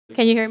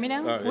Can you hear me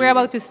now? We're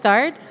about to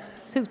start,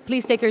 so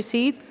please take your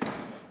seat.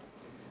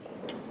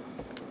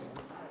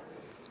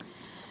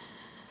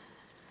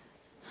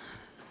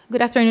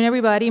 Good afternoon,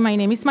 everybody. My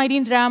name is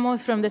Mayrin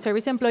Ramos from the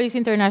Service Employees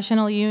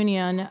International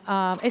Union.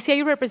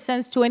 SEIU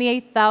represents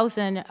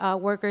 28,000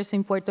 workers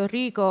in Puerto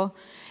Rico,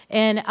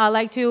 and I'd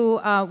like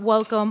to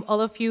welcome all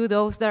of you,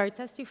 those that are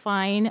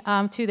testifying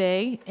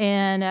today,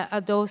 and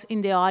those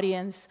in the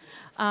audience.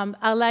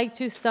 I'd like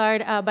to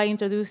start by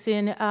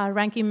introducing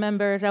Ranking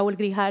Member Raul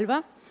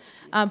Grijalva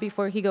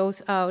before he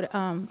goes out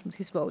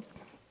his vote.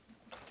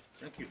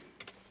 Thank you.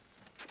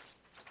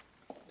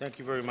 Thank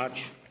you very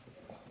much.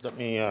 Let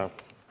me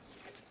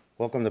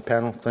welcome the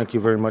panel. Thank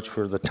you very much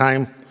for the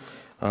time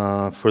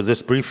for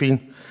this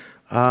briefing.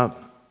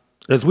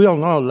 As we all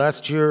know,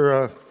 last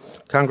year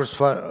Congress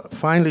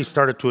finally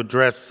started to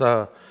address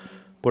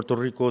Puerto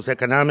Rico's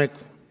economic,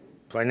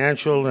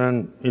 financial,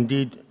 and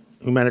indeed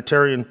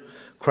humanitarian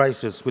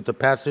crisis with the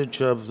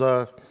passage of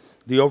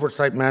the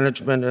Oversight,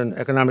 Management, and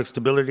Economic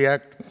Stability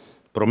Act,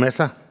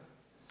 PROMESA.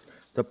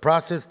 The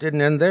process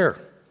didn't end there.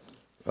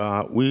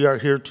 We are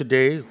here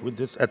today with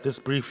at this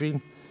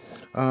briefing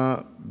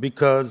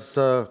because,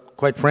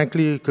 quite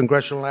frankly,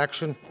 congressional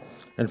action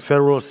and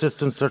federal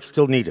assistance are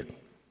still needed.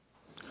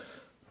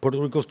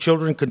 Puerto Rico's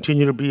children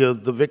continue to be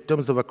the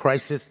victims of a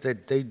crisis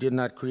that they did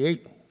not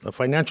create, a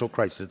financial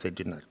crisis they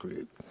did not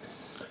create.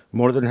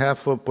 More than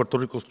half of Puerto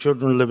Rico's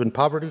children live in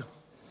poverty.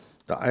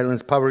 The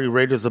island's poverty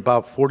rate is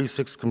about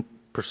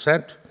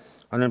 46%.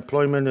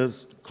 Unemployment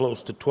is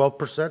close to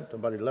 12%,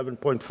 about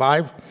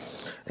 11.5%.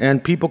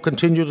 And people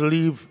continue to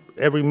leave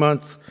every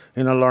month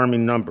in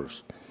alarming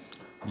numbers.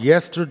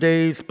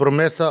 Yesterday's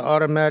PROMESA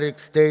automatic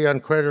stay on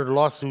creditor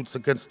lawsuits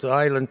against the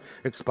island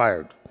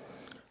expired.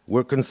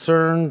 We're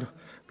concerned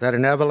that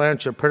an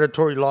avalanche of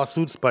predatory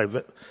lawsuits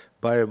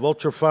by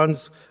vulture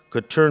funds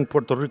could turn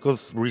Puerto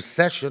Rico's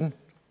recession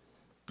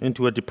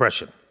into a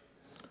depression.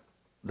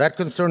 That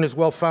concern is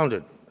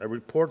well-founded. A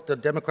report the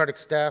Democratic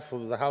staff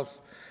of the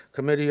House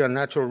Committee on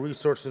Natural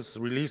Resources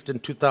released in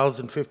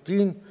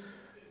 2015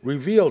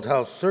 revealed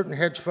how certain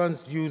hedge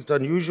funds used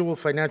unusual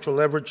financial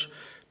leverage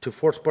to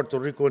force Puerto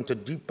Rico into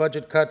deep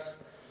budget cuts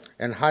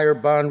and higher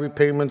bond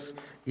repayments,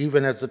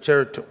 even as the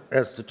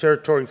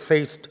territory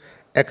faced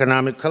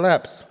economic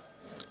collapse.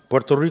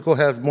 Puerto Rico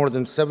has more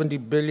than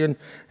 $70 billion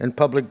in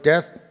public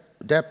debt,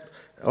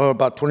 or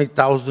about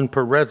 $20,000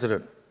 per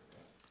resident.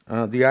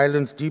 The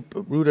island's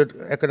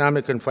deep-rooted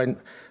economic and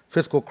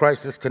fiscal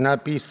crisis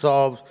cannot be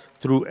solved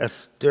through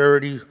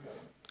austerity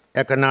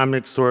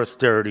economics or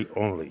austerity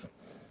only.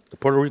 The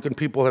Puerto Rican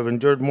people have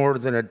endured more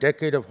than a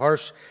decade of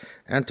harsh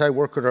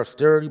anti-worker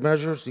austerity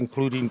measures,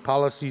 including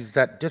policies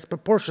that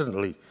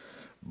disproportionately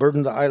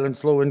burden the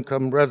island's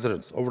low-income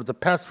residents. Over the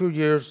past few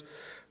years,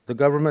 the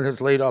government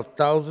has laid off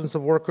thousands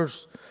of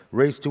workers,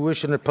 raised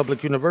tuition at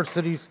public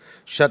universities,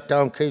 shut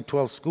down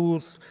K-12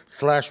 schools,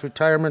 slashed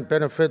retirement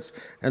benefits,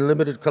 and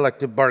limited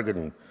collective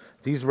bargaining.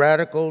 These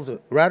radical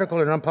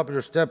and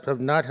unpopular steps have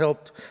not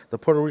helped the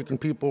Puerto Rican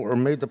people or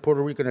made the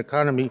Puerto Rican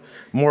economy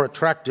more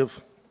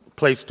attractive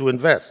place to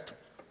invest.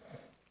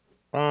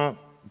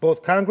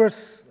 Both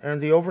Congress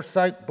and the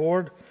Oversight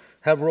Board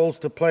have roles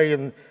to play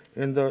in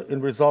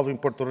resolving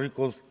Puerto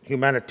Rico's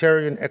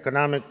humanitarian,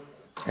 economic,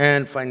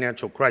 and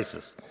financial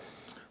crisis.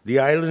 The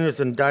island is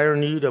in dire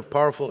need of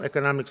powerful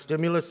economic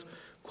stimulus,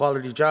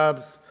 quality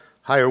jobs,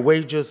 higher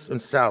wages,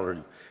 and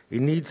salary.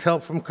 It needs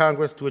help from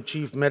Congress to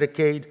achieve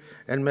Medicaid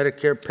and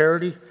Medicare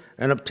parity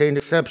and obtain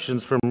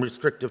exemptions from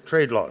restrictive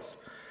trade laws.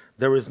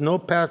 There is no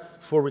path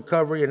for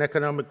recovery and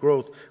economic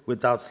growth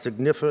without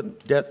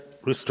significant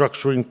debt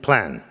restructuring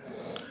plan.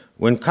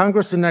 When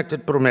Congress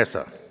enacted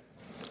PROMESA,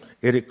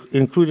 it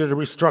included a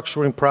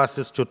restructuring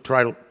process to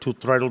Title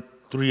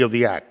III of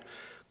the Act.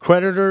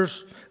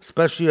 Creditors,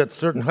 especially at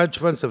certain hedge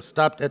funds, have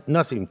stopped at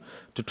nothing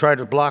to try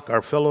to block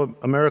our fellow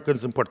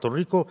Americans in Puerto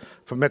Rico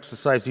from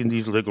exercising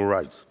these legal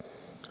rights.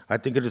 I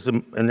think it is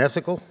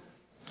unethical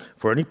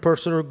for any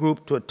person or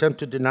group to attempt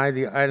to deny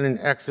the island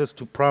access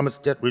to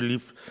promised debt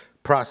relief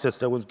process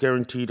that was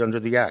guaranteed under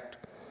the Act.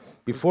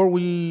 Before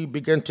we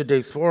begin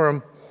today's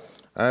forum,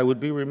 I would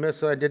be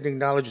remiss if I didn't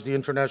acknowledge the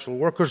International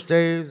Workers'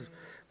 Days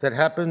that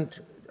happened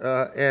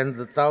and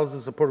the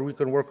thousands of Puerto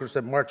Rican workers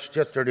that marched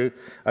yesterday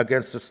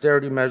against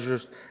austerity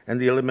measures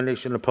and the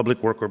elimination of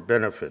public worker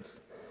benefits.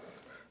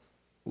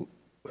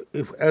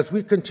 As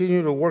we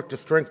continue to work to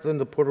strengthen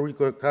the Puerto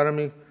Rico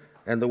economy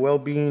and the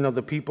well-being of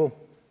the people,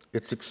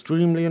 it's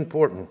extremely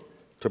important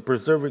to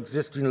preserve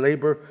existing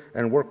labor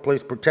and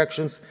workplace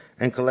protections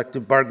and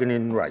collective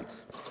bargaining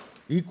rights.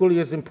 Equally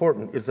as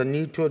important is the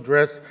need to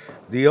address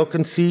the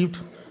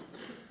ill-conceived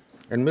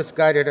and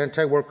misguided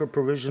anti-worker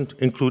provisions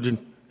included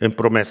in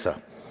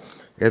PROMESA.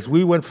 As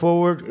we went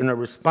forward in a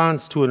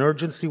response to an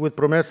urgency with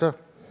PROMESA,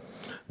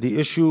 the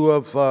issue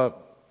of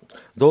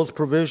those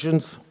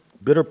provisions,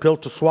 bitter pill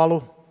to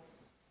swallow,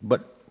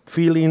 but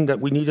feeling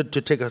that we needed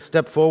to take a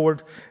step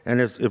forward,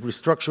 and if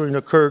restructuring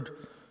occurred,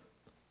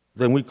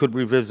 then we could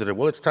revisit it.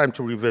 Well, it's time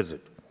to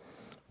revisit,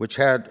 which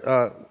in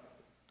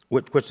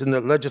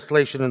the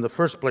legislation in the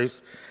first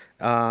place,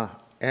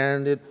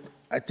 and it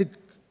I think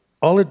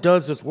all it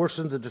does is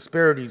worsen the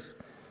disparities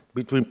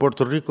between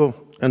Puerto Rico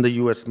and the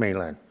U.S.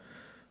 mainland.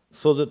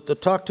 So the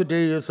talk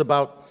today is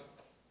about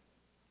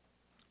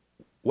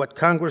what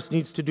Congress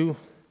needs to do,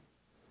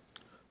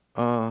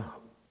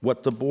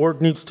 what the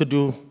board needs to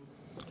do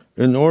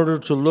in order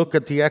to look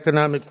at the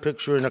economic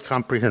picture in a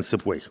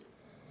comprehensive way.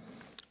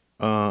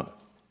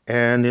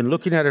 And in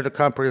looking at it a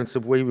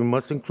comprehensive way, we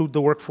must include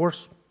the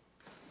workforce,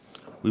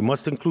 we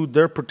must include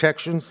their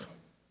protections,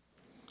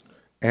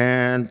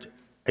 and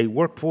a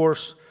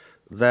workforce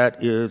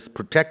that is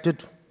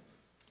protected,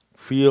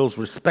 feels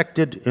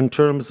respected in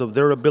terms of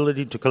their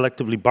ability to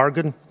collectively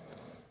bargain,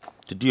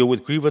 to deal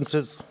with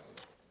grievances,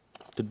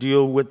 to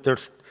deal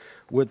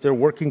with their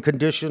working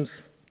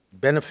conditions,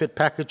 benefit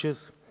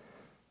packages,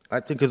 I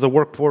think is a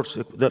workforce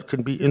that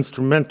can be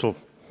instrumental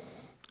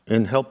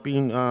in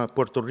helping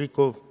Puerto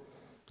Rico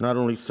not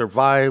only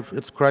survive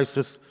its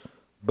crisis,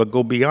 but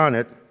go beyond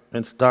it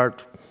and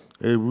start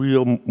a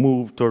real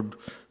move toward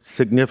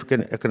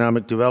significant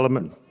economic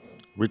development,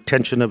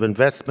 retention of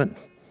investment,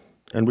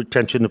 and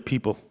retention of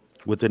people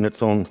within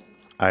its own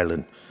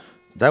island.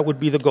 That would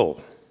be the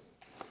goal.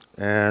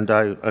 And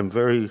I'm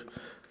very,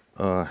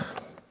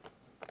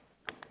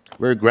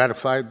 very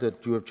gratified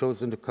that you have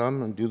chosen to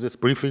come and do this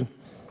briefing.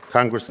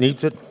 Congress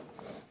needs it.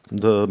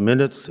 The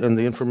minutes and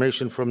the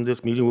information from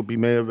this meeting will be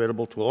made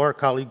available to all our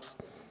colleagues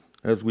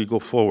as we go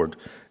forward.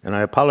 And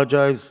I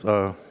apologize,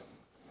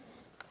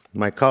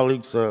 my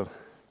colleagues on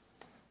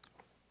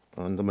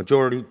the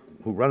majority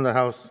who run the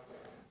House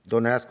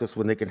don't ask us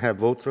when they can have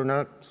votes or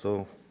not,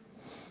 so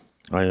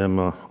I am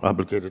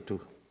obligated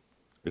to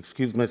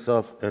excuse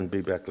myself and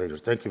be back later.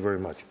 Thank you very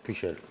much.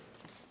 Appreciate it.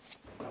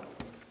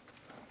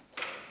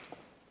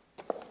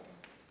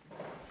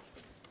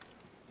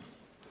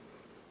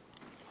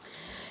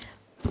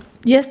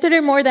 Yesterday,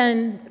 more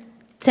than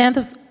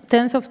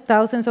tens of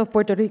thousands of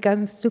Puerto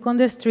Ricans took on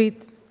the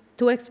street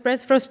to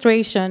express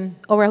frustration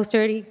over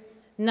austerity,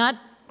 not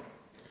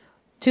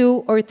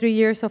 2 or 3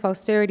 years of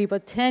austerity,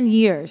 but 10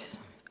 years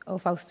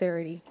of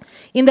austerity.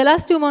 In the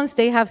last 2 months,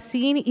 they have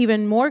seen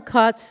even more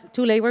cuts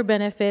to labor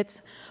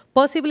benefits,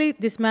 possibly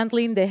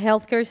dismantling the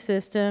healthcare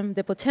system,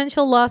 the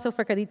potential loss of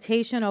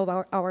accreditation of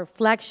our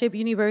flagship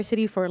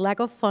university for lack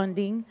of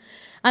funding,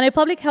 and a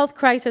public health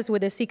crisis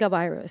with the Zika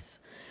virus.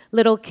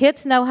 Little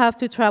kids now have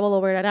to travel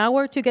over an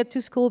hour to get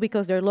to school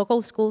because their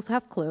local schools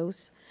have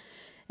closed.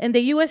 And the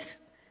U.S.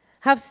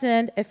 have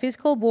sent a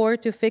fiscal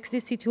board to fix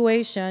this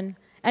situation,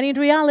 and in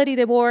reality,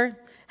 the board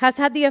has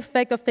had the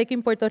effect of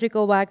taking Puerto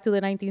Rico back to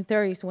the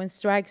 1930s when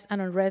strikes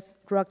and unrest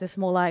rocked the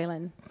small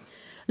island.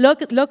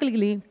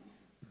 Locally,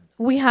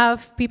 we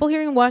have people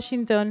here in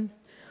Washington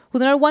who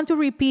do not want to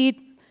repeat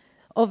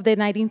of the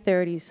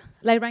 1930s,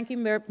 like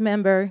Ranking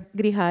Member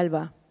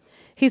Grijalva.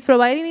 He's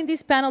providing in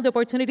this panel the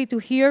opportunity to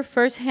hear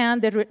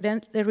firsthand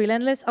the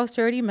relentless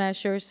austerity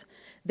measures,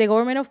 the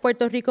government of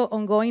Puerto Rico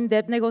ongoing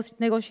debt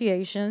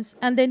negotiations,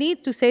 and the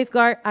need to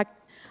safeguard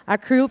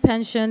accrued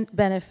pension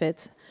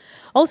benefits.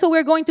 Also,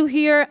 we're going to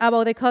hear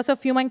about the cause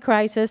of human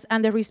crisis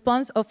and the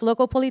response of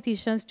local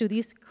politicians to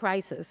this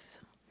crisis.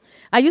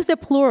 I use the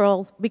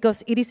plural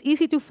because it is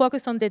easy to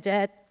focus on the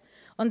debt,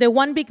 on the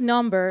one big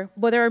number,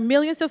 but there are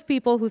millions of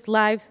people whose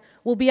lives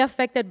will be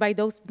affected by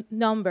those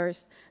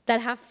numbers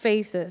that have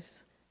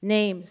faces,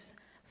 names,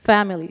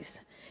 families.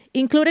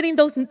 Included in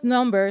those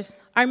numbers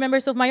are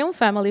members of my own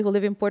family who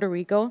live in Puerto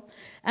Rico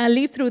and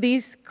live through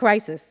these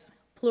crises,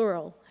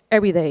 plural,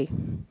 every day.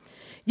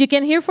 You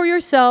can hear for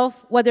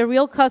yourself what the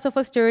real cost of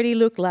austerity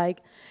look like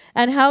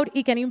and how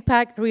it can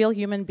impact real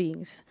human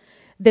beings.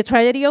 The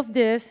tragedy of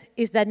this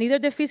is that neither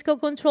the Fiscal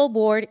Control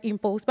Board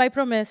imposed by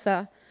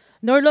PROMESA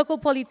nor local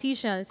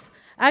politicians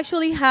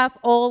actually have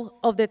all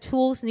of the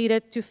tools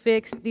needed to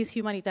fix this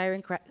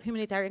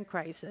humanitarian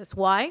crisis.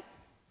 Why?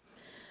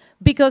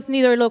 Because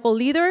neither local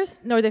leaders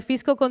nor the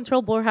Fiscal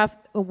Control Board have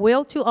a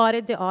will to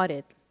audit the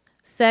audit.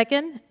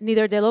 Second,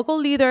 neither the local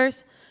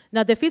leaders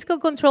nor the Fiscal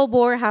Control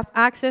Board have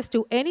access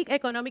to any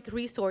economic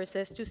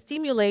resources to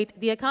stimulate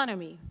the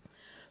economy.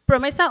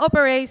 PROMESA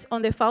operates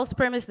on the false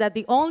premise that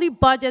the only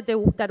budget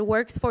that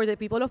works for the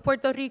people of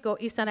Puerto Rico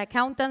is an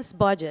accountant's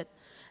budget,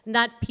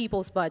 not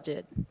people's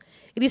budget.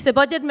 It is a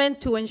budget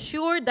meant to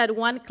ensure that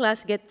one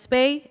class gets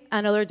paid,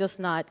 another does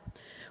not.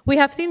 We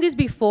have seen this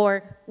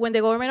before when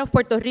the government of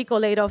Puerto Rico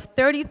laid off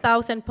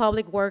 30,000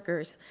 public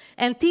workers,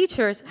 and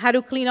teachers had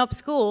to clean up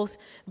schools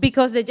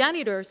because the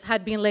janitors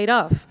had been laid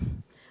off.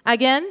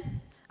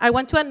 Again, I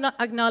want to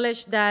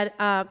acknowledge that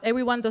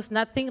everyone does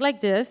not think like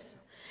this,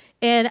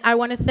 and I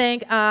want to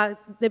thank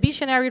the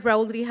visionary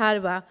Raul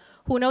Grijalva,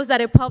 who knows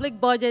that a public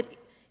budget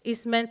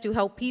is meant to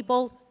help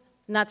people,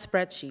 not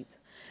spreadsheets.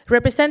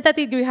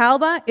 Representative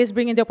Grijalva is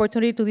bringing the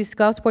opportunity to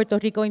discuss Puerto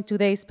Rico in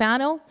today's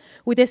panel.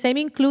 With the same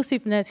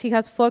inclusiveness, he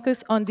has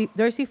focused on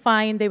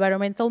diversifying the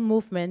environmental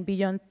movement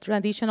beyond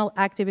traditional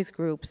activist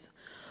groups,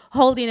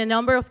 holding a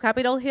number of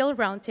Capitol Hill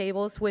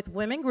roundtables with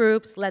women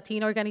groups,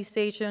 Latino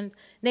organizations,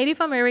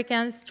 Native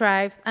Americans,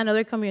 tribes, and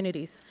other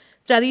communities,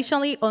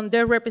 traditionally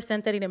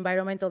underrepresented in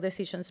environmental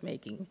decisions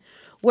making.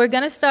 We're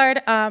going to start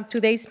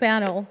today's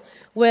panel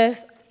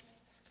with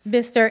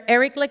Mr.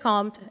 Eric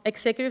Lecomte,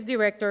 Executive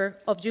Director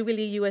of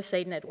Jubilee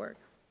USA Network.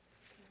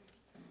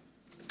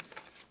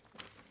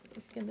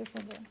 You can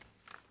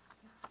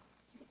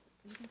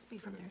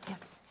speak from there. Yeah.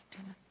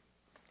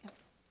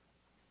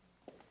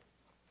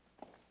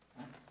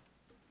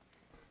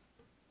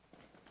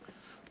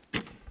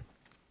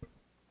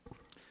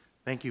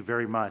 Thank you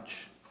very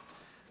much.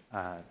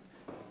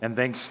 And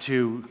thanks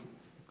to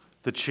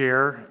the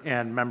chair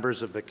and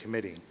members of the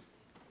committee.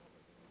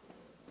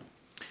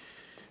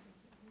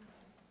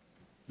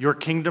 Your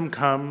kingdom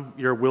come,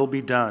 your will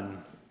be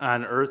done,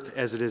 on earth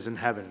as it is in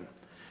heaven.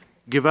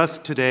 Give us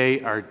today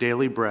our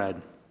daily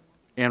bread,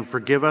 and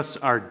forgive us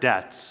our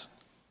debts,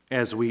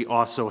 as we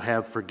also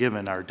have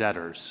forgiven our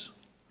debtors.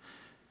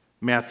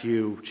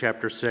 Matthew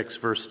chapter 6,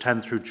 verse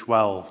 10 through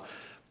 12.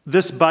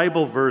 This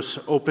Bible verse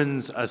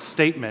opens a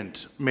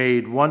statement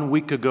made 1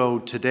 week ago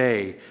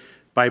today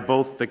by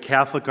both the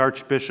Catholic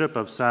Archbishop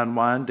of San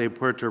Juan de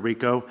Puerto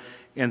Rico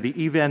and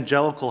the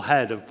evangelical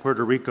head of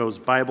Puerto Rico's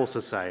Bible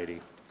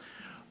Society.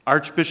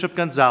 Archbishop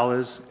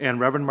Gonzalez and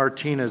Reverend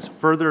Martinez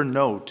further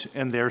note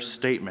in their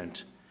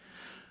statement,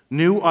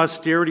 new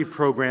austerity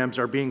programs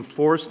are being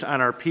forced on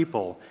our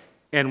people,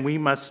 and we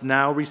must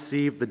now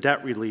receive the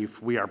debt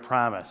relief we are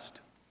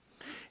promised.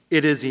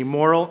 It is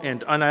immoral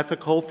and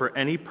unethical for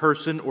any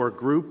person or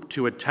group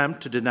to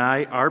attempt to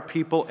deny our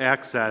people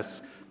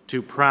access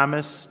to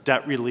promised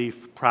debt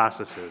relief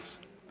processes.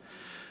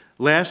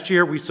 Last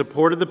year, we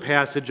supported the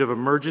passage of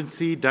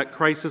emergency debt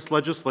crisis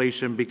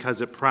legislation because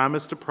it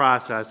promised a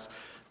process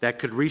that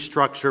could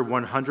restructure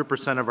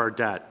 100% of our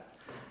debt.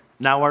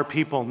 Now our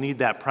people need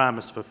that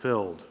promise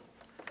fulfilled.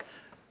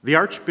 The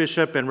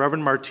Archbishop and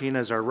Reverend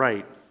Martinez are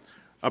right.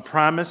 A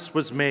promise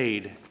was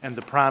made, and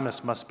the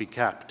promise must be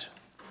kept.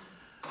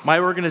 My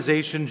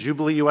organization,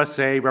 Jubilee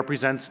USA,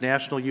 represents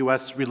national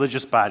U.S.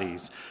 religious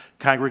bodies,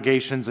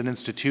 congregations, and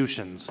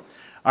institutions.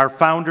 Our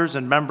founders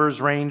and members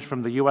range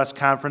from the U.S.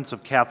 Conference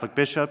of Catholic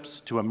Bishops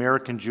to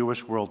American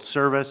Jewish World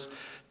Service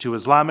to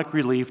Islamic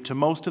Relief to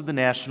most of the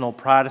national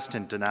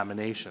Protestant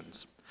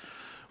denominations.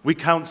 We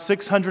count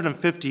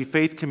 650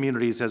 faith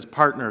communities as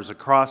partners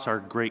across our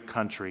great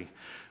country.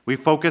 We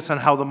focus on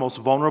how the most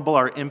vulnerable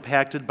are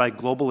impacted by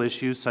global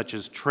issues such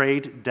as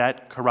trade,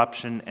 debt,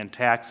 corruption, and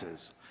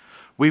taxes.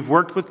 We've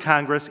worked with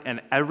Congress and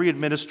every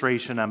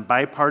administration on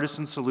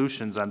bipartisan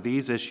solutions on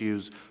these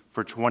issues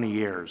for 20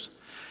 years.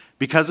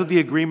 Because of the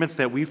agreements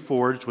that we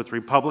forged with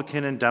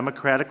Republican and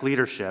Democratic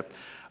leadership,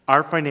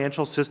 our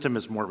financial system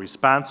is more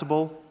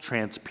responsible,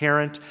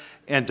 transparent,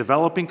 and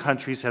developing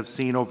countries have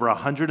seen over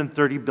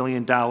 $130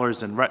 billion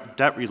in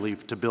debt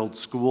relief to build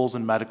schools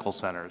and medical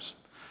centers.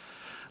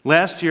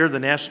 Last year, the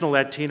National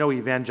Latino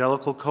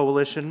Evangelical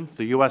Coalition,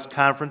 the U.S.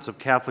 Conference of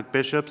Catholic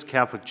Bishops,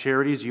 Catholic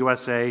Charities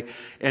USA,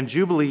 and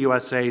Jubilee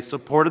USA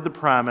supported the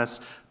promise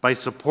by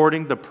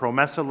supporting the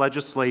Promesa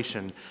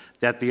legislation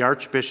that the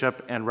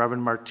Archbishop and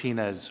Reverend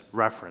Martinez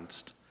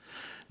referenced.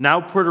 Now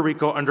Puerto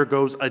Rico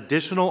undergoes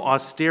additional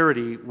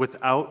austerity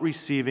without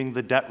receiving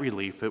the debt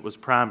relief it was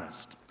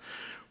promised.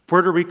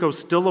 Puerto Rico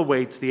still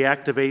awaits the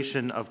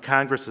activation of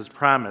Congress's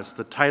promise,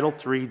 the Title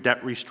III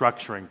debt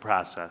restructuring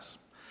process.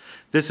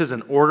 This is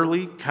an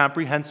orderly,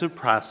 comprehensive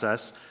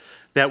process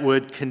that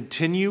would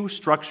continue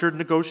structured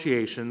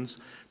negotiations,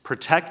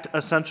 protect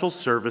essential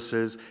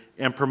services,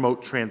 and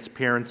promote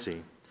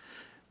transparency.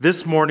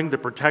 This morning, the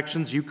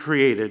protections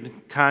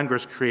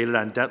Congress created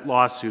on debt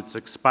lawsuits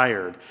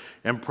expired,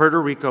 and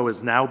Puerto Rico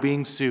is now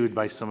being sued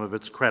by some of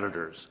its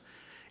creditors.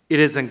 It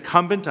is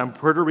incumbent on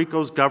Puerto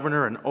Rico's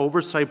governor and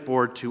oversight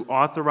board to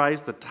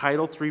authorize the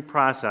Title III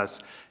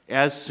process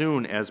as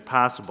soon as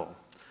possible.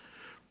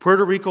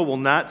 Puerto Rico will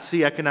not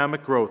see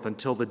economic growth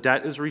until the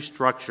debt is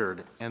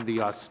restructured and the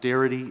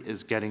austerity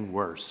is getting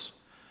worse.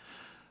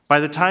 By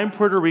the time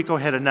Puerto Rico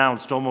had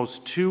announced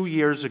almost 2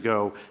 years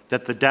ago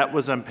that the debt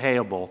was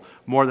unpayable,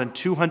 more than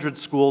 200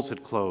 schools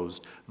had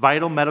closed,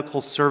 vital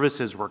medical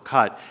services were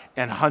cut,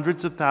 and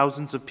hundreds of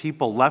thousands of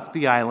people left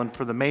the island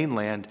for the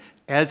mainland,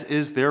 as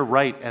is their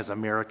right as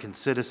American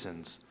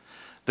citizens.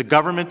 The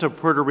government of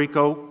Puerto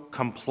Rico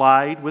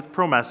complied with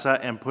Promesa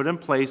and put in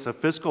place a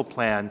fiscal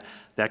plan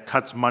that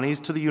cuts monies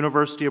to the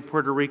University of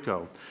Puerto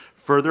Rico,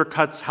 further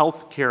cuts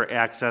health care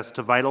access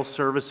to vital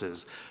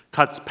services,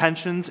 cuts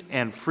pensions,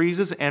 and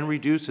freezes and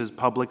reduces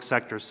public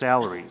sector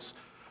salaries.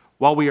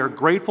 While we are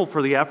grateful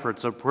for the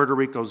efforts of Puerto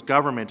Rico's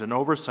government and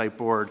oversight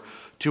board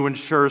to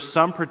ensure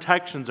some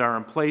protections are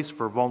in place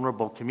for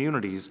vulnerable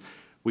communities,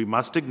 we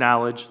must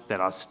acknowledge that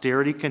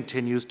austerity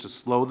continues to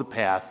slow the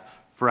path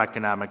for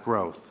economic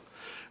growth.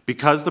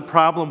 Because the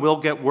problem will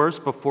get worse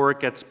before it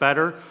gets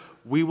better,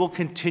 we will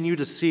continue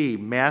to see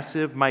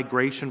massive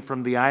migration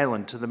from the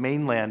island to the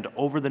mainland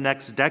over the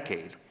next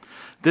decade.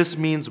 This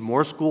means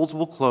more schools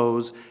will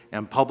close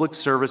and public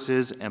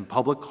services and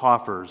public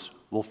coffers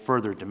will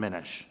further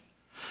diminish.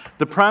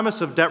 The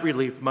promise of debt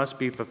relief must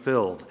be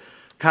fulfilled.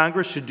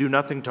 Congress should do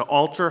nothing to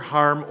alter,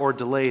 harm, or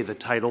delay the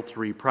Title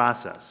III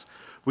process.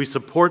 We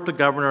support the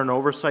Governor and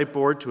Oversight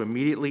Board to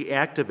immediately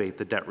activate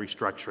the debt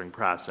restructuring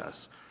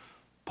process.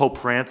 Pope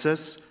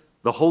Francis,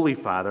 the Holy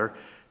Father,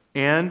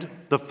 and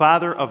the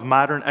father of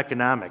modern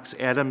economics,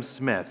 Adam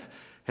Smith,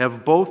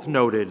 have both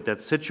noted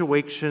that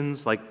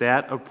situations like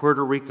that of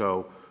Puerto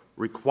Rico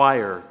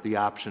require the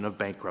option of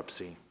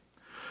bankruptcy.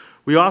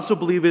 We also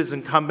believe it is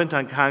incumbent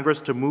on Congress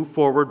to move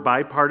forward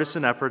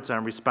bipartisan efforts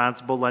on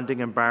responsible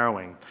lending and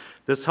borrowing.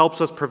 This helps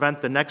us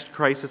prevent the next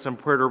crisis in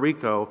Puerto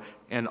Rico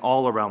and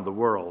all around the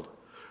world.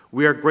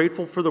 We are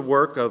grateful for the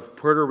work of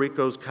Puerto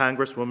Rico's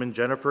Congresswoman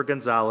Jennifer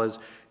Gonzalez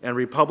and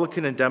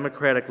Republican and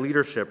Democratic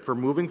leadership for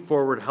moving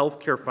forward health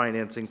care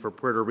financing for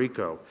Puerto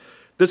Rico.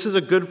 This is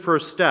a good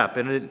first step,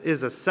 and it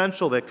is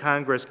essential that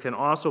Congress can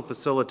also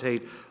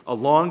facilitate a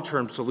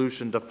long-term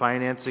solution to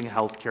financing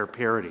health care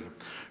parity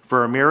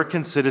for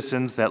American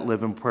citizens that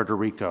live in Puerto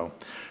Rico.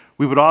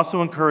 We would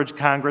also encourage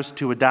Congress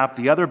to adopt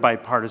the other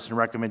bipartisan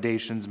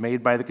recommendations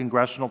made by the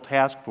Congressional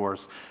Task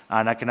Force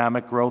on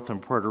Economic Growth in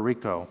Puerto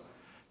Rico.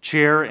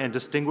 Chair and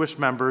distinguished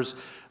members,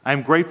 I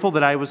am grateful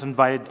that I was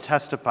invited to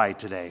testify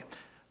today.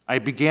 I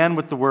began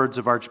with the words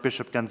of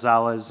Archbishop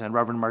Gonzalez and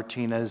Reverend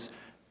Martinez,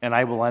 and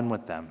I will end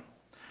with them.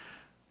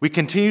 We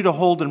continue to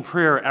hold in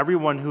prayer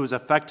everyone who is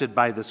affected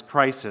by this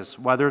crisis,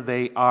 whether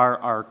they are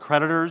our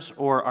creditors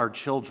or our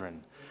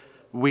children.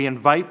 We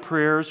invite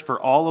prayers for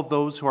all of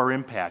those who are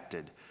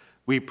impacted.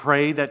 We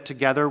pray that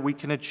together we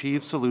can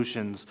achieve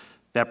solutions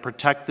that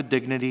protect the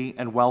dignity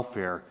and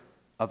welfare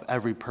of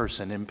every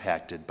person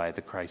impacted by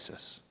the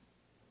crisis.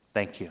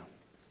 Thank you.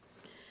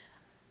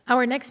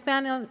 Our next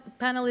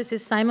panelist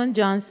is Simon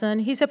Johnson.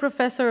 He's a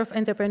professor of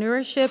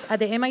entrepreneurship at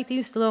the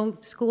MIT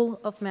Sloan School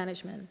of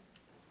Management.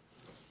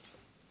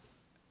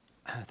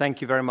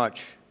 Thank you very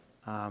much.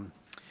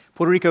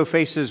 Puerto Rico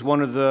faces one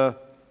of the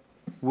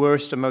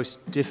worst and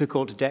most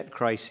difficult debt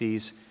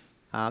crises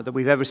that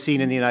we've ever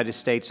seen in the United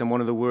States, and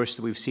one of the worst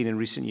that we've seen in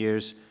recent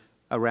years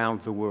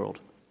around the world.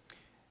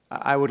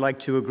 I would like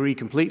to agree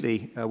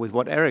completely with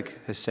what Eric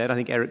has said. I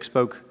think Eric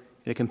spoke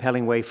in a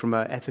compelling way from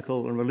an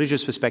ethical and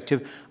religious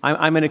perspective.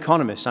 I'm an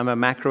economist. I'm a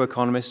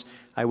macroeconomist.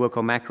 I work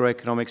on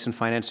macroeconomics and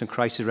finance and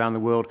crisis around the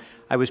world.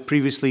 I was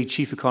previously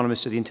chief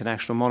economist at the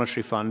International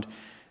Monetary Fund.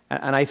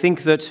 And I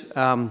think that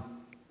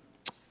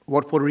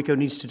what Puerto Rico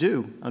needs to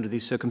do under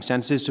these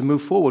circumstances is to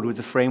move forward with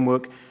the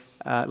framework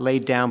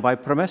laid down by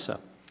PROMESA.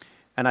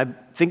 And I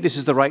think this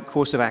is the right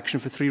course of action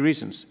for three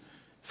reasons.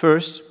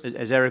 First,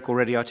 as Eric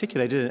already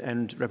articulated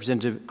and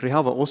Representative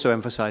Grijalva also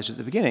emphasized at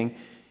the beginning,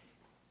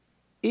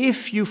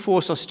 if you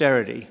force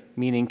austerity,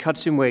 meaning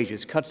cuts in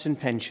wages, cuts in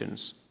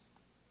pensions,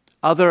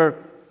 other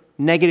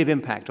negative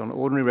impact on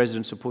ordinary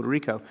residents of Puerto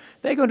Rico,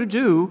 they're going to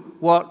do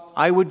what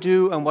I would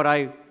do and what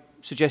I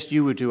suggest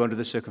you would do under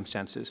the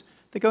circumstances.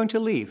 They're going to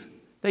leave.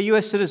 They're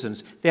U.S.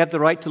 citizens. They have the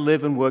right to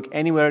live and work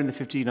anywhere in the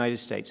 50 United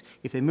States.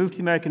 If they move to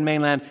the American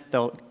mainland,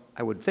 they'll,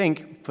 I would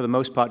think, for the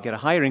most part, get a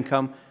higher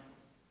income.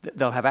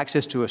 They'll have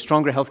access to a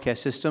stronger healthcare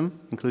system,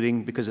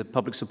 including because the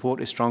public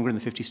support is stronger in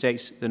the 50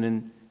 states than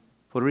in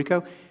Puerto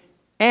Rico,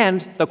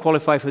 and they'll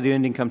qualify for the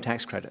earned income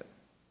tax credit.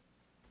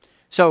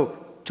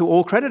 So, to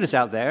all creditors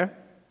out there,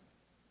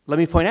 let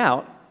me point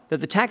out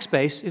that the tax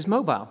base is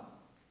mobile.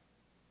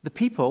 The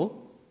people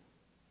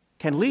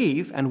can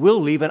leave and will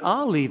leave and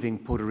are leaving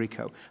Puerto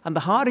Rico. And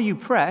the harder you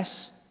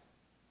press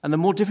and the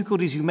more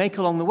difficulties you make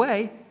along the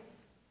way,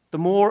 the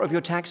more of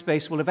your tax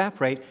base will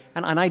evaporate.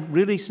 And I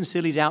really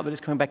sincerely doubt that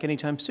it's coming back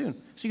anytime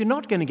soon. So you're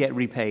not going to get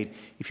repaid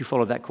if you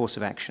follow that course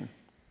of action.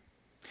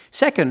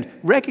 Second,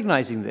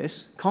 recognizing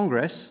this,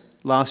 Congress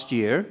last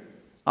year,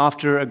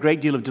 after a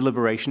great deal of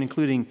deliberation,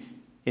 including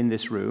in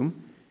this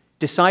room,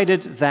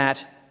 decided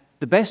that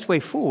the best way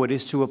forward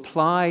is to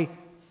apply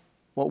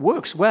what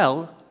works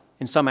well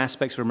in some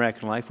aspects of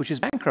American life, which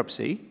is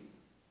bankruptcy,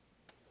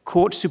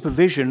 court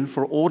supervision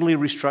for orderly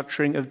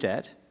restructuring of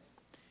debt,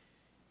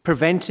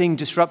 preventing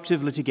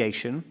disruptive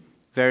litigation,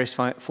 various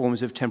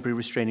forms of temporary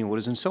restraining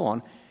orders, and so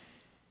on,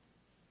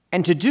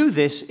 and to do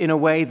this in a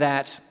way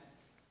that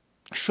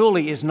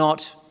surely is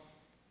not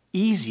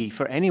easy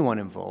for anyone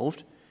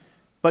involved,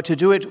 but to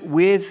do it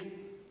with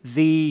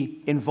the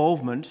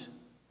involvement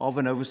of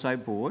an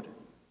oversight board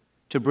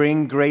to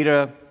bring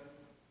greater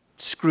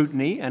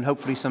scrutiny and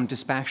hopefully some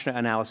dispassionate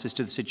analysis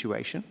to the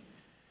situation,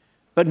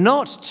 but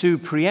not to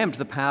preempt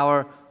the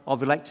power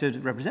of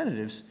elected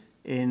representatives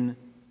in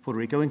Puerto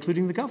Rico,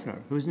 including the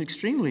governor, who is an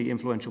extremely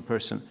influential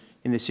person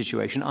in this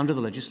situation under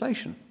the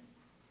legislation.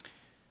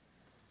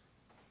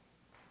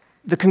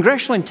 The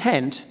congressional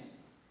intent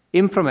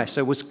in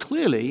PROMESA was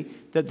clearly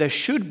that there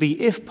should be,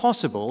 if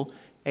possible,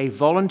 a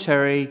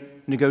voluntary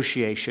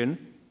negotiation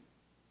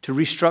to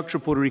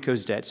restructure Puerto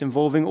Rico's debts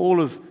involving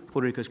all of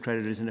Puerto Rico's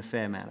creditors in a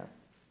fair manner,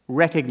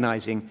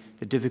 recognizing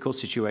the difficult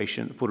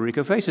situation that Puerto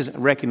Rico faces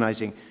and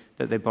recognizing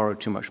that they borrowed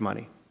too much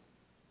money.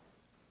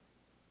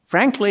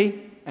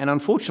 Frankly, and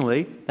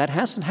unfortunately, that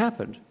hasn't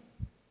happened.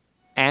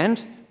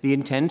 And the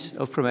intent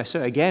of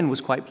PROMESA, again, was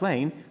quite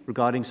plain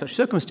regarding such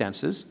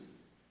circumstances.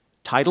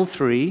 Title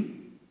III,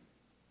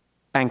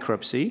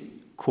 bankruptcy,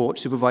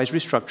 court-supervised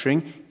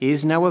restructuring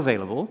is now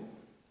available,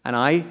 and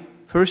I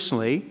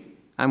personally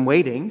am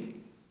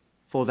waiting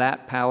for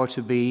that power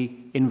to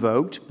be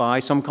invoked by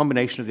some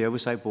combination of the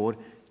Oversight Board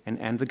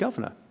and the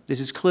governor. This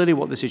is clearly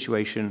what the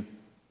situation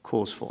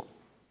calls for.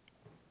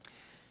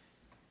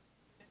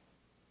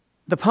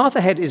 The path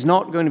ahead is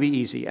not going to be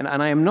easy, and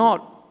I am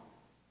not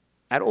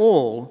at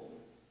all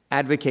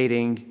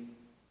advocating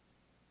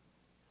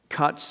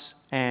cuts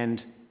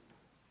and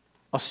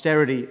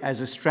austerity as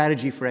a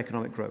strategy for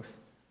economic growth.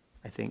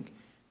 I think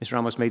Mr.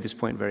 Ramos made this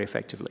point very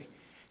effectively.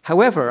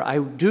 However, I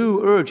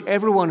do urge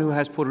everyone who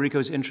has Puerto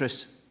Rico's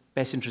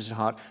best interests at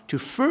heart to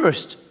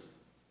first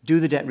do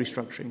the debt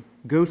restructuring,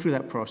 go through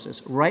that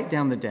process, write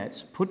down the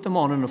debts, put them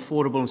on an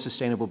affordable and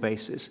sustainable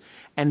basis,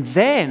 and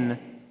then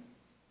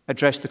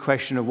address the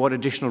question of what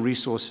additional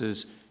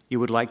resources you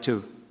would like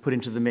to put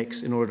into the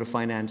mix in order to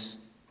finance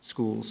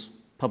schools,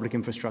 public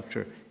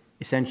infrastructure,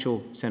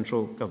 essential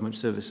central government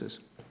services.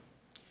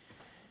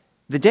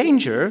 The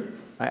danger,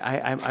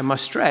 I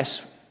must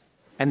stress,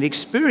 and the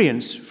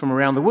experience from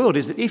around the world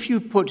is that if you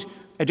put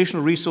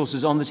additional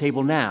resources on the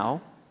table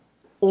now,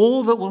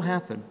 all that will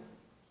happen,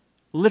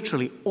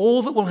 literally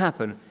all that will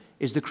happen,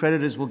 is the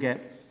creditors will get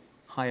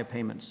higher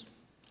payments.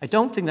 I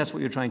don't think that's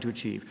what you're trying to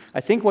achieve.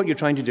 I think what you're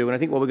trying to do, and I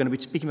think what we're going to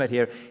be speaking about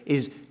here,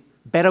 is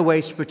better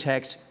ways to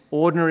protect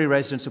ordinary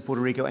residents of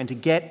Puerto Rico and to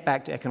get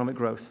back to economic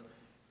growth.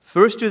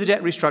 First, do the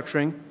debt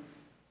restructuring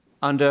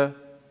under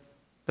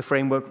the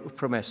framework of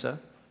PROMESA,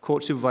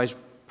 court-supervised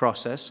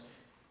process.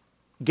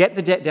 Get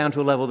the debt down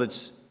to a level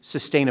that's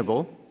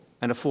sustainable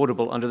and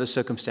affordable under the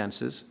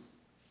circumstances.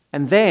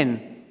 And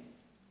then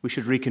we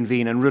should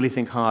reconvene and really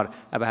think hard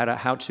about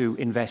how to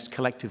invest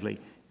collectively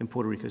in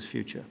Puerto Rico's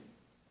future.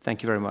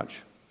 Thank you very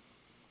much.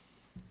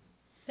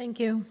 Thank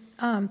you.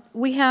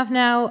 We have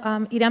now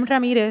Iram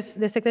Ramirez,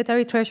 the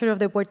Secretary-Treasurer of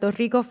the Puerto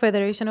Rico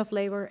Federation of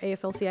Labor,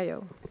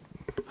 AFL-CIO.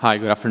 Hi,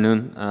 good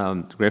afternoon.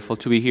 Grateful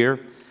to be here.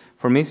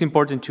 For me, it's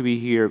important to be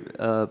here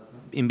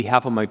in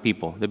behalf of my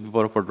people, the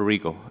people of Puerto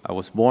Rico. I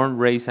was born,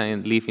 raised,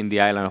 and live in the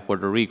island of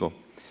Puerto Rico.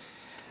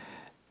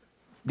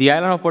 The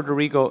island of Puerto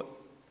Rico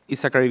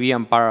is a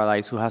Caribbean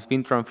paradise who has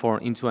been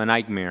transformed into a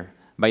nightmare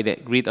by the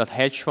greed of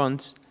hedge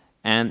funds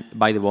and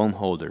by the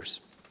bondholders.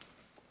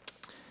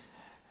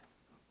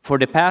 For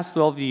the past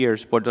 12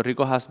 years, Puerto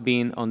Rico has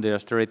been under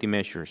austerity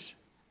measures.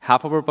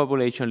 Half of our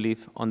population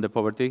live on the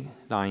poverty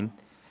line.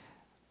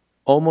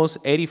 Almost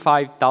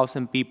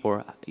 85,000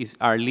 people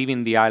are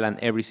leaving the island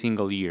every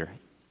single year.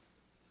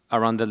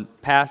 Around the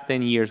past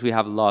 10 years, we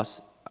have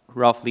lost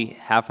roughly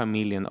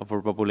 500,000 of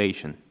our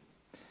population.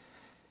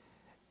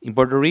 In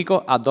Puerto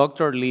Rico, a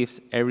doctor leaves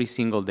every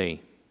single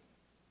day.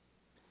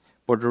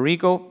 Puerto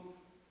Rico,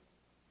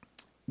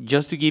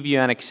 just to give you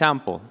an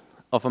example,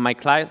 of my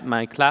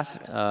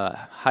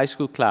high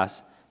school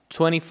class,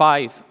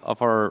 25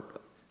 of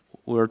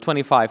we were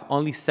 25,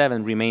 only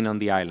 7 remain on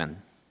the island.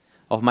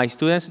 Of my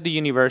students at the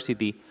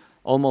university,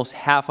 almost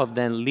half of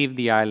them leave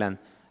the island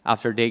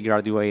after they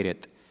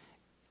graduated.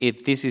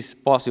 If this is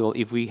possible,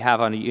 if we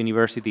have a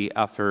university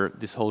after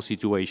this whole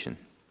situation.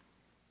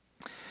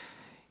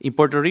 In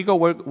Puerto Rico,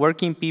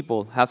 working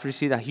people have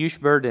received a huge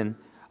burden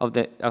of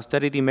the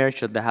austerity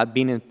measures that have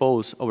been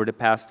imposed over the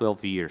past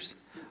 12 years.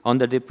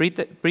 Under the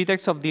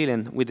pretext of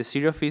dealing with the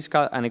serious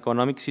fiscal and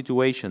economic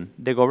situation,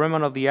 the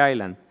government of the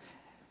island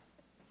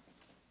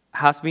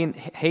has been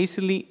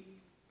hasting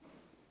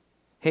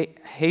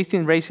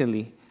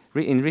recently.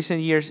 In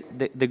recent years,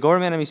 the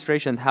government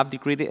administration have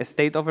decreed a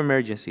state of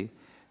emergency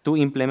to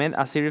implement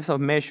a series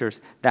of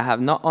measures that have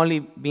not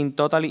only been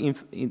totally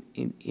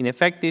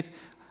ineffective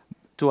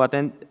to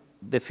attend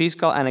the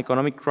fiscal and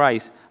economic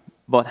crisis,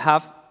 but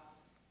have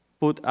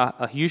put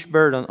a huge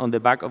burden on the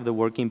back of the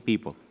working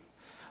people.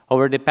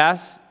 Over the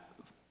past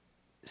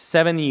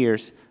 7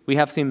 years, we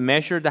have seen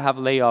measures that have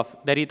laid off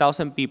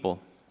 30,000 people,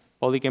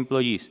 public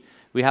employees.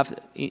 We have,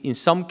 in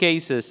some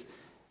cases,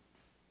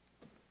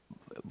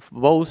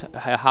 both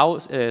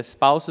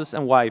spouses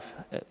and wife,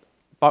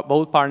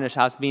 both partners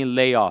has been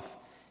laid off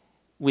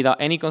without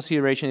any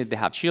consideration if they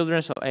have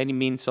children or any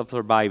means of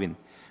surviving.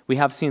 We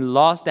have seen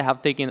laws that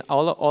have taken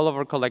all of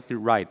our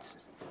collective rights.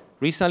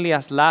 Recently,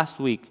 as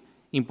last week,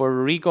 in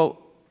Puerto Rico,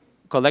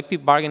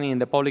 collective bargaining in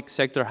the public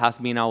sector has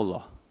been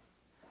outlawed.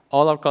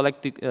 All our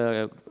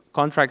collective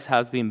contracts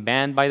has been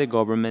banned by the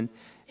government,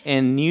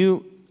 and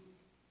new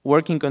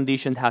working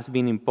conditions has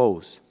been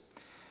imposed.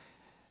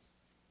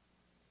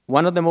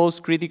 One of the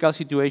most critical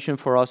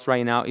situations for us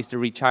right now is the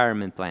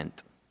retirement plan.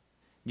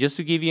 Just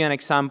to give you an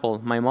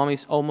example, my mom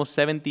is almost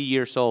 70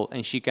 years old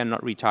and she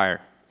cannot retire.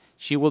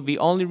 She will be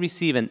only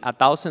receiving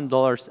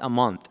 $1,000 a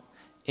month,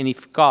 and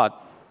if cut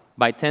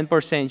by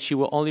 10%, she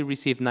will only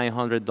receive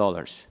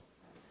 $900.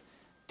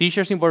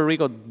 Teachers in Puerto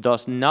Rico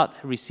does not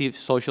receive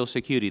Social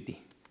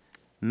Security,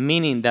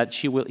 meaning that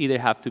she will either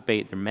have to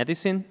pay their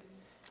medicine,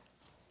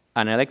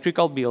 an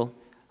electrical bill,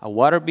 a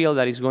water bill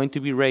that is going to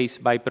be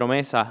raised by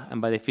PROMESA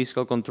and by the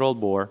Fiscal Control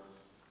Board,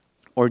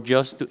 or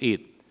just to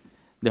eat.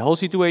 The whole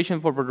situation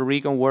for Puerto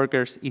Rican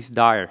workers is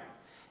dire.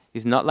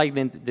 It's not like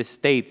the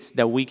states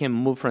that we can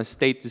move from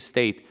state to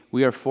state.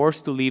 We are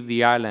forced to leave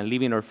the island,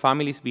 leaving our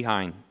families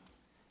behind,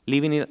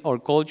 leaving our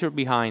culture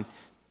behind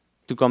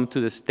to come to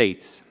the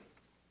States.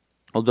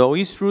 Although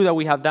it's true that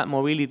we have that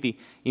mobility,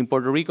 in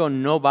Puerto Rico,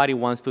 nobody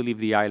wants to leave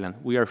the island.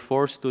 We are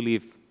forced to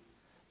leave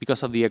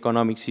because of the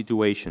economic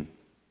situation.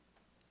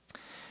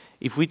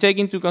 If we take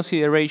into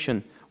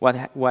consideration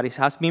what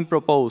has been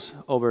proposed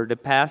over the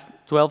past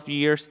 12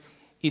 years,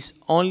 is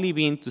only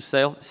been to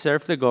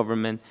serve the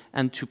government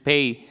and to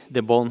pay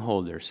the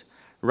bondholders.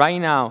 Right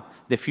now,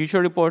 the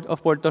future report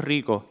of Puerto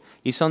Rico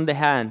is on the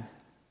hand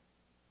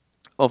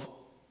of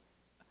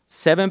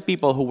 7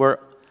 people who were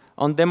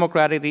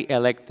undemocratically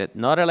elected,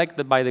 not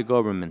elected by the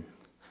government,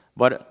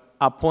 but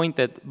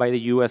appointed by the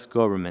US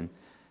government.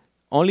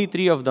 Only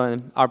 3 of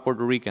them are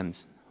Puerto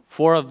Ricans.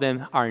 4 of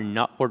them are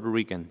not Puerto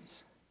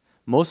Ricans.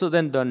 Most of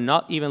them do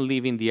not even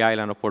live in the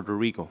island of Puerto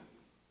Rico.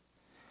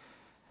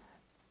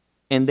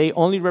 And they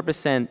only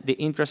represent the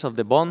interests of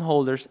the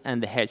bondholders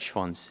and the hedge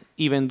funds.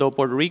 Even though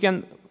Puerto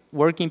Rican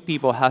working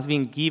people has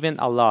been given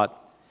a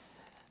lot,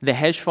 the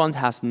hedge fund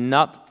has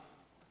not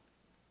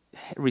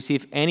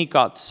received any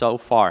cuts so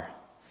far.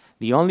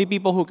 The only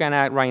people who can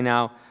act right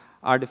now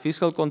are the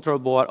Fiscal Control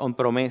Board on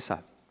Promesa,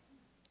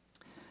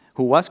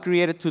 who was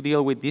created to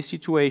deal with this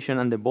situation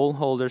and the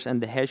bondholders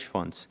and the hedge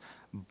funds,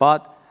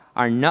 but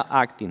are not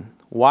acting.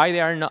 Why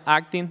they are not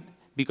acting?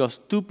 Because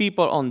 2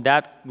 people on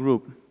that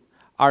group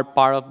are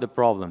part of the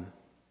problem.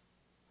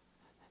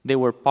 They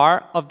were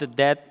part of the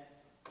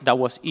debt that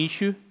was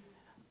issued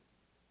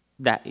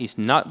that is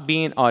not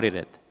being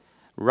audited.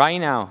 Right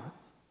now,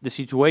 the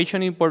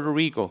situation in Puerto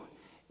Rico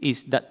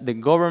is that the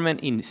government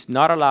is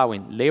not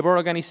allowing labor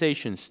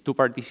organizations to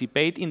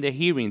participate in the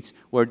hearings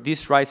where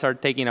these rights are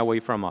taken away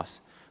from us.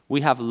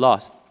 We have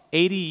lost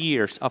 80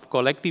 years of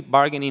collective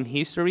bargaining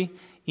history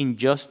in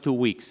just 2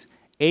 weeks.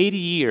 80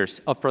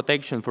 years of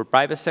protection for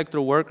private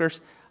sector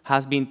workers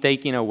has been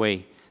taken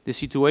away. The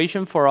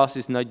situation for us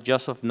is not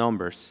just of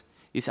numbers.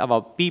 It's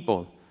about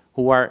people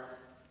who are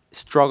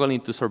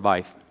struggling to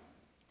survive.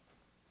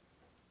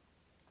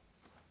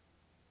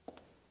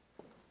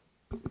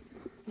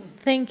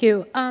 Thank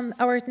you.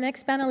 Our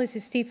next panelist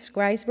is Steve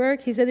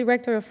Greisberg. He's the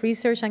Director of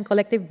Research and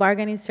Collective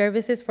Bargaining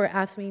Services for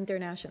AFSCME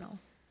International.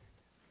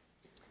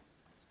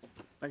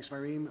 Thanks,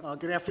 Maureen.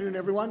 Good afternoon,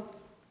 everyone.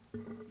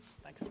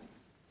 Thanks.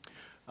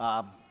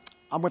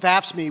 I'm with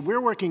AFSCME. We're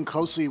working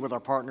closely with our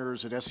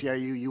partners at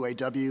SEIU,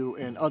 UAW,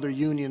 and other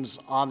unions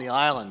on the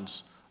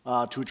islands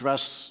to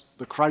address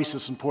the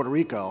crisis in Puerto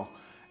Rico.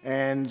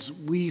 And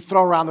we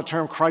throw around the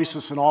term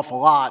crisis an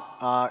awful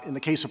lot. In the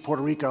case of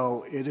Puerto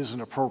Rico, it is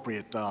an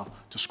appropriate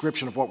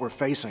description of what we're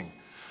facing.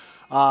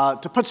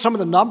 To put some of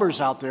the numbers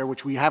out there,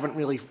 which we haven't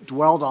really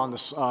dwelled on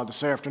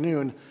this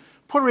afternoon,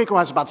 Puerto Rico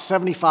has about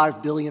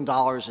 $75 billion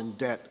in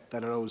debt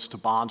that it owes to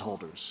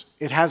bondholders.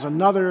 It has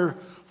another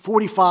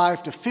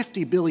 $45 to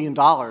 $50 billion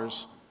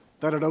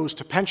that it owes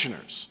to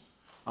pensioners.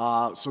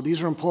 So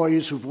these are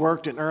employees who've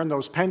worked and earned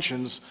those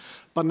pensions,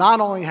 but not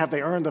only have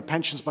they earned the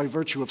pensions by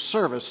virtue of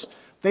service,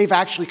 they've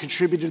actually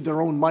contributed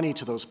their own money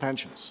to those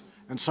pensions.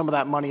 And some of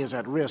that money is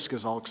at risk,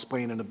 as I'll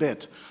explain in a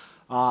bit.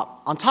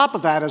 On top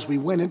of that, as we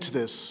went into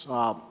this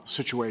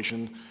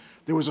situation,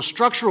 there was a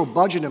structural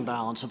budget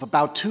imbalance of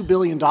about $2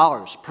 billion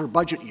per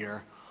budget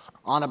year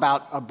on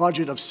about a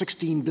budget of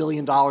 $16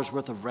 billion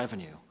worth of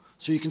revenue.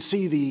 So you can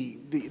see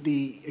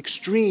the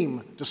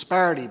extreme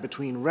disparity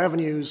between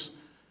revenues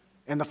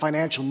and the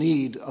financial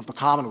need of the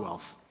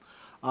Commonwealth.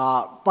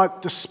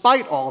 But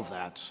despite all of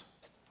that,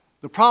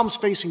 the problems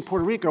facing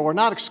Puerto Rico are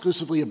not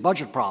exclusively a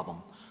budget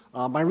problem.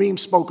 Maureen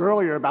spoke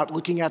earlier about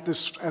looking at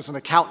this as an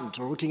accountant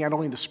or looking at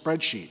only the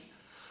spreadsheet.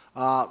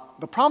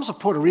 The problems of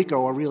Puerto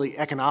Rico are really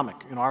economic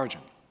in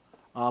origin.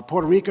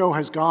 Puerto Rico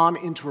has gone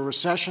into a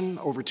recession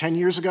over 10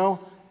 years ago,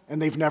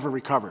 and they've never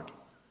recovered.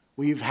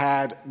 We've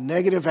had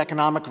negative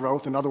economic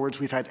growth. In other words,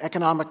 we've had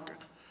economic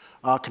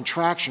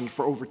contraction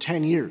for over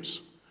 10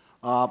 years.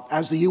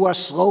 As the U.S.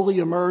 slowly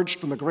emerged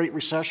from the Great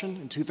Recession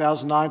in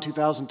 2009,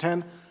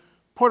 2010,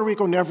 Puerto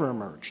Rico never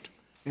emerged.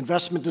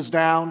 Investment is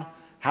down,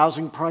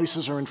 housing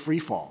prices are in free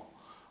fall.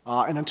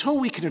 And until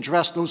we can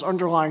address those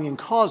underlying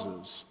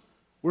causes,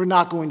 we're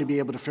not going to be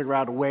able to figure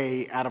out a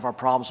way out of our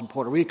problems in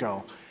Puerto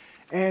Rico.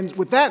 And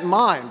with that in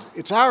mind,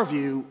 it's our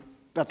view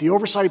that the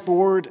Oversight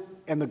Board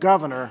and the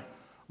governor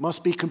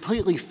must be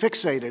completely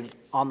fixated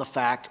on the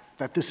fact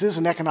that this is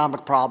an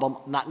economic problem,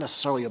 not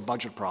necessarily a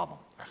budget problem.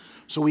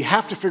 So we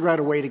have to figure out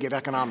a way to get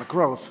economic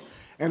growth.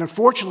 And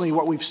unfortunately,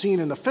 what we've seen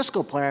in the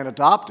fiscal plan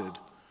adopted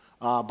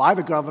by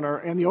the governor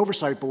and the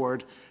Oversight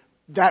Board,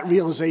 that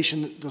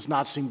realization does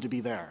not seem to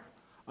be there.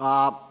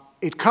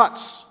 It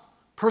cuts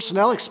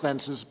personnel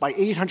expenses by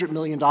 $800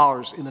 million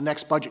in the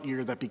next budget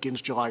year that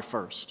begins July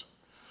 1st.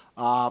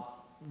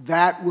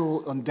 That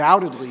will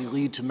undoubtedly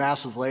lead to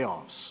massive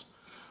layoffs.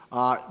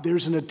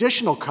 There's an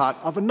additional cut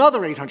of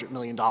another $800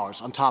 million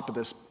on top of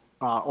this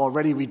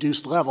already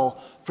reduced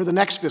level for the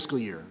next fiscal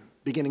year,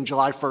 beginning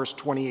July 1st,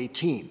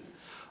 2018.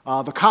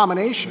 The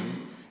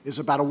combination is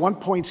about a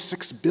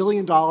 $1.6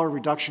 billion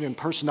reduction in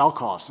personnel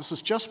costs. This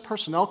is just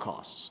personnel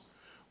costs,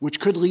 which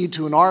could lead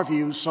to, in our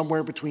view,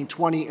 somewhere between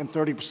 20 and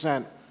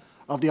 30%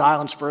 of the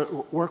island's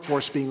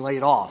workforce being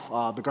laid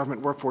off, the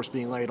government workforce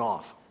being laid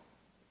off.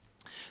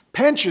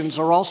 Pensions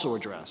are also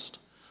addressed.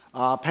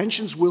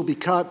 pensions will be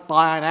cut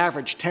by an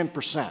average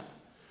 10%.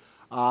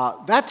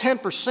 That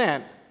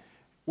 10%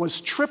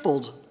 was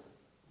tripled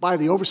by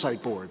the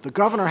Oversight Board. The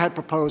governor had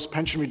proposed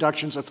pension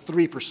reductions of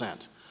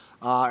 3%,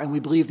 and we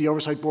believe the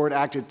Oversight Board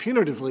acted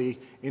punitively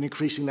in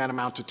increasing that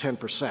amount to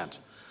 10%.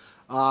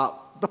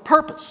 The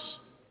purpose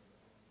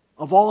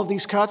of all of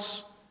these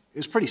cuts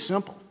is pretty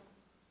simple.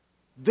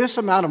 This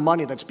amount of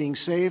money that's being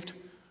saved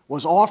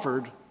was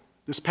offered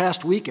this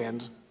past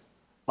weekend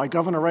by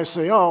Governor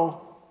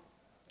Receo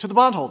to the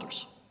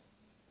bondholders.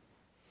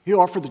 He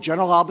offered the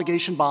general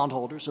obligation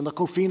bondholders and the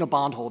COFINA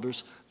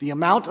bondholders the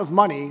amount of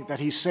money that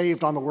he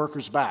saved on the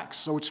workers' backs.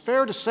 So it's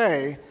fair to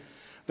say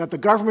that the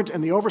government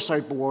and the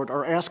Oversight Board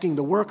are asking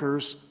the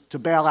workers to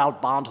bail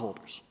out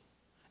bondholders.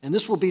 And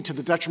this will be to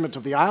the detriment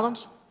of the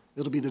islands.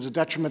 It'll be to the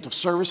detriment of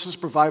services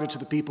provided to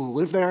the people who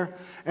live there.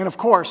 And of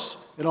course,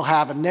 it'll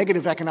have a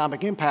negative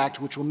economic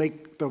impact, which will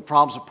make the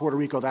problems of Puerto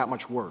Rico that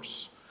much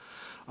worse.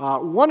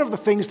 One of the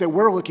things that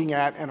we're looking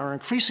at and are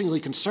increasingly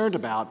concerned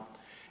about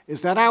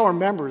is that our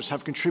members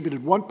have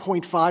contributed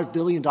 $1.5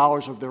 billion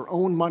of their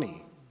own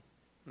money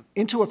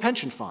into a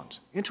pension fund,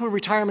 into a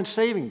retirement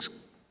savings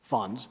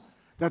fund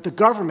that the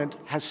government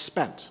has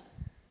spent.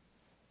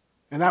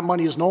 And that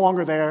money is no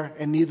longer there,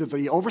 and neither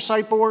the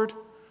Oversight Board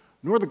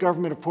nor the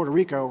government of Puerto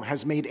Rico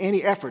has made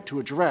any effort to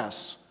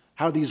address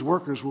how these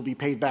workers will be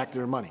paid back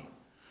their money.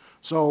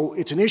 So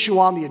it's an issue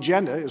on the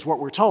agenda, is what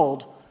we're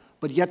told,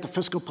 but yet the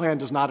fiscal plan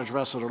does not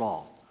address it at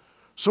all.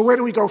 So where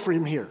do we go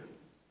from here?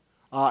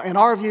 In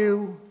our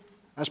view,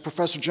 as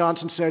Professor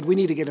Johnson said, we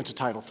need to get into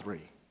Title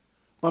III.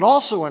 But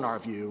also in our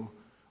view,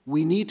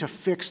 we need to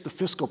fix the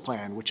fiscal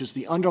plan, which is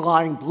the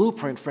underlying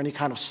blueprint for any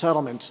kind of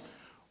settlement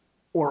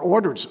or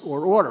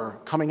order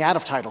coming out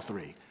of Title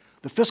III.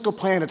 The fiscal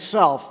plan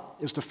itself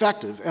is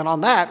defective, and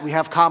on that we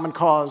have common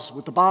cause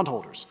with the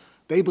bondholders.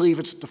 They believe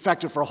it's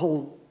defective for a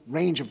whole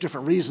range of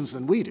different reasons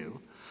than we do,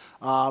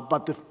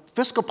 but the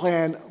fiscal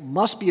plan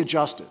must be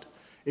adjusted.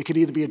 It could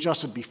either be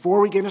adjusted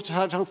before we get into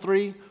Title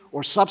III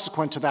or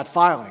subsequent to that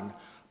filing,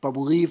 but we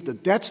believe the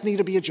debts need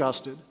to be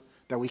adjusted,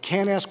 that we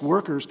can't ask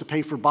workers to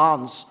pay for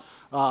bonds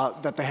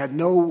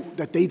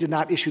that they did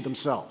not issue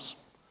themselves.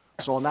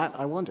 So on that,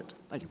 I will end it.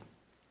 Thank you.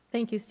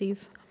 Thank you,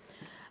 Steve.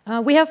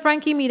 We have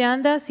Frankie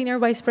Miranda, Senior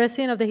Vice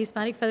President of the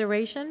Hispanic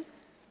Federation.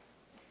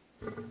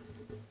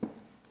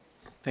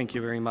 Thank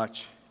you very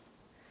much.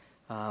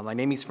 My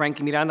name is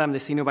Frankie Miranda. I'm the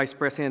Senior Vice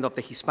President of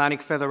the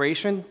Hispanic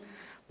Federation,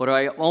 but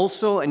I am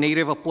also a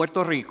native of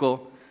Puerto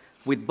Rico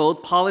with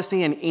both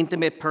policy and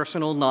intimate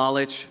personal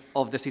knowledge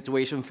of the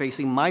situation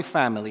facing my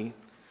family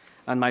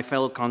and my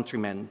fellow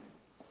countrymen.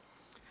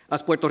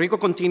 As Puerto Rico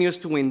continues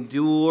to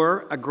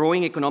endure a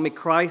growing economic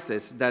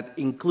crisis that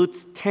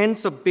includes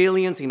tens of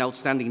billions in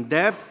outstanding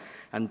debt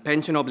and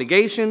pension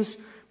obligations,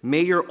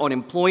 major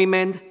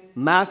unemployment,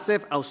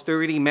 massive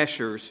austerity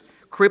measures,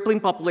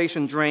 crippling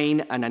population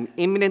drain, and an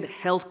imminent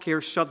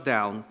healthcare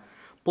shutdown,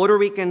 Puerto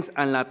Ricans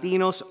and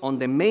Latinos on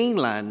the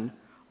mainland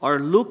are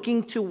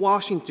looking to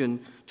Washington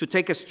to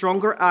take a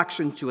stronger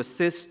action to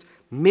assist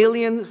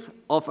millions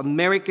of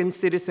American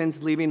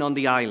citizens living on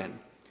the island.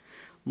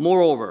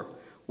 Moreover,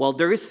 while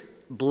there is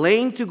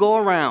blame to go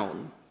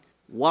around,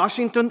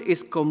 Washington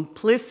is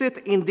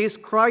complicit in this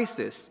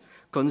crisis,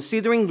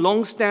 considering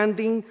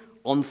longstanding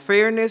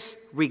unfairness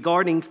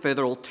regarding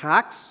federal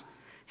tax,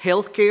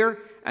 healthcare,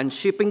 and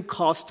shipping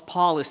cost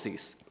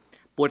policies.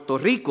 Puerto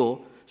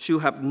Rico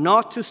should have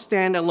not to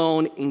stand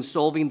alone in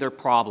solving their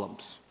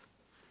problems.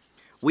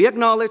 We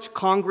acknowledge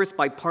Congress'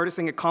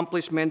 bipartisan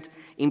accomplishment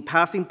in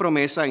passing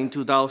PROMESA in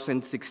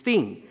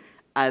 2016,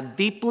 a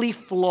deeply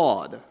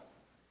flawed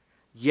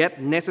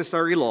yet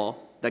necessary law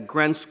that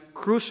grants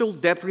crucial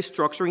debt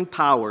restructuring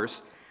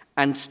powers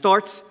and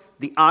starts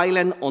the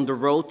island on the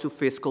road to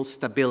fiscal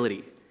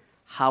stability.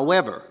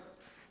 However,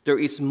 there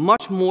is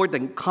much more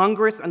than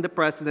Congress and the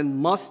President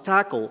must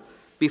tackle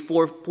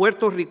before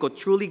Puerto Rico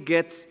truly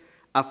gets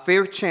a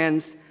fair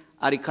chance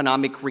at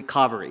economic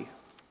recovery.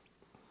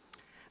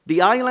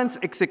 The island's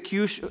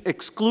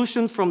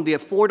exclusion from the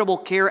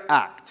Affordable Care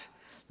Act,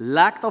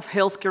 lack of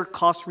healthcare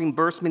cost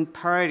reimbursement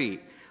parity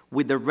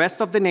with the rest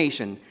of the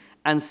nation,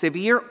 and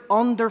severe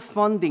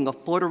underfunding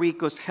of Puerto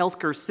Rico's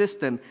healthcare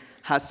system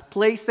has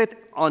placed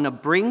it on a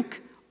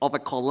brink of a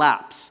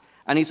collapse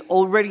and is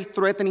already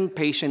threatening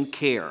patient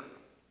care.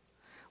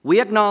 We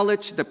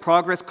acknowledge the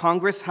progress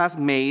Congress has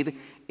made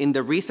in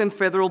the recent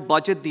federal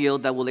budget deal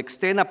that will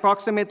extend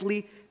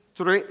approximately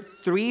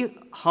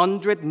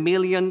 $300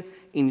 million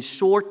in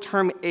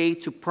short-term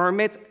aid to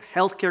permit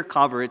healthcare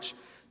coverage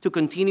to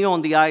continue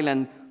on the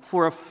island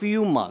for a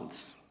few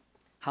months.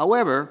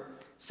 However,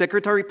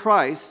 Secretary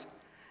Price,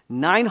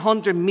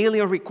 $900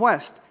 million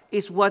request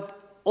is what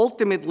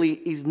ultimately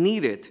is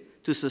needed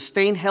to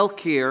sustain health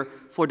care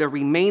for the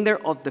remainder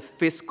of the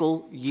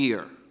fiscal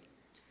year.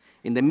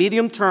 In the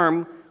medium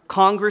term,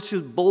 Congress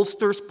should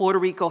bolster Puerto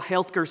Rico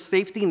healthcare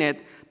safety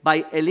net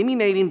by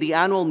eliminating the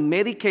annual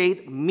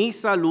Medicaid Mi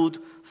Salud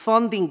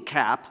funding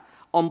cap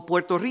on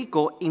Puerto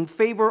Rico in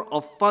favor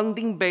of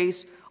funding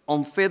based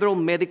on federal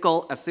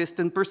medical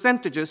assistance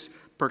percentages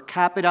per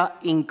capita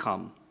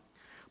income.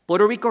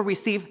 Puerto Rico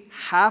received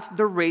half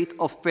the rate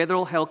of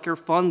federal healthcare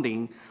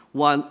funding,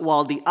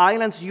 while the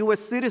island's U.S.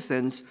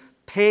 citizens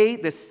pay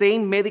the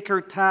same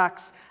Medicare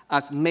tax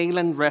as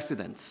mainland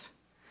residents.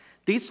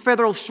 This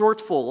federal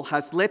shortfall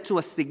has led to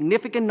a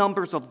significant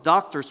number of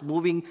doctors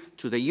moving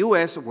to the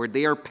U.S., where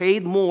they are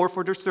paid more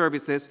for their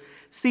services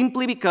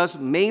simply because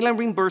mainland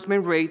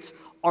reimbursement rates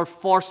are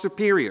far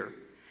superior.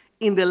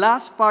 In the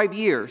last 5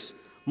 years,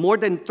 more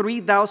than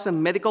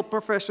 3,000 medical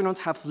professionals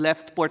have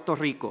left Puerto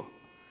Rico.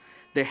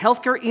 The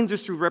healthcare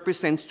industry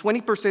represents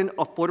 20%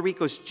 of Puerto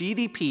Rico's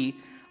GDP,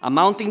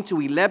 amounting to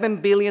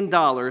 $11 billion,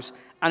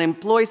 and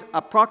employs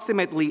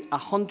approximately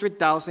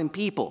 100,000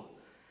 people.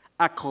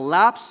 A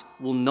collapse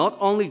will not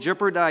only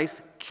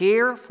jeopardize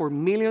care for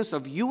millions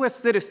of U.S.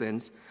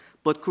 citizens,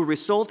 but could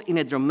result in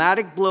a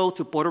dramatic blow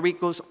to Puerto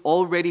Rico's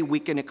already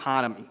weakened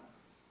economy.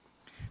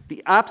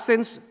 The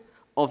absence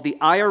of the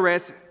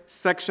IRS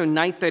Section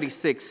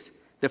 936,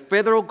 the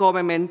federal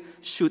government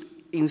should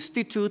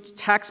institute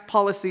tax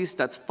policies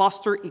that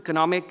foster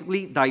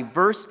economically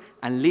diverse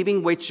and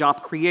living wage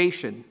job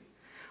creation.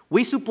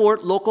 We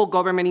support local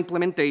government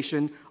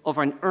implementation of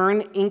an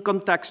earned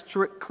income tax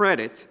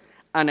credit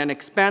and an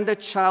expanded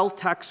child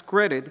tax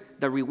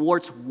credit that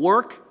rewards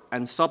work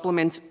and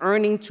supplements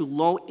earning to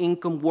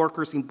low-income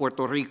workers in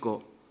Puerto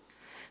Rico.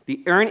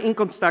 The earned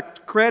income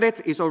tax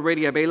credit is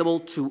already available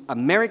to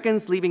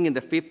Americans living in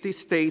the 50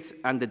 states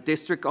and the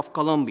District of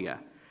Columbia.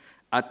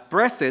 At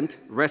present,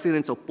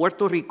 residents of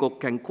Puerto Rico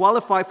can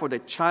qualify for the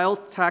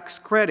child tax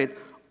credit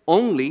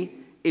only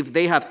if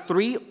they have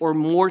 3 or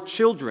more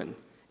children,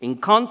 in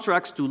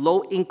contrast to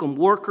low-income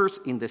workers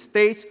in the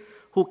states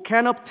who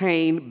can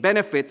obtain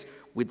benefits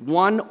with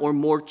 1 or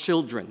more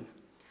children.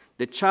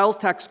 The child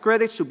tax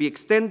credit should be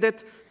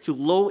extended to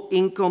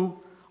low-income,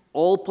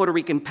 all Puerto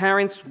Rican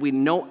parents with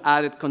no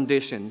added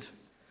conditions.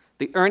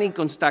 The earned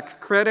income tax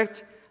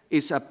credit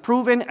is a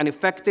proven and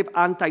effective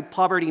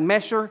anti-poverty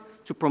measure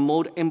to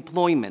promote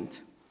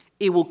employment.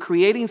 It will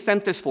create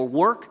incentives for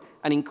work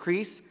and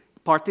increase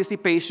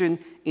participation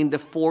in the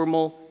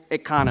formal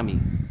economy.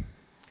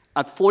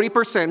 At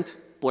 40%,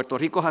 Puerto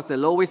Rico has the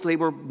lowest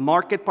labor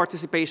market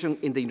participation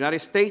in the United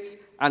States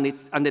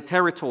and the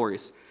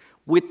territories,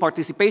 with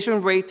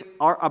participation rates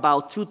are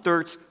about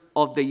 2/3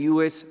 of the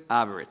U.S.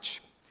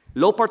 average.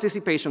 Low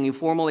participation in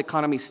formal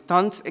economy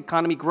stunts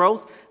economic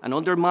growth and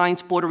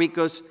undermines Puerto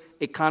Rico's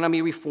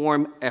economy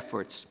reform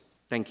efforts.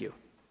 Thank you.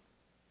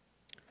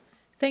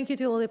 Thank you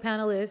to all the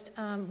panelists.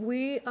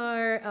 We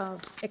are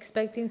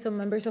expecting some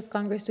members of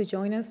Congress to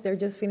join us.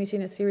 They're just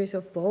finishing a series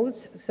of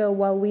votes. So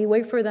while we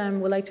wait for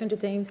them, we'd like to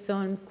entertain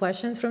some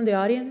questions from the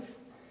audience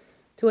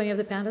to any of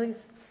the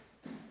panelists.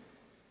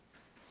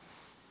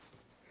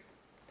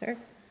 Sir?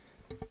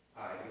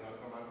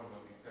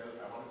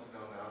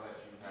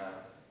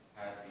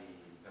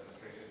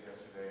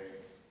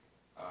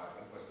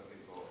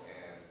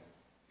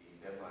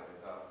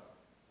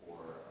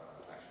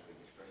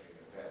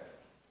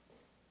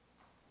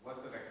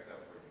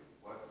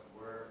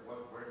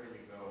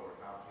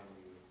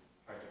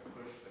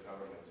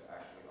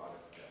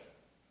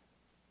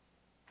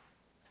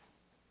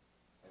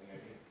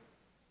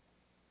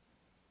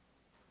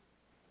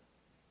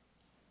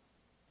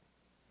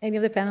 Any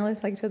of the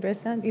panelists like to address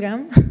that?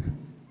 Iram?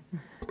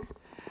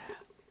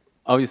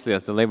 Obviously,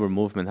 as the labor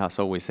movement has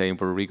always said in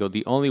Puerto Rico,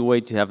 the only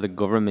way to have the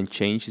government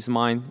change its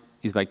mind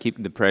is by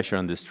keeping the pressure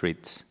on the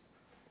streets.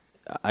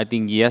 I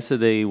think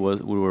yesterday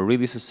we were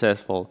really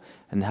successful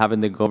in having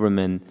the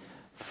government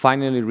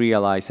finally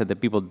realize that the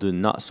people do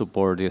not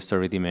support the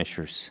austerity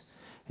measures.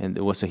 And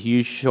there was a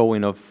huge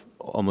showing of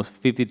almost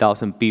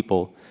 50,000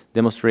 people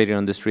demonstrating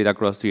on the street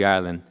across the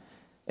island,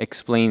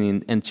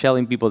 explaining and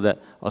telling people that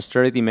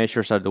austerity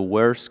measures are the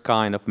worst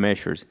kind of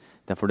measures,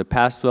 that for the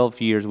past 12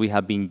 years we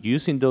have been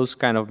using those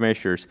kind of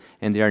measures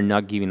and they are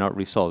not giving out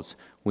results.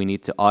 We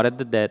need to audit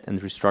the debt and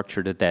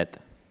restructure the debt.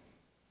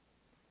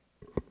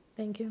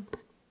 Thank you.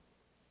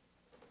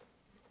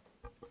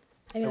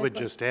 I would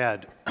just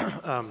add,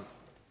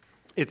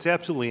 it's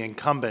absolutely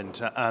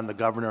incumbent on the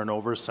Governor and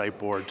Oversight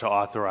Board to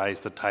authorize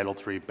the Title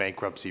III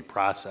bankruptcy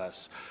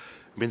process.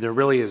 I mean, there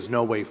really is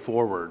no way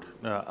forward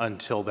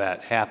until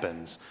that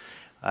happens.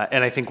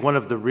 And I think one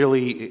of the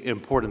really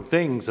important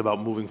things about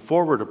moving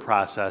forward a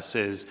process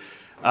is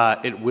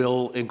it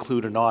will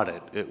include an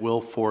audit. It will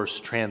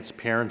force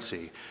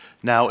transparency.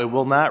 Now, it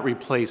will not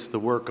replace the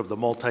work of the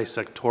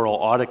Multi-Sectoral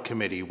Audit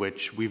Committee,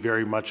 which we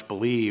very much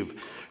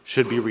believe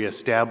should be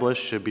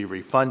reestablished, should be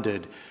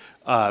refunded,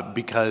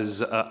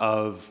 because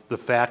of the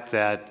fact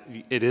that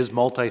it is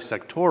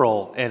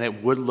multi-sectoral and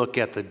it would look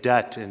at the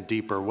debt in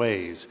deeper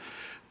ways.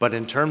 But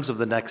in terms of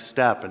the next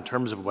step, in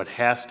terms of what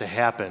has to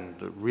happen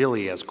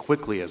really as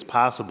quickly as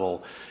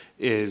possible,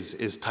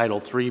 is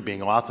Title III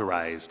being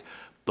authorized.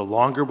 The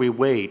longer we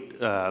wait,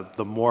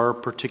 the more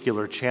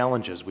particular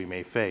challenges we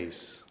may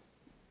face.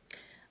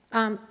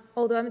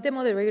 Although I'm the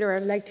moderator,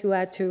 I'd like to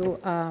add to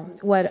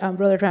what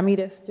Brother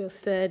Ramirez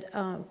just said.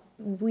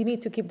 We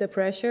need to keep the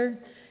pressure,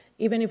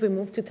 even if we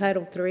move to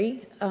Title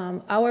III.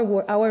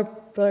 Our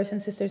brothers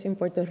and sisters in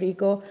Puerto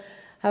Rico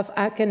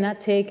cannot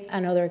take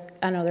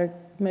another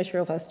measure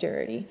of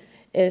austerity.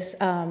 It's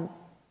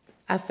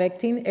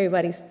affecting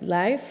everybody's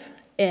life,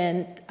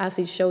 and as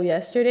it showed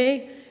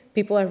yesterday,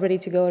 people are ready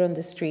to go out on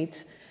the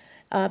streets.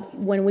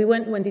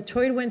 When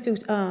Detroit went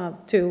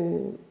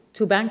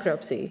to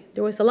bankruptcy,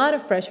 there was a lot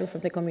of pressure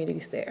from the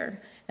communities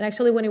there. And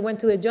actually, when it went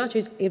to the judge,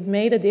 it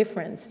made a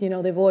difference,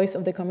 the voice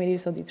of the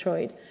communities of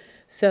Detroit.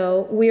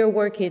 So we are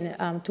working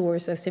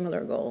towards a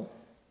similar goal.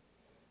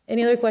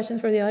 Any other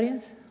questions for the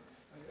audience?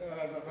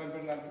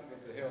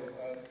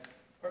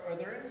 Are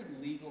there any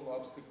legal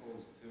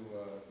obstacles to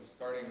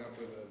starting up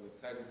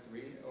with Title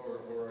III,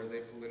 or are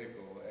they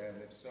political?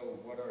 And if so,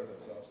 what are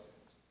those obstacles?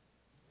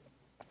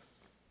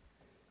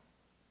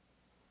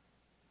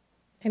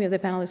 Any of the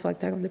panelists like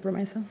to talk on the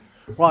promesa?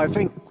 Well, I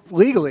think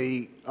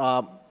legally,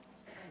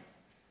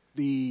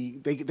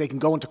 they can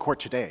go into court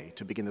today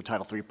to begin the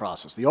Title III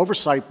process. The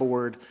Oversight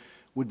Board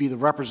would be the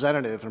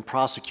representative and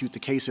prosecute the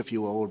case, if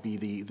you will, would be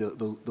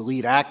the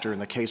lead actor in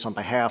the case on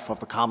behalf of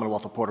the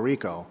Commonwealth of Puerto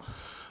Rico.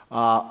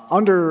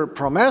 Under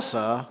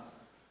PROMESA,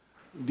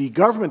 the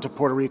government of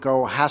Puerto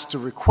Rico has to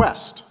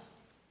request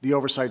the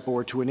Oversight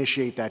Board to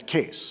initiate that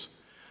case.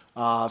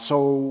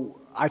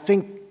 So I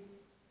think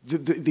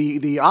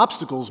the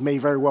obstacles may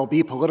very well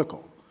be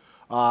political.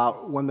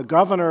 When the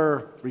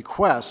governor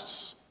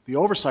requests the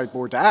Oversight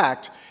Board to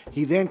act,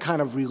 he then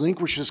kind of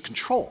relinquishes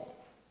control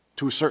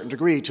to a certain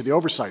degree to the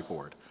Oversight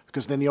Board,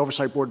 because then the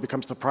Oversight Board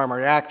becomes the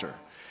primary actor.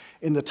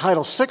 In the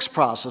Title VI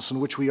process, in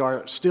which we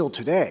are still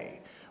today,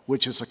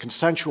 which is a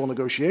consensual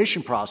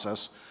negotiation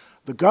process,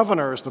 the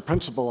governor is the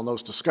principal in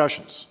those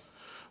discussions.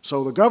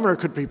 So the governor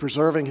could be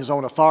preserving his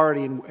own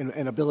authority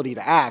and ability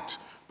to act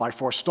by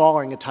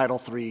forestalling a Title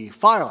III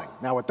filing.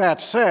 Now, with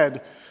that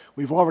said,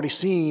 we've already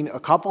seen a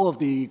couple of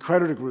the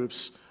creditor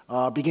groups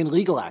begin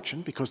legal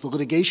action because the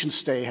litigation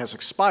stay has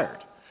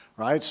expired,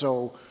 right?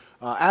 So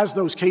as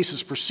those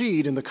cases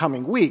proceed in the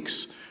coming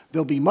weeks,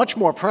 there'll be much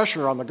more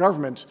pressure on the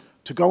government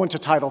to go into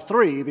Title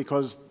III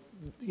because,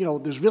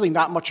 there's really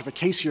not much of a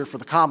case here for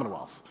the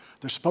Commonwealth.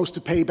 They're supposed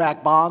to pay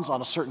back bonds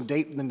on a certain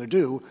date when they're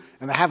due,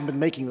 and they haven't been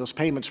making those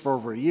payments for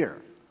over a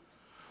year.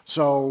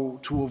 So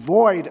to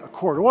avoid a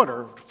court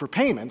order for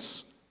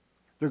payments,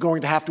 they're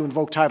going to have to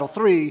invoke Title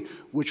III,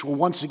 which will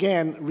once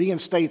again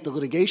reinstate the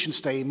litigation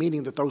stay,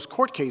 meaning that those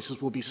court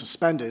cases will be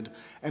suspended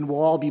and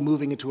will all be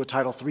moving into a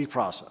Title III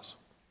process.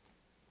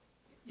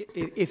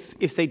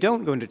 If they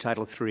don't go into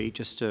Title III,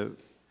 just to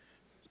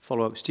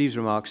follow up Steve's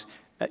remarks,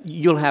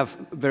 you'll have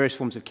various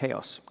forms of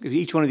chaos.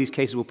 Each one of these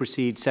cases will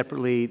proceed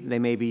separately. They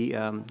may be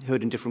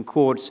heard in different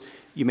courts.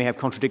 You may have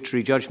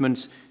contradictory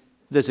judgments.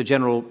 There's a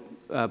general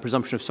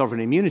presumption of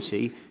sovereign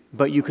immunity,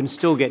 but you can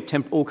still get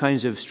all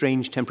kinds of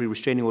strange temporary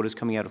restraining orders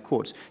coming out of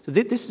courts. So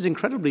this is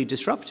incredibly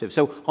disruptive.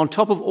 So on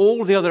top of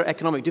all the other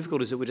economic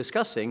difficulties that we're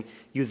discussing,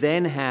 you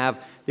then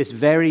have this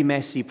very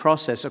messy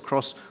process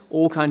across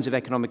all kinds of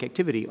economic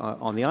activity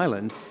on the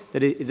island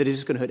that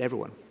is going to hurt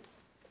everyone.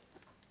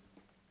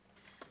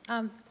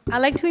 I'd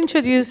like to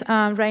introduce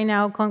right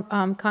now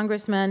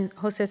Congressman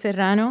Jose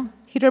Serrano.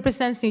 He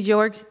represents New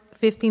York's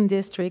 15th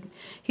District.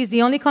 He's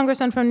the only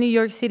congressman from New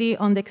York City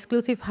on the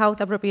exclusive House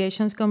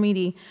Appropriations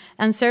Committee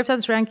and serves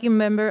as ranking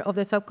member of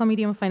the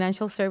Subcommittee on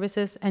Financial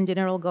Services and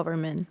General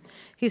Government.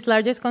 His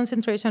largest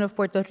concentration of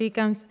Puerto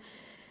Ricans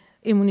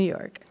in New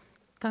York.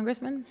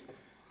 Congressman?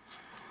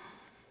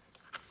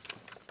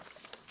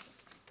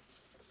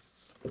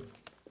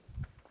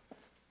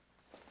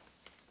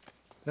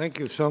 Thank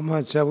you so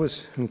much. That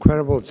was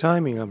incredible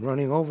timing. I'm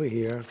running over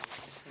here.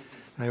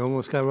 I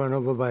almost got run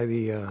over by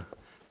the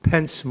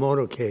Pence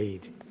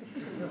motorcade.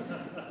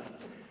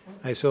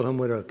 I saw him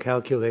with a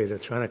calculator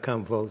trying to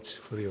count votes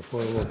for the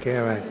Affordable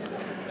Care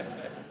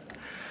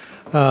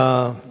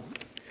Act.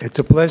 It's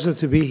a pleasure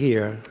to be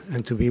here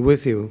and to be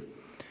with you.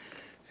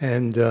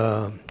 And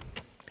I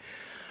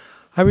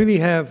really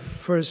have,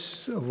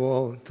 first of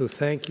all, to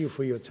thank you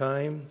for your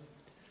time,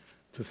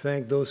 to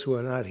thank those who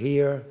are not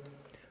here,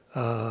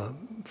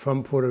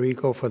 from Puerto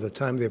Rico for the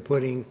time they're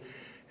putting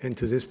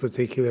into this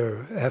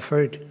particular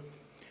effort.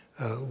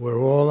 We're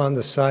all on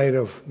the side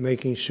of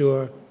making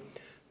sure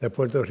that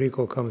Puerto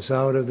Rico comes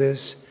out of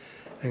this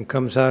and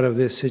comes out of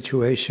this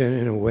situation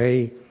in a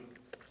way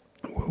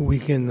where we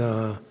can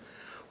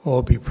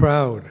all be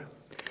proud.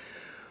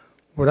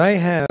 What I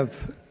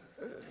have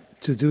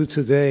to do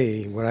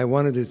today, what I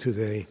want to do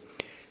today,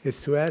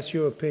 is to ask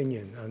your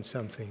opinion on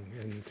something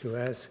and to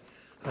ask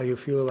how you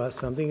feel about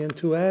something, and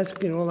to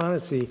ask, in all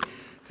honesty,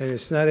 and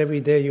it's not every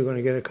day you're going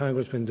to get a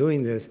congressman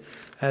doing this,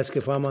 ask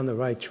if I'm on the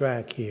right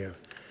track here.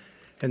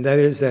 And that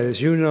is that, as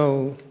you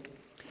know,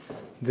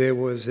 there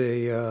was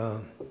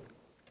a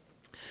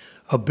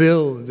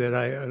bill that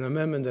an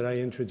amendment that I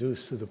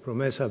introduced to the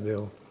PROMESA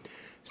bill,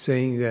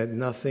 saying that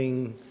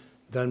nothing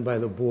done by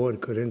the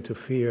board could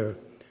interfere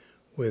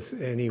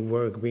with any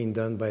work being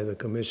done by the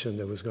commission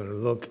that was going to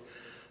look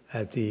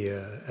at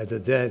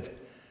the debt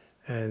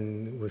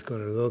and was going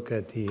to look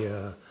at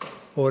the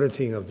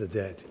auditing of the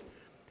debt.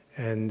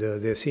 And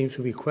there seems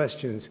to be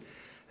questions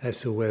as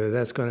to whether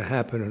that's going to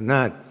happen or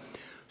not.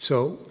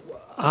 So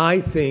I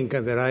think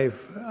that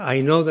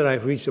I know that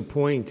I've reached a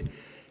point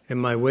in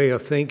my way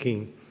of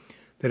thinking,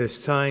 that it's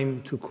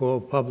time to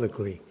call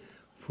publicly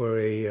for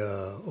a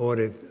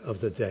audit of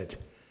the debt.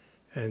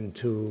 And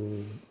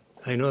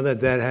I know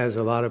that that has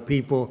a lot of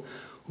people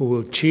who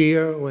will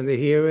cheer when they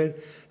hear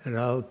it, and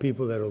other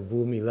people that will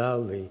boo me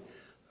loudly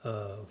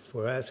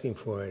for asking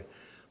for it.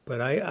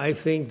 But I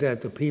think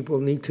that the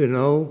people need to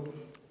know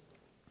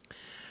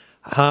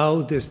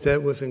how this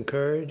debt was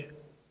incurred,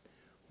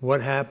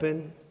 what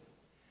happened,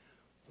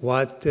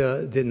 what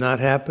did not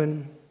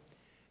happen,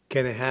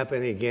 can it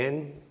happen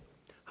again?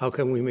 How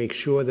can we make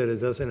sure that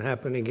it doesn't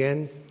happen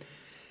again?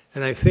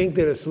 And I think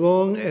that as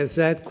long as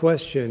that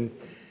question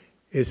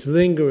is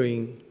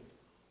lingering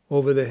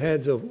over the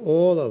heads of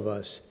all of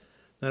us,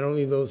 not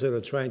only those that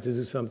are trying to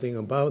do something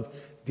about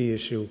the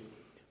issue,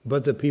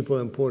 but the people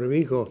in Puerto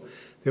Rico,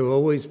 there will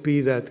always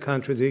be that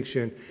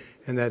contradiction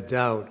and that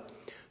doubt.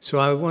 So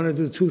I want to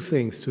do two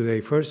things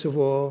today. First of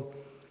all,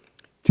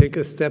 take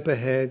a step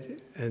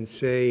ahead and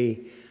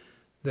say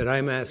that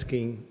I'm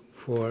asking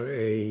for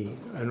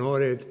an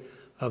audit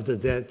of the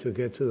debt to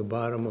get to the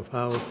bottom of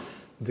how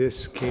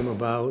this came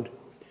about.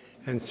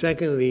 And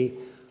secondly,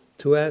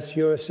 to ask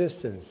your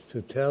assistance,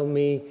 to tell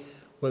me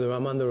whether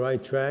I'm on the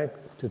right track,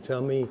 to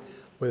tell me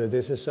whether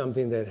this is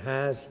something that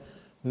has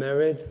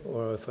merit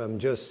or if I'm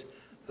just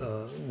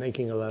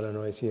making a lot of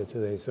noise here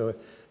today. So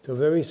it's a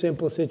very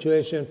simple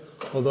situation,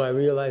 although I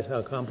realize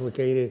how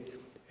complicated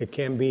it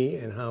can be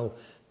and how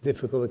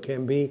difficult it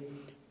can be.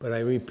 But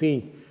I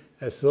repeat,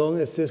 as long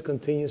as this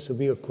continues to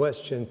be a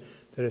question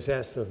that is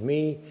asked of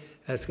me,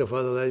 asked of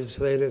other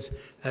legislators,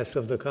 asked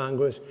of the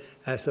Congress,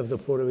 asked of the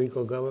Puerto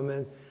Rico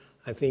government,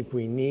 I think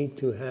we need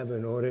to have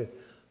an audit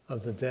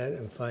of the debt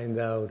and find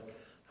out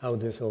how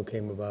this all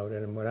came about.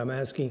 And what I'm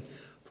asking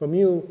from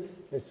you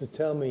is to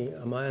tell me,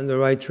 am I on the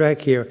right track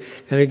here?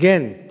 And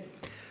again,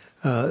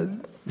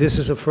 this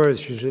is a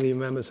first. Usually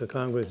members of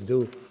Congress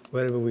do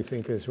whatever we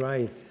think is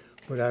right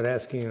without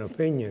asking an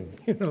opinion,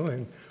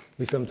 and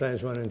we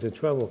sometimes run into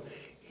trouble.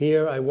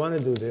 Here, I want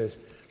to do this,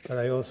 but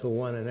I also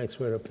want an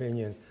expert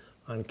opinion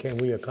on can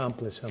we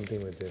accomplish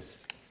something with this.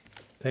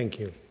 Thank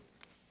you.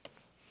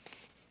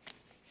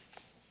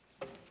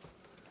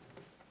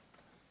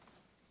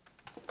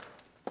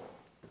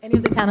 Any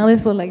of the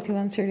panelists would like to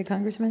answer the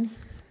Congressman?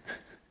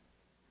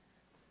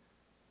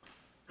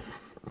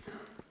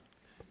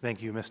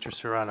 Thank you, Mr.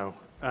 Serrano.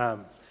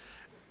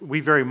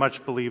 We very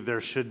much believe there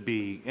should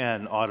be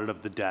an audit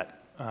of the debt.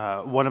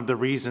 One of the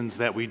reasons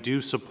that we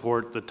do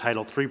support the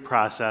Title III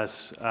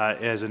process,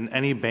 as in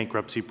any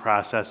bankruptcy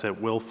process,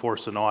 it will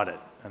force an audit,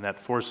 and that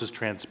forces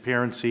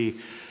transparency,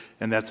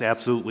 and that's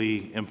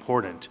absolutely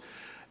important.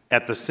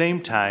 At the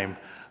same time,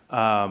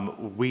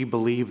 we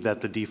believe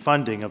that the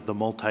defunding of the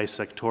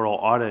multi-sectoral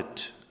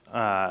audit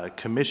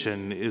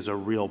commission is a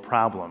real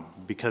problem,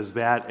 because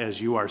that, as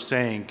you are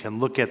saying, can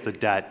look at the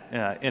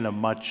debt in a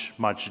much,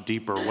 much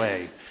deeper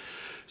way.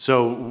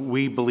 So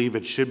we believe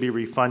it should be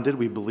refunded.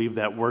 We believe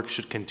that work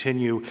should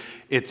continue.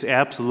 It's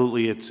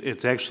actually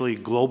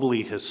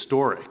globally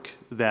historic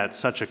that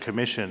such a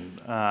commission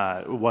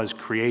was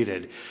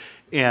created.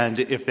 And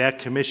if that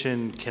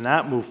commission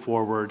cannot move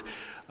forward,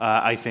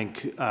 I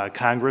think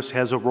Congress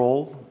has a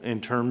role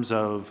in terms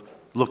of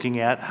looking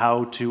at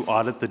how to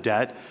audit the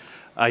debt.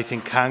 I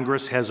think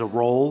Congress has a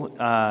role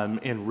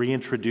in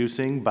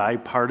reintroducing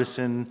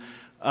bipartisan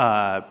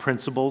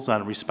principles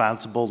on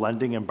responsible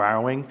lending and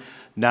borrowing,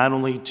 not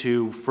only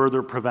to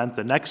further prevent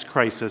the next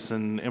crisis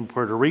in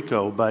Puerto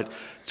Rico, but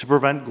to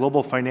prevent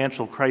global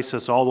financial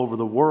crisis all over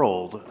the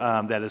world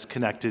that is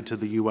connected to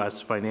the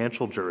U.S.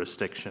 financial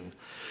jurisdiction.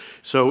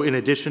 So in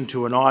addition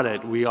to an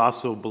audit, we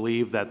also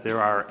believe that there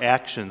are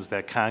actions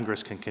that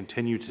Congress can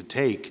continue to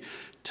take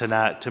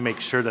to make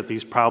sure that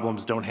these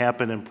problems don't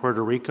happen in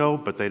Puerto Rico,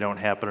 but they don't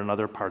happen in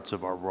other parts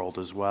of our world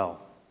as well.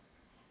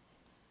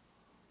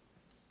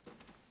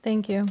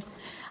 Thank you.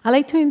 I'd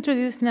like to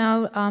introduce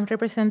now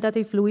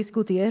Representative Luis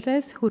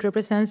Gutierrez, who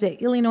represents the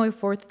Illinois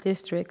 4th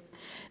District.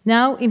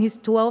 Now, in his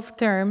 12th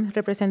term,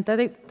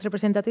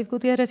 Representative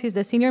Gutierrez is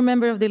the senior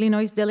member of the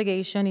Illinois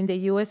delegation in the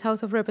U.S.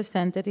 House of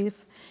Representatives.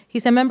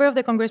 He's a member of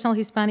the Congressional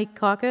Hispanic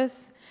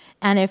Caucus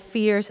and a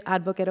fierce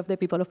advocate of the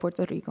people of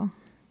Puerto Rico.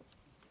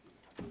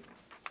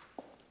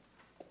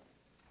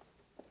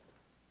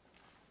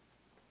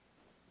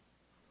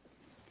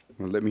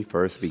 Well, let me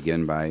first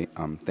begin by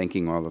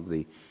thanking all of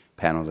the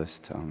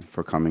panelists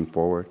for coming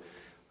forward.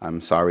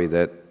 I'm sorry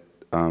that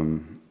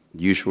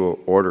usual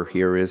order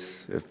here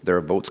is if there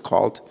are votes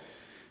called,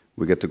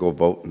 we get to go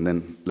vote and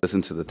then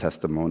listen to the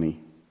testimony.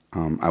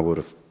 I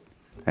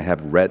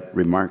have read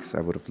remarks.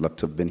 I would have loved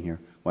to have been here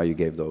while you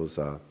gave those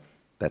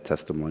that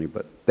testimony,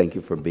 but thank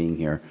you for being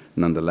here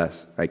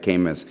nonetheless. I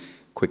came as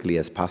quickly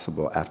as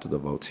possible after the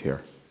votes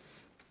here.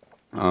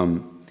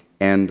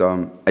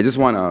 I just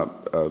want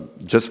to,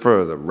 just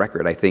for the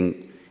record, I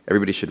think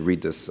everybody should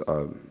read this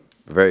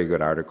very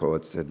good article.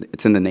 It's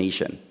in The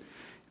Nation.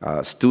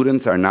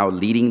 Students are now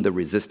leading the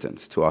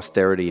resistance to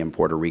austerity in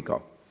Puerto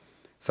Rico.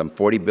 Some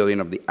 $40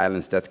 billion of the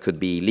island's debt could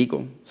be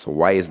illegal, so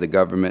why is the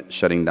government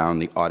shutting down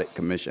the audit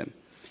commission?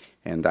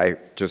 And I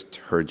just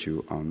heard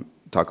you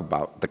talk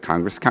about the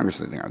Congress. Congress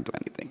isn't going to do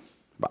anything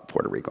about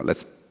Puerto Rico.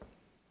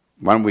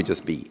 Why don't we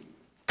just be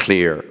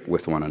clear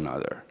with one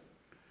another?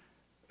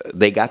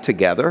 They got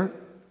together,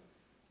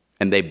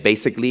 and they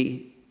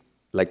basically,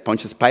 like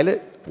Pontius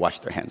Pilate,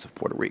 washed their hands of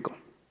Puerto Rico.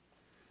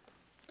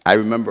 I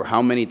remember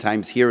how many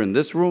times here in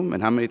this room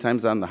and how many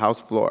times on the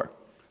House floor.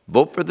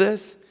 Vote for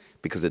this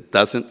because it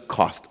doesn't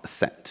cost a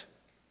cent.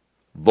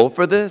 Vote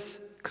for this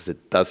because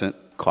it doesn't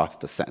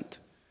cost a cent.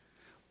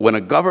 When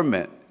a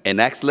government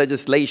enacts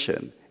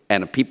legislation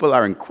and people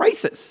are in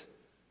crisis,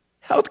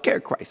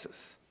 healthcare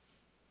crisis,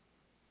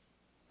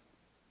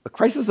 a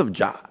crisis of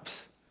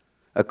jobs,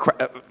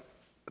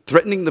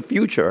 threatening the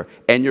future,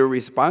 and your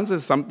response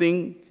is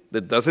something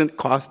that doesn't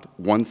cost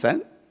 1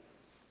 cent,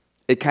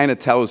 it kind of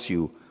tells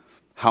you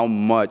how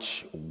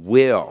much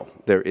will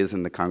there is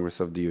in the Congress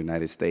of the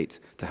United States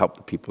to help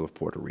the people of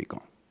Puerto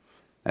Rico.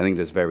 I think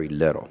there's very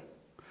little.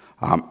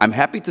 I'm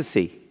happy to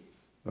see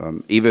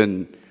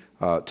even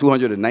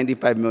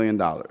 $295 million.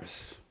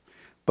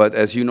 But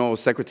as you know,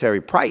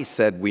 Secretary Price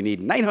said we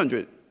need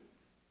 $900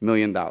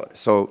 million.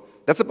 So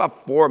that's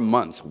about 4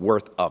 months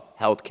worth of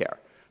health care.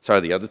 So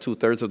are the other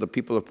 2/3 of the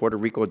people of Puerto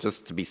Rico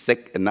just to be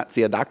sick and not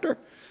see a doctor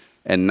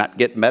and not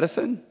get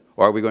medicine?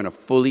 Or are we going to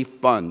fully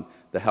fund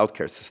the health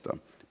care system?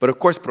 But of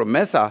course,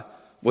 Promesa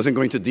wasn't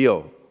going to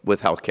deal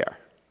with health care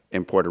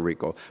in Puerto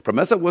Rico.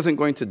 Promesa wasn't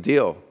going to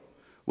deal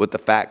with the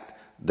fact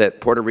that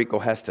Puerto Rico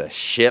has to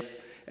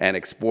ship and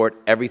export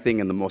everything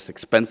in the most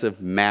expensive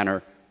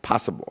manner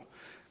possible.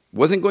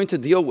 Wasn't going to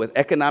deal with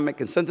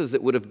economic incentives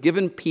that would have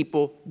given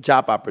people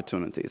job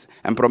opportunities.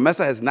 And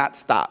Promesa has not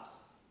stopped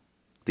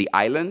the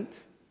island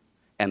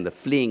and the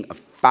fleeing of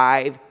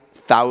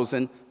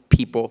 5,000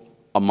 people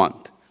a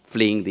month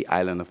fleeing the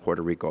island of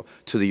Puerto Rico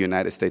to the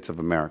United States of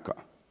America.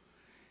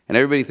 And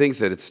everybody thinks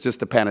that it's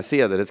just a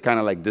panacea, that it's kind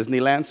of like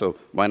Disneyland. So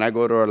when I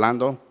go to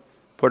Orlando,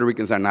 Puerto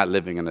Ricans are not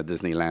living in a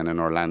Disneyland in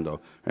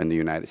Orlando or in the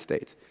United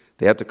States.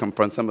 They have to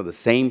confront some of the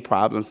same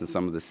problems and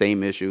some of the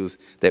same issues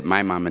that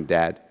my mom and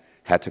dad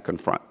had to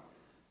confront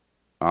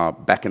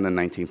back in the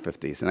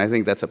 1950s. And I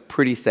think that's a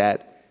pretty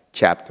sad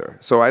chapter.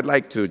 So I'd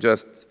like to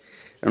just,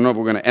 I don't know if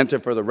we're going to enter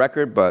for the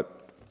record,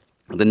 but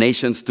the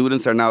nation's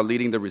students are now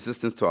leading the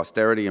resistance to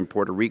austerity in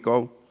Puerto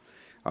Rico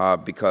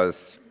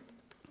because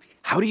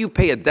how do you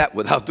pay a debt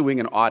without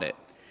doing an audit?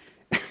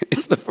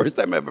 It's the first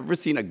time I've ever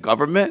seen a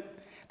government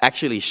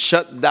actually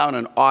shut down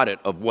an audit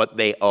of what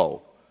they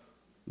owe.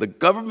 The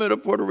government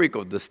of Puerto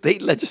Rico, the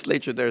state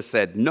legislature there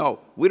said, no,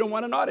 we don't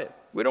want an audit.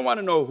 We don't want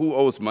to know who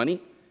owes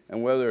money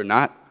and whether or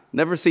not.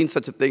 Never seen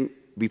such a thing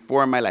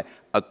before in my life.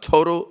 A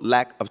total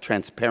lack of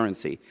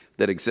transparency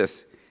that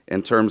exists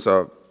in terms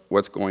of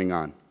what's going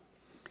on.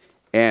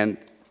 And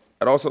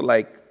I'd also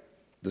like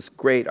this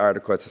great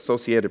article, it's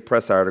Associated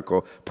Press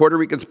article, Puerto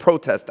Ricans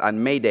protest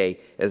on May Day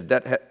as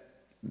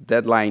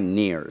deadline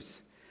nears.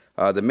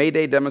 The May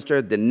Day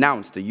demonstrators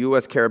denounced the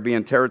U.S.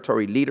 Caribbean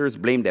territory leaders,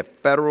 blamed a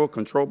federal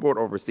control board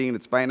overseeing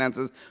its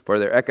finances for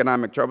their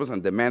economic troubles,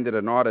 and demanded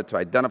an audit to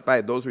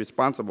identify those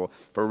responsible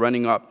for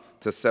running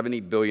up to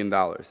 $70 billion.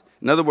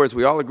 In other words,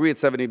 we all agree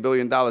it's $70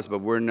 billion, but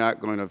we're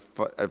not going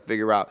to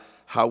figure out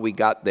how we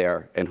got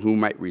there and who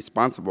might be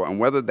responsible and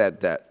whether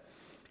that debt.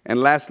 And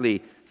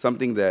lastly,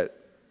 something that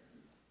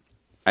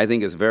I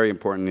think is very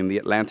important in the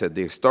Atlantic,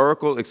 the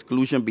historical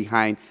exclusion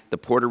behind the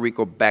Puerto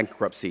Rico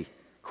bankruptcy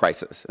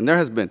crisis. And there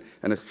has been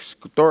an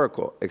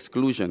historical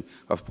exclusion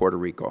of Puerto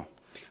Rico.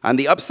 On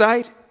the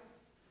upside,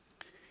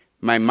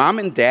 my mom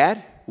and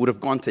dad would have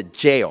gone to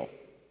jail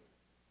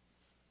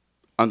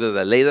under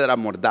the Ley de la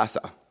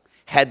Mordaza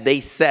had they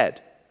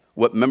said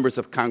what members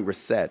of Congress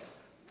said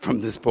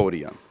from this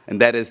podium,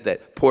 and that is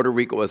that Puerto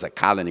Rico is a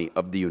colony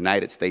of the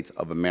United States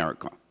of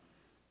America.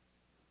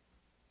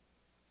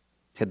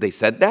 Had they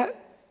said that,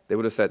 they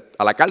would have said,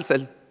 a la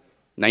cárcel,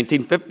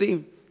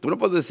 1950, tú no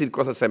puedes decir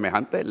cosas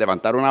semejantes,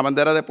 levantar una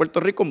bandera de Puerto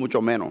Rico,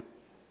 mucho menos.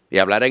 Y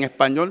hablar en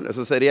español,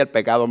 eso sería el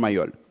pecado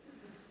mayor.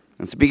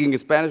 And speaking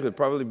Spanish would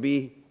probably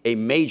be a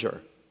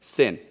major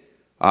sin.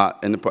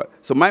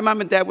 So my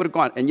mom and dad would have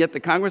gone, and yet the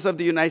Congress of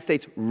the United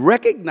States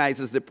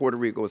recognizes that Puerto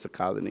Rico is a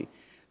colony,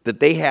 that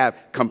they have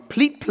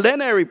complete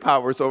plenary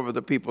powers over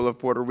the people of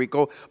Puerto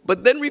Rico,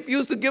 but then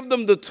refuse to give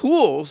them the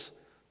tools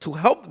to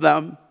help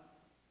them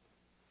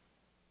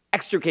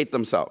extricate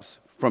themselves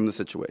from the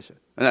situation.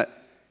 And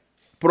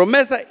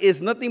Promesa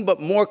is nothing but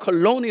more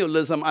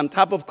colonialism on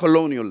top of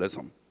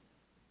colonialism.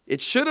 It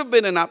should have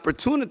been an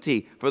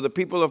opportunity for the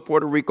people of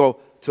Puerto Rico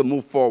to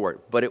move forward,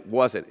 but it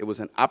wasn't. It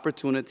was an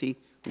opportunity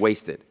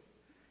wasted.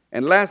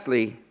 And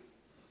lastly,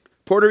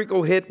 Puerto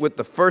Rico hit with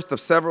the first of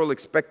several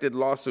expected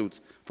lawsuits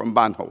from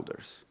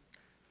bondholders.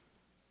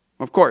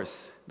 Of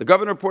course, the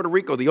governor of Puerto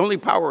Rico, the only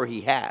power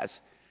he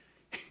has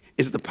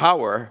is the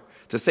power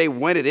to say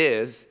when it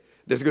is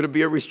there's going to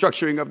be a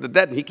restructuring of the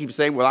debt. And he keeps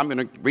saying, well, I'm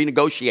going to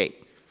renegotiate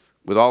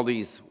with all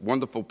these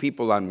wonderful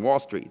people on Wall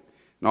Street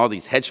and all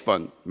these hedge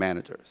fund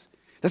managers.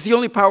 That's the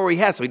only power he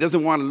has, so he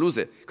doesn't want to lose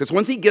it. Because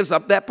once he gives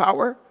up that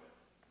power,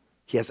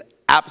 he has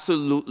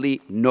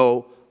absolutely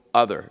no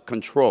other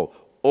control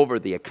over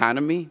the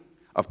economy,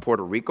 of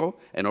Puerto Rico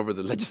and over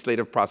the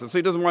legislative process, so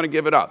he doesn't want to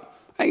give it up.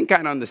 I can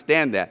kind of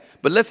understand that.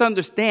 But let's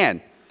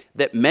understand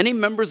that many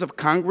members of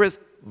Congress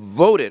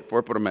voted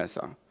for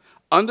Promesa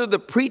under the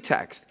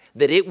pretext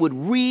that it would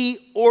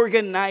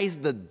reorganize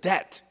the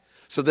debt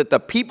so that the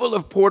people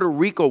of Puerto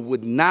Rico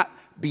would not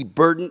be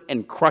burdened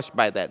and crushed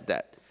by that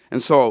debt.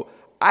 And so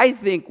I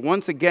think,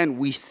 once again,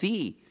 we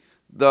see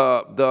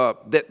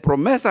that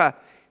Promesa,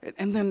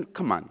 and then,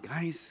 come on,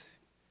 guys,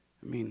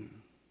 I mean,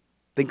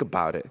 think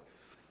about it.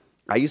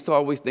 I used to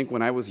always think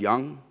when I was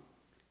young,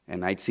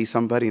 and I'd see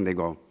somebody and they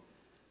go,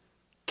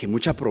 que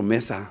mucha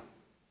promesa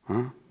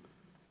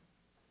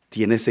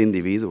tiene ese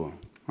individuo.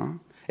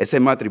 Ese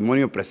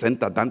matrimonio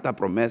presenta tanta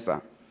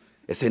promesa.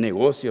 Ese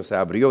negocio se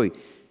abrió y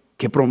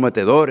qué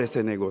prometedor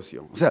ese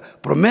negocio. O sea,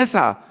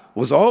 promesa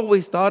was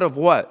always thought of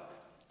what?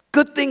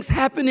 Good things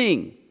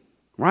happening,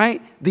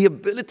 right? The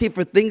ability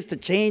for things to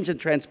change and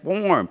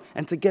transform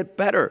and to get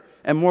better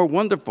and more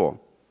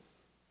wonderful.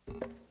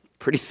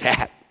 Pretty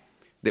sad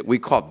that we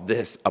call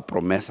this a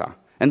promesa.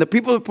 And the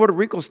people of Puerto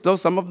Rico still,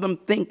 some of them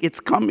think it's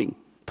coming.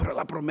 Pero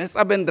la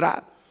promesa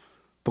vendrá.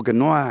 Porque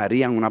no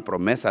harían una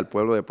promesa al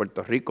pueblo de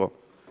Puerto Rico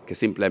que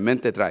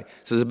simplemente trae.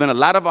 So there's been a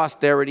lot of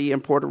austerity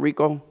in Puerto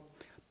Rico,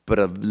 but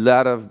a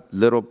lot of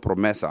little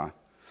promesa.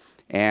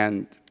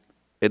 And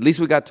at least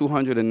we got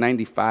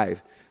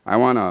 295. I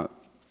want to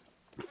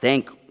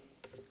thank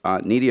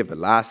Nidia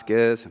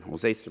Velasquez and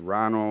Jose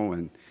Serrano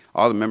and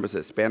all the members of the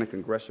Hispanic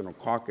Congressional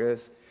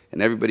Caucus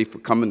and everybody for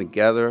coming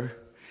together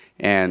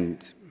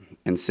and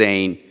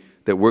saying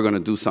that we're going to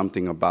do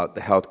something about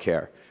the health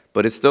care.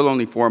 But it's still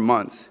only 4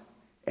 months,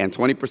 and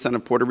 20%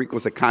 of Puerto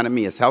Rico's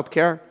economy is health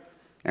care,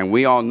 and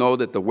we all know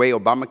that the way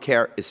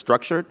Obamacare is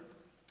structured.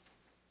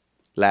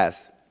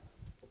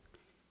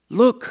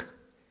 Look,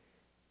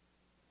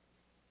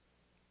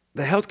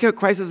 the health care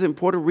crisis in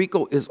Puerto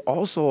Rico is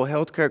also a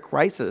health care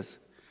crisis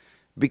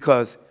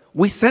because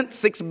we sent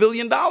 $6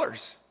 billion.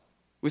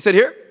 We said,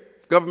 here,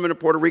 government of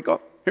Puerto Rico,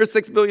 here's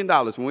 $6 billion.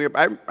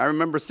 I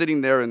remember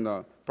sitting there,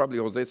 probably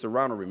Jose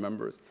Serrano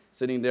remembers,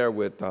 sitting there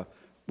with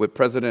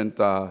President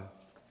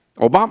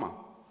Obama.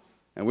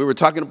 And we were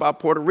talking about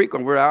Puerto Rico,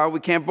 and we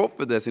can't vote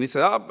for this. And he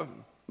said, I'm going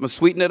to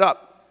sweeten it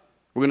up.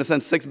 We're going to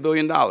send $6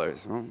 billion. Well,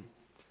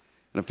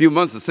 in a few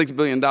months, the $6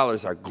 billion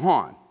are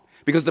gone.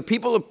 Because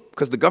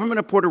the government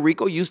of Puerto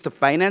Rico used to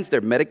finance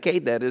their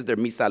Medicaid, that is their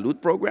Mi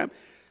Salud program,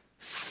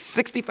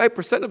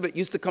 65% of it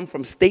used to come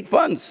from state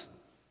funds.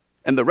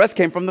 And the rest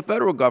came from the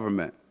federal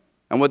government.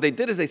 And what they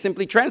did is they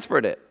simply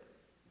transferred it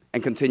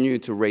and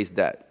continued to raise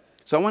debt.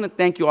 So I want to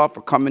thank you all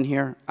for coming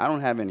here. I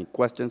don't have any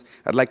questions.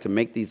 I'd like to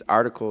make these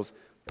articles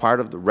part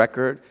of the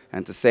record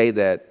and to say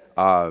that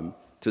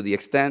to the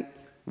extent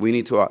we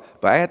need to,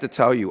 but I have to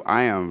tell you,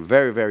 I am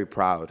very, very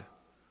proud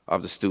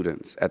of the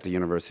students at the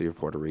University of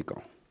Puerto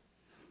Rico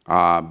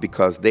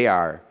because they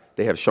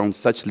have shown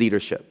such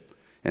leadership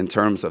in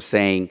terms of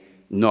saying,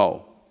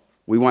 no,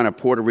 we want a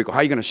Puerto Rico. How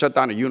are you going to shut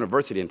down a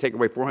university and take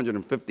away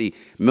 $450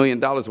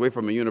 million away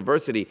from a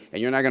university,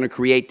 and you're not going to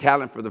create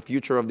talent for the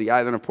future of the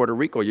island of Puerto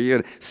Rico? You're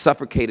going to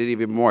suffocate it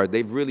even more.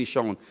 They've really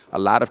shown a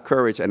lot of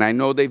courage, and I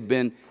know they've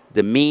been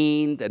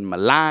demeaned and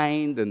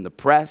maligned in the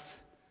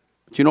press.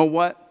 But you know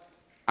what?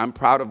 I'm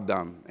proud of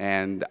them,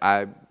 and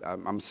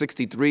I'm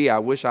 63. I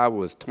wish I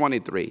was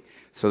 23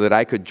 so that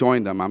I could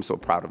join them. I'm so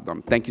proud of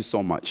them. Thank you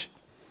so much.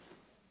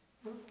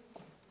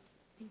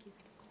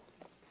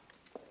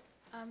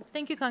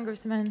 Thank you,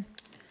 Congressman.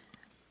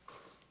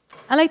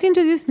 I'd like to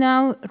introduce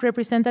now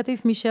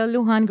Representative Michelle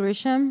Lujan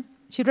Grisham.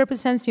 She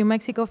represents New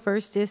Mexico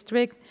 1st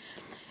District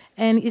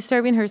and is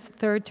serving her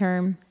third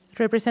term.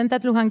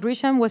 Representative Lujan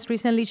Grisham was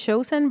recently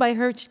chosen by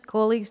her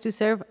colleagues to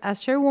serve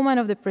as chairwoman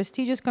of the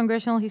prestigious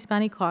Congressional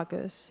Hispanic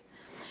Caucus.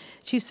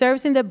 She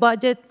serves in the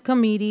Budget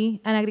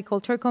Committee and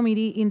Agriculture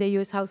Committee in the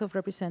U.S. House of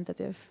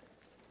Representatives.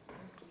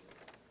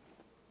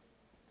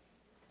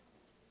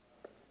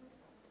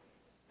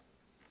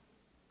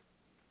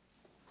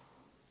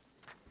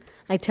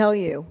 I tell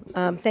you,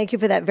 thank you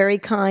for that very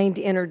kind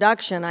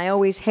introduction. I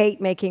always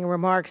hate making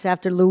remarks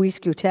after Luis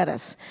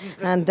Gutierrez,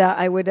 and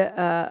I would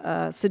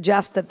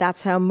suggest that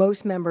that's how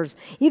most members,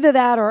 either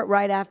that or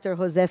right after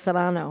Jose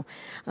Serrano.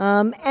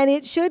 And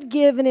it should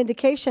give an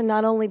indication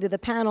not only to the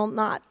panel,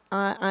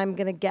 I'm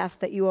going to guess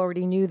that you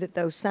already knew that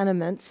those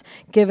sentiments,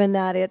 given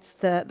that it's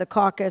the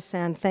caucus,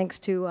 and thanks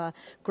to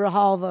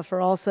Grijalva for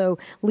also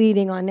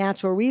leading on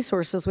natural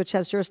resources, which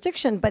has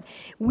jurisdiction. But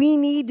we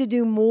need to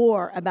do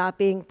more about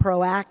being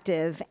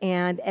proactive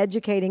and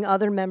educating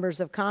other members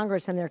of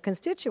Congress and their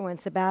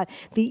constituents about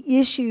the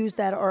issues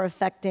that are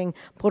affecting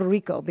Puerto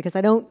Rico, because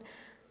I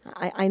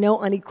know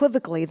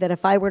unequivocally that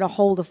if I were to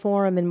hold a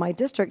forum in my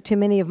district, too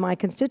many of my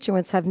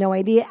constituents have no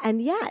idea,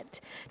 and yet,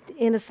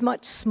 in a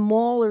much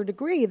smaller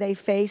degree, they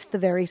face the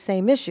very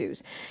same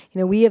issues. You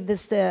know, we have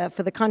this,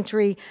 for the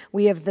country,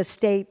 we have the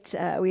state,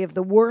 we have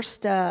the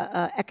worst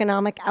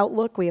economic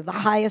outlook, we have the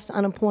highest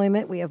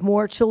unemployment, we have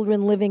more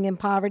children living in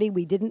poverty.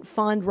 We didn't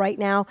fund right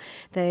now,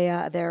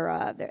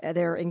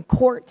 they're in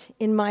court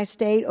in my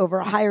state over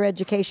a higher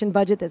education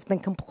budget that's been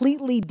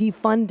completely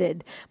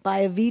defunded by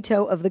a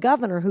veto of the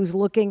governor, who's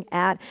looking looking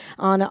at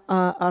on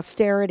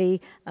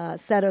austerity,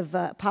 set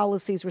of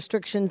policies,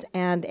 restrictions,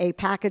 and a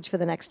package for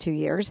the next 2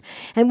 years.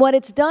 And what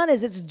it's done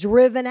is it's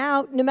driven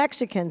out New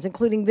Mexicans,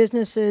 including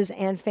businesses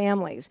and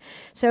families.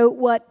 So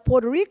what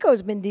Puerto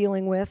Rico's been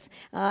dealing with,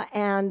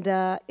 and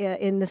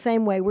in the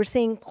same way, we're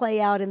seeing play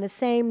out in the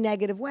same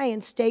negative way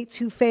in states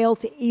who fail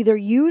to either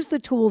use the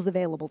tools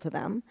available to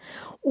them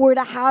or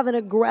to have an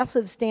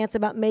aggressive stance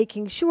about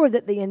making sure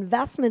that the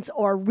investments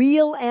are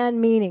real and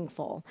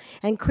meaningful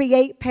and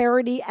create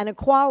parity and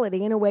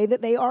equality in a way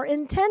that they are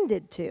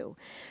intended to.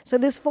 So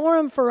this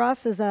forum for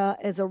us is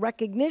a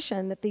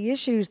recognition that the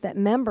issues that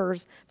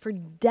members for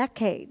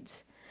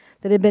decades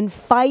that have been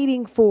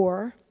fighting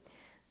for,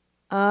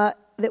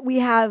 that we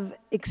have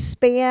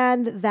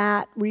expand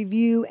that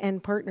review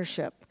and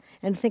partnership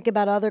and think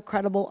about other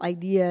credible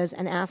ideas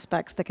and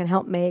aspects that can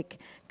help make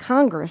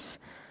Congress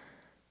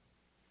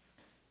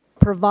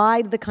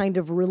provide the kind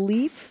of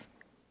relief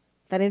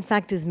that in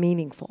fact is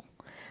meaningful.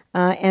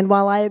 And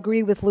while I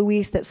agree with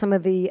Luis that some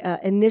of the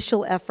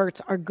initial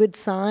efforts are good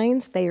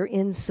signs, they are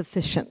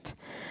insufficient.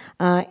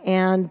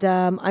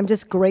 I'm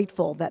just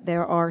grateful that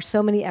there are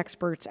so many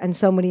experts and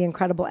so many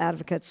incredible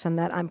advocates, and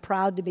that I'm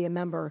proud to be a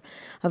member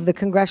of the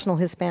Congressional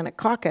Hispanic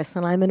Caucus,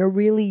 and I'm in a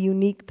really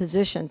unique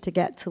position to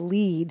get to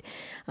lead,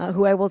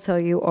 who I will tell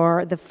you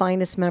are the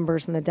finest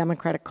members in the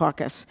Democratic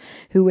Caucus,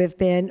 who have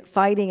been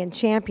fighting and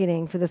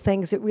championing for the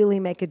things that really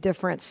make a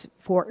difference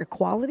for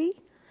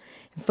equality,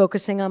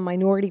 focusing on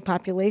minority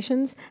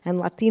populations and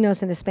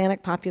Latinos and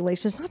Hispanic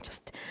populations,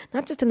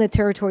 not just in the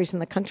territories in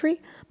the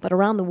country, but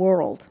around the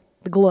world,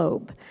 the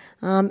globe.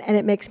 And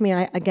it makes me,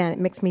 again, it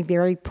makes me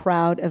very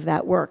proud of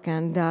that work.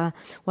 And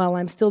while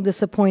I'm still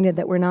disappointed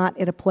that we're not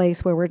at a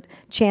place where we're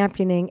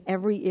championing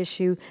every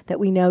issue that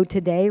we know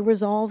today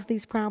resolves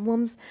these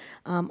problems,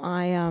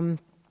 I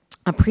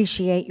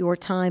appreciate your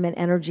time and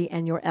energy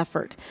and your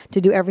effort to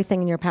do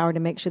everything in your power to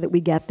make sure that we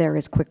get there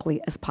as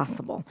quickly as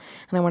possible.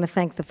 And I want to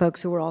thank the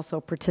folks who are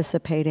also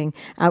participating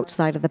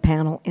outside of the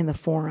panel in the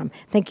forum.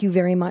 Thank you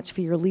very much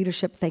for your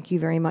leadership. Thank you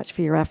very much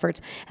for your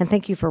efforts. And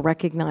thank you for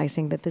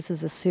recognizing that this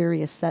is a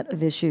serious set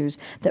of issues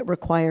that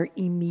require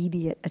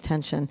immediate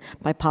attention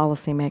by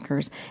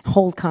policymakers.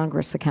 Hold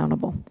Congress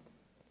accountable.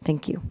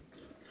 Thank you.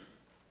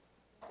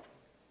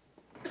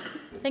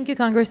 Thank you,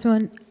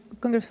 Congresswoman.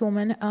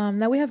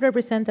 Now we have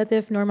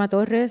Representative Norma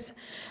Torres,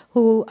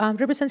 who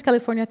represents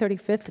California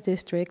 35th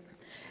District.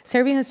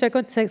 Serving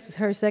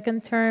her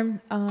second term,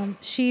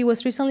 she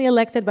was recently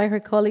elected by her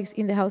colleagues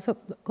in the House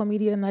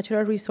Committee on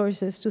Natural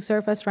Resources to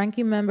serve as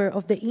ranking member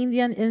of the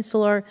Indian,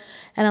 Insular,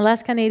 and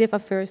Alaska Native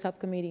Affairs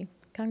Subcommittee.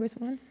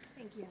 Congresswoman?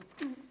 Thank you.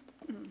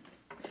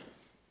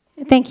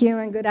 Thank you,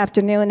 and good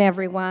afternoon,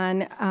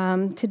 everyone.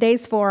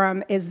 Today's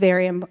forum is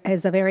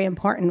a very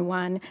important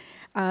one.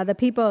 The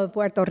people of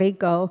Puerto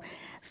Rico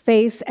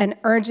face an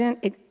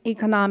urgent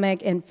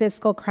economic and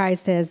fiscal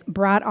crisis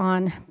brought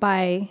on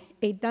by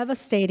a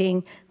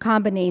devastating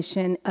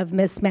combination of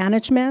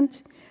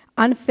mismanagement,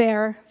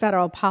 unfair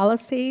federal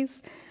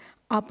policies,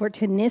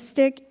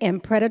 opportunistic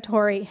and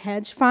predatory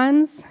hedge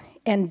funds,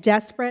 and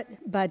desperate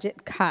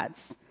budget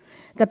cuts.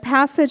 The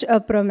passage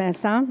of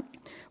Promesa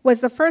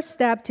was the first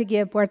step to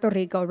give Puerto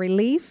Rico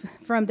relief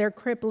from their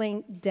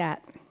crippling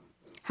debt.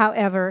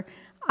 However,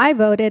 I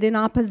voted in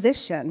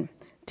opposition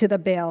to the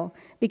bill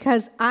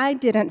because I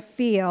didn't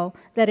feel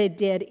that it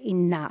did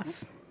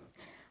enough.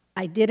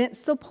 I didn't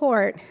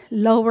support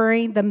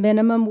lowering the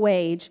minimum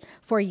wage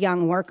for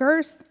young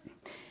workers,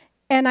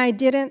 and I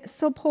didn't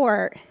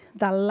support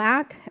the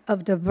lack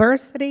of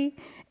diversity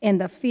in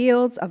the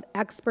fields of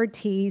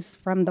expertise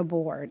from the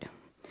board.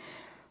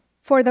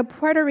 For the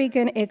Puerto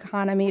Rican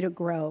economy to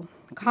grow,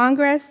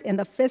 Congress and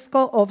the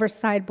Fiscal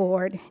Oversight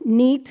Board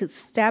need to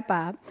step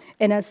up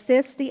and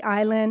assist the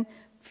island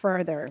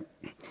further,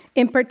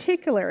 in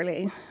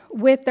particularly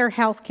with their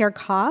healthcare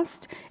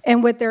costs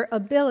and with their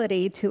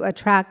ability to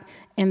attract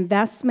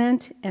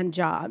investment and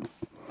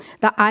jobs.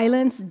 The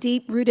island's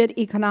deep-rooted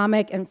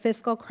economic and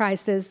fiscal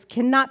crisis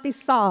cannot be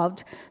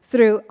solved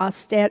through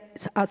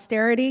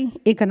austerity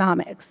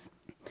economics.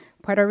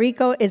 Puerto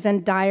Rico is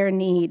in dire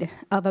need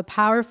of a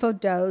powerful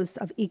dose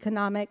of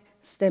economic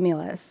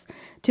stimulus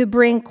to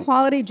bring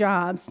quality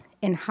jobs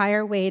and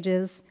higher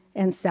wages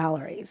and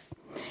salaries.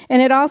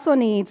 And it also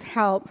needs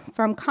help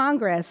from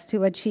Congress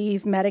to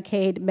achieve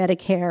Medicaid,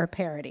 Medicare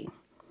parity.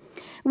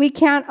 We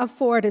can't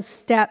afford to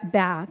step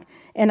back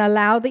and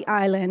allow the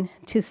island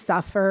to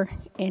suffer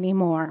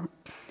anymore.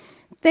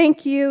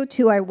 Thank you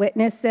to our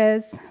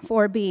witnesses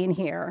for being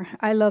here.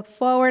 I look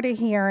forward to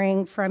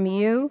hearing from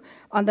you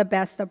on the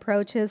best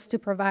approaches to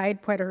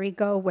provide Puerto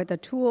Rico with the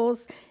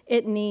tools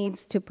it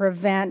needs to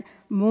prevent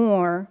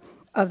more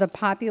of the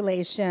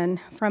population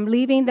from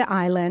leaving the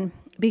island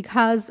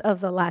because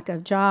of the lack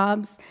of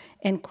jobs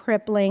and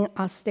crippling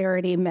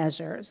austerity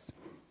measures.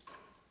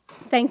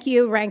 Thank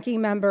you,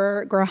 Ranking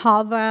Member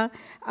Grijalva,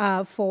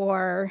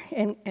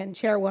 and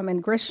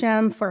Chairwoman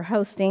Grisham for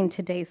hosting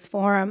today's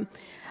forum.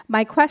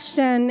 My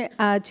question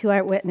to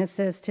our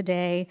witnesses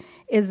today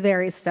is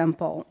very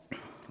simple.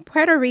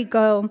 Puerto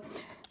Rico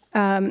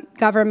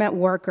government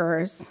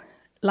workers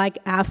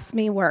like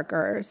AFSCME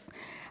workers,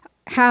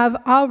 have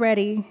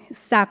already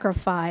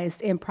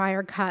sacrificed in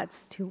prior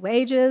cuts to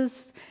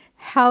wages,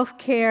 health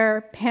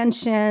care,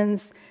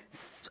 pensions,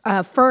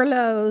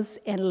 furloughs,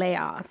 and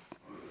layoffs.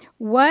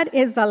 What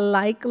is the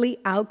likely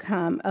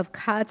outcome of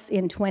cuts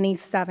in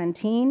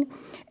 2017?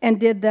 And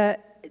did the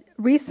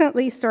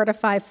recently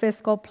certified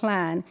fiscal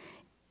plan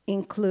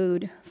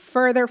include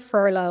further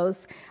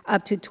furloughs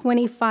up to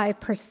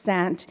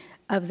 25%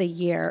 of the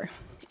year?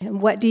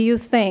 And what do you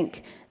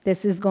think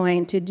this is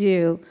going to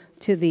do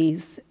to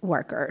these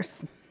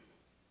workers?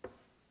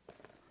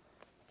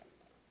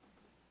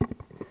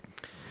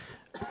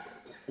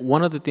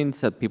 One of the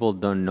things that people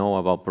don't know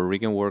about Puerto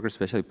Rican workers,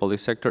 especially public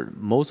sector,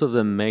 most of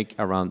them make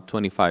around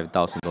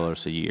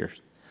 $25,000 a year.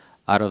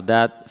 Out of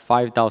that,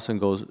 $5,000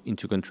 goes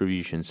into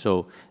contributions.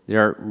 So they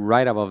are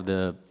right above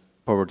the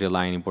poverty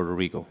line in Puerto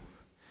Rico.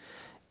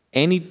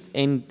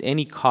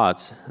 Any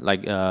cuts,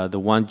 like the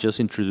one just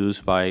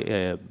introduced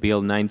by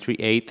Bill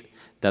 938,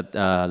 that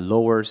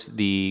lowers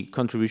the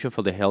contribution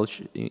for the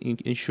health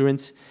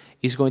insurance,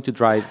 is going to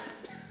drive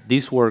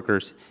these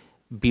workers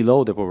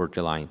below the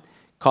poverty line.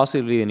 Cost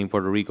of living in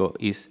Puerto Rico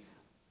is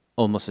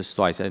almost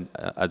twice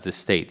at the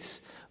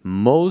States.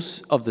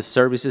 Most of the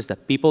services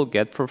that people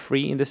get for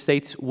free in the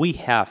States, we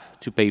have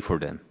to pay for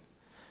them.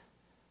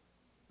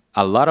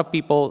 A lot of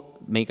people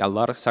make a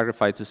lot of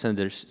sacrifice to send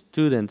their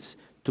students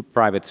to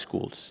private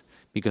schools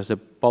because the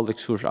public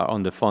schools are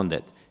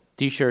underfunded.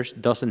 Teachers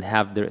doesn't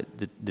have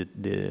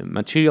the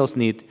materials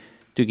needed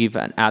to give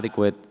an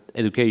adequate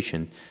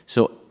education.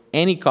 So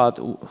any cut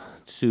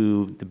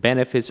to the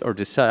benefits or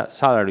the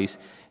salaries,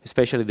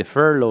 especially the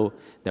furlough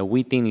that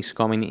we think is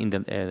coming in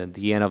at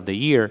the end of the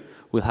year,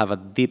 will have a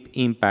deep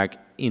impact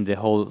in the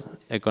whole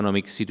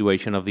economic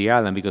situation of the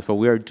island, because what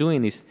we are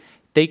doing is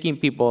taking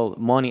people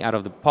money out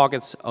of the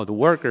pockets of the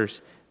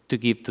workers to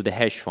give to the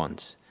hedge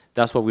funds.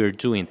 That's what we are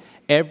doing.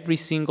 Every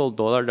single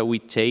dollar that we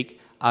take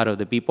out of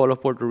the people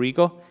of Puerto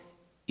Rico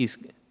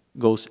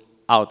goes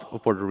out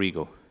of Puerto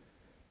Rico.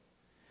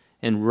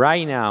 And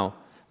right now,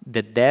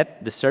 the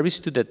debt, the service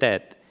to the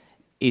debt,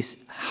 is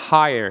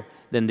higher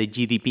than the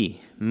GDP,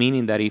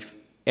 meaning that if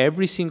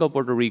every single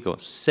Puerto Rico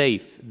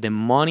save the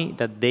money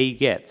that they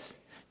get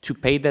to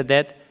pay the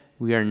debt,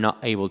 we are not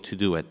able to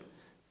do it.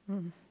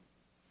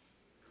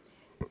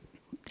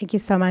 Thank you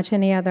so much.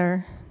 Any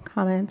other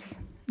comments?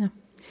 No.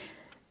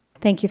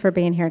 Thank you for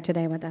being here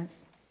today with us.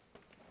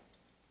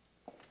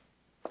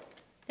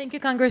 Thank you,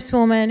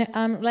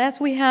 Congresswoman. Last,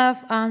 we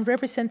have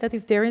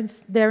Representative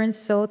Darren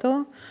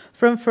Soto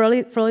from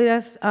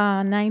Florida's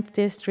 9th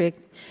District.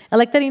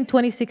 Elected in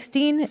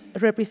 2016,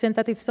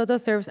 Representative Soto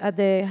serves at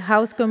the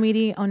House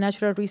Committee on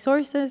Natural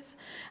Resources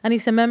and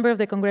is a member of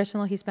the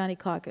Congressional Hispanic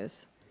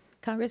Caucus.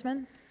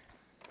 Congressman?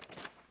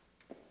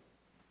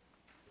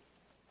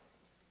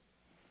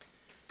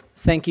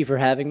 Thank you for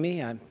having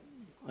me. I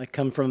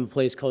come from a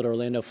place called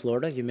Orlando,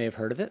 Florida. You may have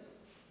heard of it.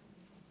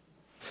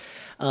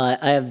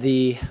 I have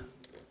the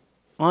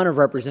honor of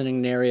representing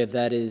an area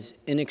that is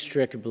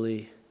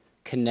inextricably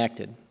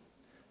connected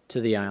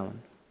to the island.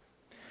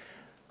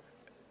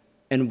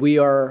 And we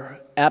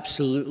are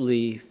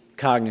absolutely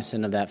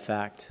cognizant of that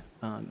fact.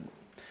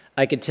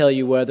 I could tell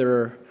you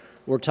whether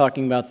we're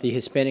talking about the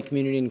Hispanic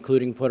community,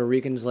 including Puerto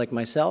Ricans like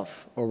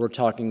myself, or we're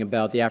talking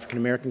about the African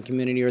American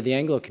community or the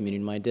Anglo community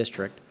in my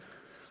district.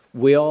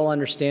 We all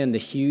understand the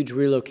huge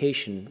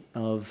relocation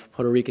of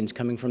Puerto Ricans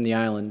coming from the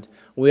island.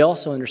 We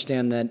also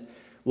understand that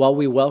while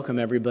we welcome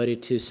everybody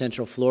to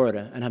Central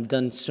Florida and have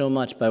done so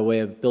much by way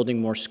of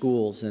building more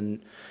schools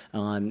and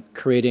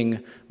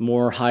creating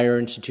more higher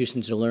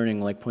institutions of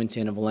learning like Point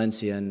Santa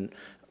Valencia and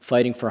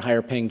fighting for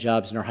higher paying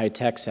jobs in our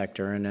high-tech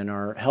sector and in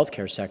our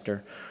healthcare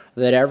sector,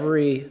 that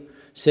every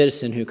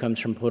citizen who comes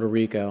from Puerto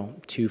Rico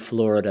to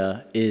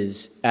Florida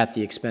is at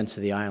the expense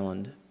of the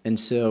island. And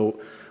so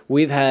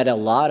we've had a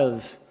lot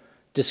of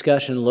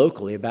discussion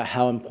locally about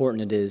how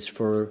important it is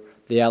for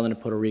the island of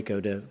Puerto Rico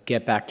to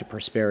get back to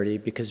prosperity,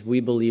 because we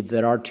believe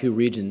that our two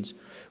regions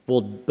will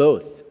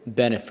both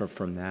benefit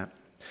from that.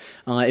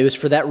 It was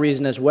for that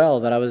reason as well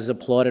that I was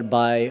applauded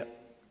by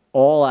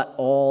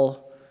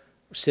all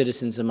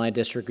citizens in my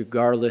district,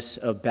 regardless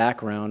of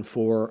background,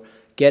 for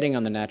getting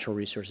on the Natural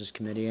Resources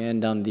Committee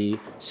and on the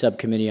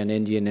Subcommittee on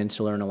Indian,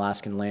 Insular, and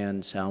Alaskan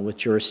Lands with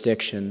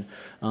jurisdiction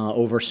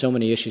over so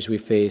many issues we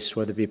face,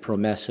 whether it be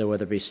PROMESA,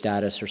 whether it be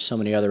status, or so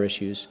many other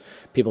issues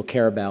people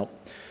care about.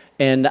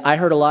 And I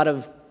heard a lot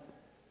of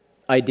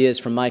ideas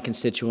from my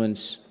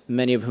constituents,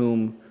 many of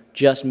whom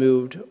just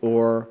moved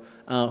or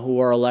who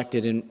are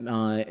elected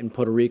in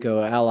Puerto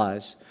Rico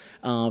allies.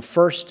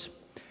 First,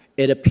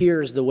 it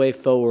appears the way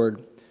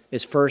forward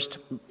is first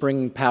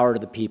bringing power to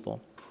the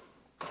people.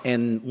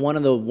 And one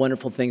of the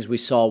wonderful things we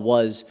saw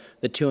was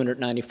the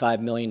 $295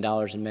 million in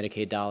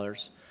Medicaid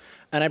dollars.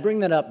 And I bring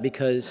that up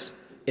because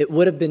it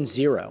would have been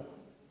zero.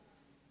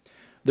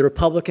 The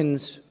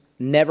Republicans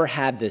never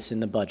had this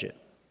in the budget.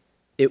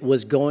 It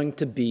was going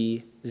to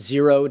be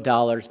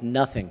 $0,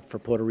 nothing for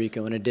Puerto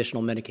Rico in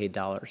additional Medicaid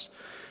dollars.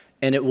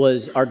 And it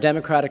was our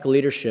Democratic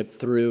leadership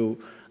through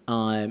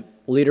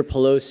Leader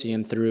Pelosi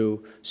and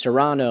through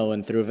Serrano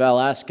and through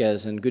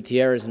Velasquez and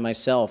Gutierrez and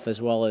myself,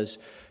 as well as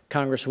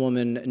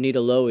Congresswoman Nita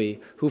Lowey,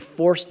 who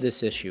forced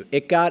this issue.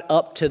 It got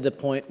up to the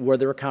point where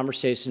there were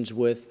conversations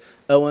with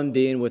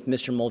OMB and with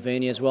Mr.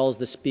 Mulvaney, as well as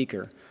the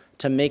Speaker,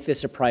 to make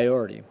this a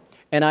priority.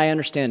 And I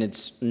understand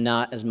it's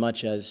not as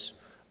much as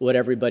what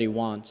everybody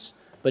wants,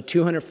 but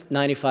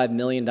 $295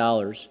 million,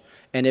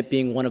 and it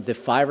being one of the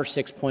 5 or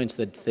 6 points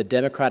that the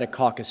Democratic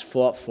caucus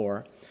fought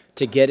for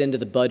to get into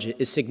the budget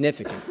is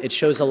significant. It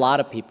shows a lot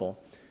of people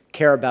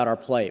care about our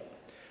plight.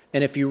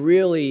 And if you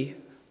really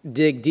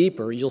dig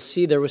deeper, you'll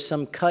see there was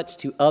some cuts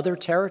to other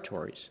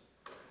territories,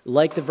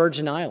 like the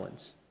Virgin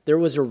Islands. There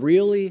was a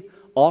really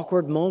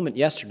awkward moment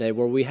yesterday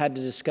where we had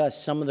to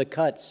discuss some of the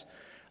cuts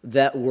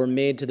that were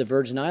made to the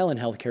Virgin Island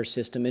healthcare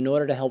system in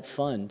order to help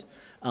fund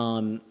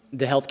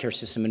the healthcare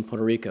system in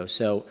Puerto Rico.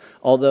 So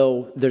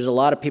although there's a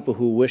lot of people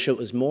who wish it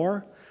was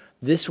more,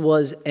 this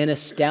was an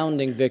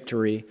astounding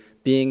victory,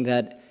 being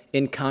that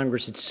in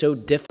Congress it's so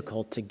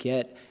difficult to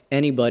get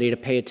anybody to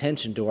pay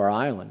attention to our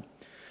island.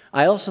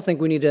 I also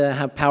think we need to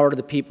have power to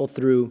the people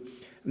through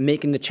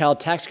making the child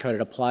tax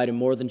credit apply to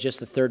more than just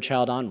the third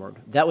child onward.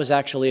 That was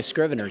actually a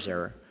Scrivener's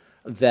error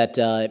that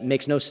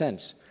makes no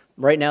sense.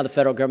 Right now, the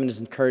federal government is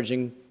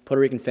encouraging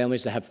Puerto Rican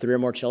families to have 3 or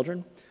more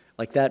children.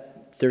 Like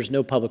that, there's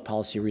no public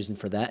policy reason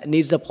for that. It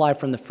needs to apply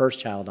from the first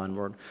child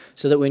onward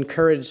so that we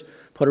encourage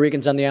Puerto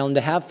Ricans on the island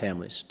to have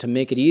families, to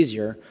make it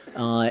easier,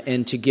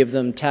 and to give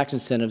them tax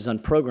incentives on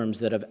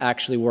programs that have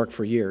actually worked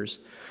for years.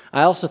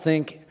 I also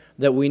think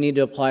that we need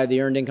to apply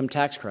the Earned Income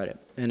Tax Credit,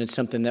 and it's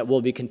something that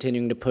we'll be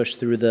continuing to push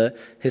through the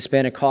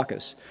Hispanic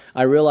caucus.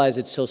 I realize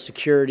it's Social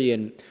Security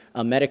and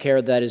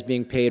Medicare that is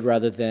being paid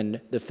rather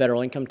than the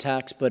federal income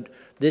tax, but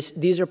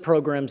these are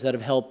programs that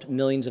have helped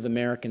millions of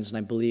Americans, and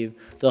I believe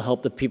they'll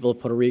help the people of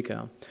Puerto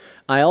Rico.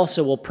 I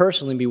also will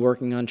personally be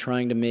working on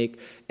trying to make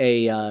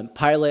a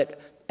pilot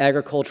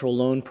agricultural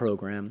loan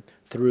program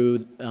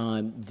through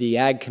the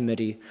Ag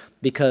Committee,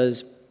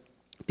 because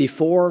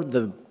before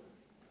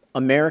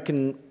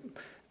America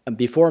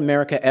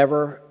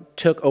ever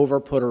took over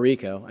Puerto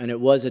Rico, and it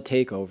was a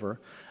takeover,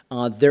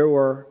 there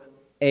were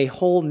a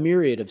whole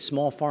myriad of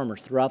small farmers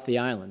throughout the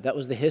island. That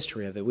was the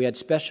history of it. We had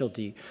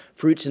specialty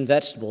fruits and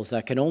vegetables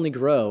that could only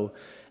grow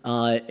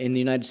in the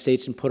United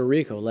States and Puerto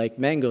Rico, like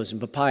mangoes and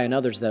papaya and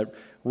others that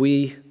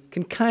we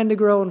can kind of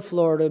grow in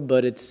Florida,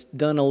 but it's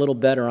done a little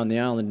better on the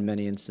island in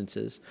many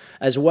instances,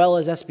 as well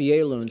as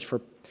SBA loans for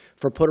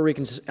Puerto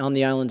Ricans on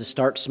the island to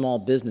start small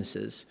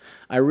businesses.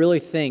 I really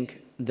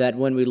think that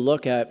when we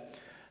look at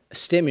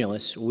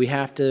stimulus, we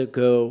have to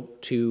go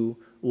to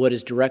what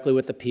is directly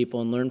with the people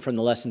and learn from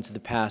the lessons of the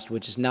past,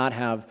 which is not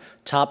have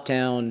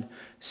top-down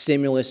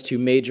stimulus to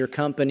major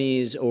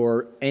companies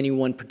or any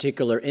one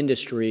particular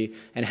industry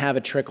and have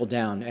it trickle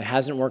down. It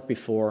hasn't worked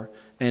before,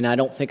 and I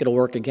don't think it'll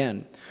work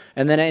again.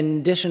 And then in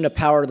addition to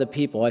power to the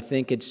people, I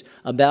think it's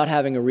about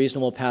having a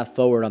reasonable path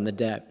forward on the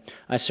debt.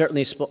 I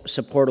certainly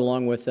support,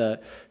 along with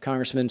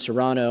Congressman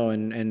Serrano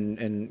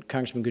and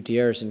Congressman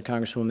Gutierrez and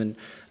Congresswoman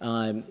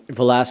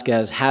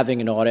Velasquez,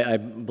 having an audit. I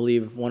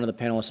believe one of the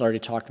panelists already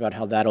talked about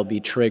how that'll be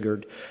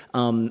triggered.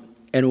 And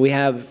we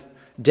have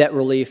debt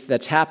relief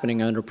that's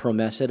happening under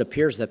PROMESA. It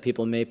appears that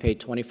people may pay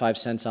 25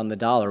 cents on the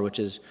dollar, which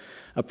is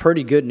a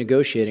pretty good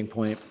negotiating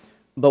point.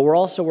 But we're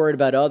also worried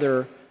about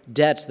other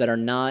debts that are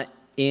not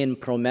in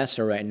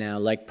PROMESA right now,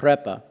 like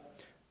PREPA,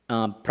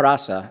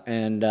 PRASA,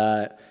 and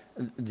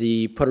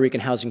the Puerto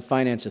Rican Housing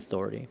Finance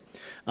Authority.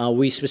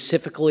 We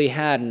specifically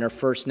had in our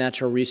first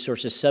Natural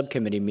Resources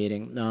Subcommittee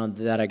meeting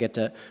that I get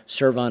to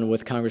serve on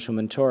with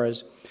Congresswoman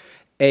Torres,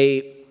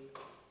 a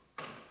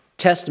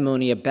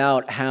testimony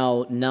about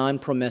how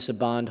non-PROMESA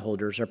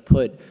bondholders are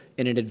put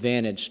in an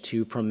advantage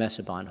to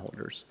PROMESA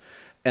bondholders,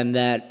 and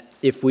that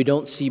if we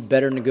don't see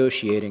better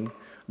negotiating,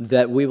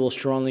 that we will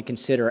strongly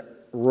consider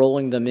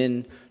rolling them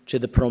in to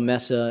the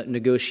PROMESA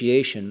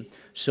negotiation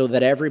so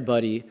that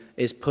everybody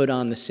is put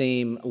on the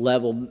same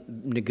level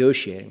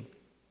negotiating.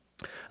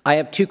 I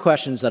have 2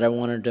 questions that I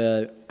wanted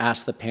to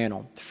ask the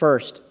panel.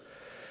 First,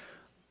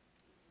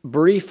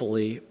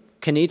 briefly,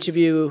 can each of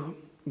you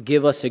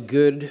give us a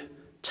good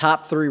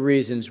top 3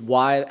 reasons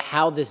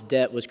how this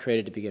debt was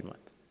created to begin with?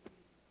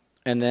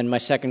 And then my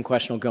second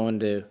question will go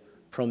into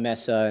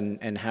PROMESA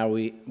and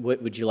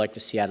what would you like to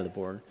see out of the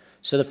board?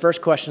 So the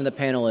first question of the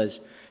panel is,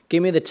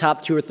 give me the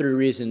top 2 or 3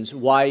 reasons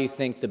why you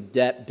think the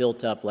debt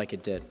built up like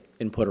it did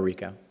in Puerto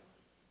Rico.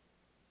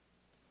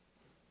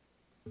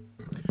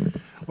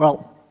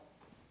 Well,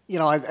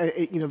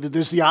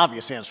 there's the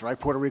obvious answer, right?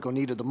 Puerto Rico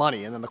needed the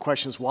money, and then the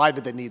question is, why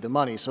did they need the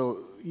money?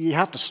 So you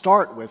have to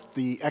start with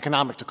the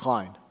economic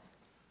decline.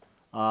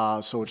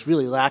 So it's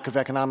really lack of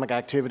economic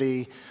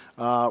activity,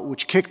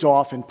 which kicked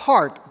off in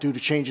part due to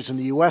changes in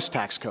the U.S.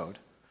 tax code.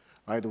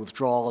 Right, the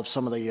withdrawal of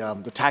some of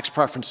the tax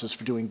preferences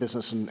for doing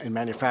business and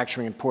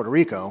manufacturing in Puerto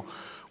Rico.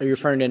 Are you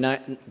referring to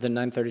the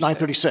 936?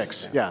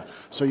 936, yeah.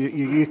 So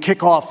you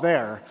kick off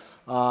there.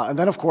 And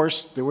then, of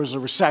course, there was a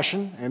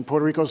recession, and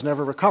Puerto Rico's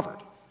never recovered.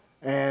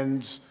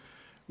 And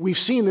we've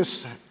seen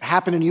this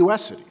happen in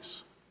U.S.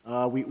 cities.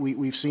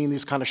 We've seen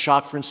this kind of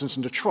shock, for instance,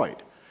 in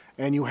Detroit.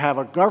 and you have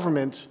a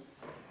government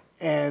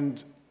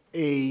and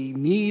a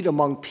need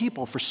among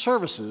people for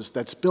services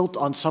that's built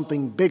on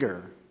something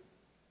bigger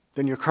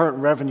than your current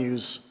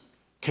revenues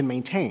can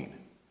maintain.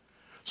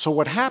 So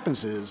what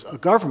happens is a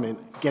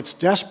government gets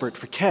desperate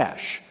for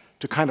cash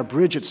to kind of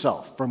bridge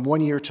itself from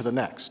one year to the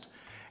next.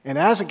 And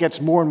as it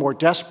gets more and more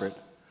desperate,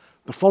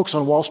 the folks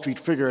on Wall Street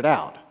figure it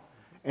out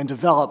and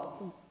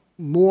develop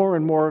more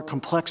and more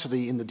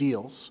complexity in the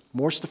deals,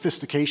 more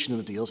sophistication in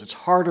the deals. It's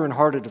harder and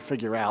harder to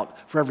figure out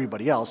for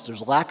everybody else.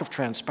 There's a lack of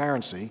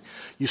transparency.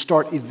 You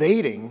start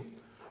evading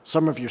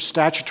some of your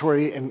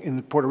statutory, and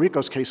in Puerto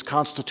Rico's case,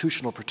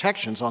 constitutional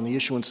protections on the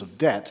issuance of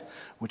debt,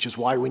 which is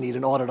why we need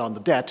an audit on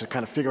the debt to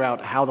kind of figure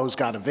out how those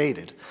got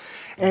evaded.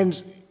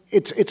 And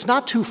it's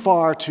not too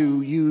far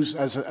to use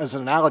as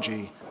an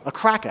analogy a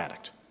crack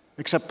addict,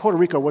 except Puerto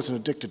Rico wasn't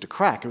addicted to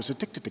crack. It was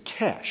addicted to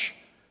cash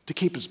to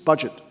keep its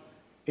budget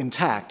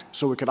intact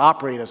so it could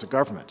operate as a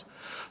government.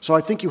 So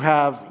I think you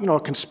have, a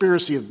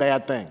conspiracy of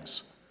bad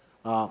things.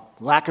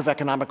 Lack of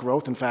economic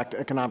growth, in fact,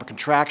 economic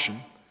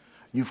contraction.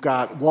 You've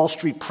got Wall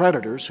Street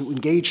predators who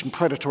engaged in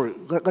predatory,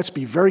 let's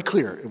be very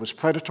clear, it was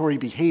predatory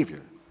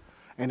behavior.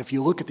 And if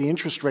you look at the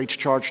interest rates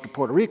charged to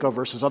Puerto Rico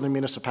versus other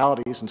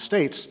municipalities and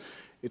states,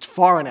 it's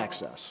far in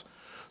excess.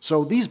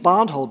 So these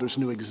bondholders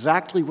knew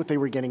exactly what they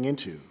were getting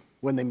into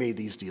when they made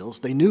these deals.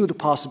 They knew the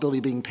possibility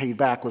of being paid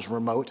back was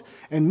remote,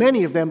 and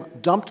many of them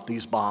dumped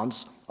these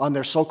bonds on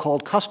their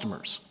so-called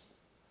customers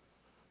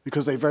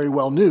because they very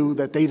well knew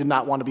that they did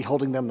not want to be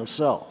holding them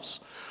themselves.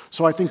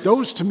 So I think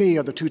those, to me,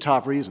 are the two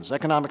top reasons: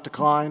 economic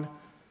decline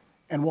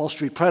and Wall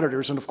Street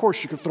predators. And of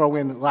course, you could throw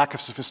in lack of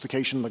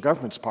sophistication on the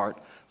government's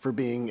part for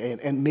being,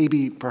 and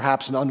maybe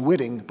perhaps an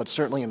unwitting, but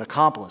certainly an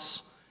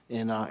accomplice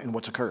in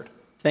what's occurred.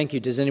 Thank you.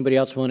 Does anybody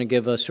else want to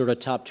give a sort of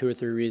top 2 or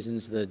 3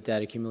 reasons the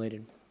debt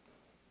accumulated?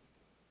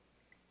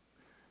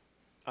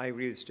 I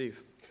agree with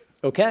Steve.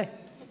 Okay.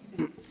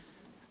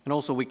 And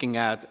also we can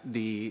add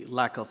the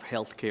lack of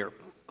health care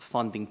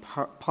funding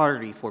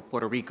parity for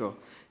Puerto Rico.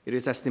 It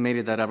is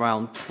estimated that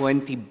around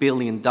 $20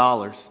 billion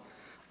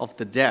of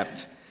the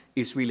debt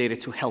is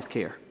related to health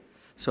care.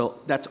 So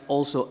that's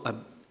also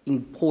an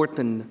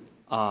important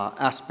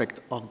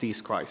aspect of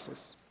this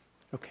crisis.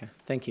 Okay,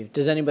 thank you.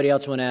 Does anybody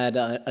else want to add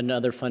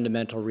another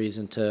fundamental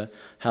reason to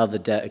how the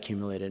debt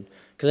accumulated?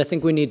 Because I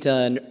think we need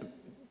to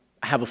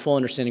have a full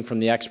understanding from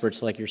the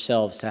experts like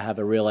yourselves to have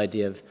a real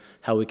idea of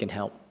how we can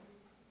help.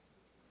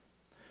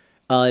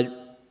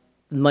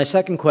 My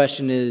second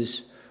question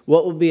is,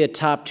 what would be a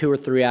top 2 or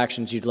 3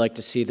 actions you'd like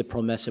to see the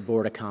PROMESA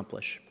board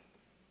accomplish?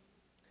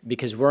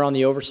 Because we're on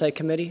the oversight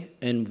committee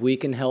and we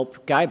can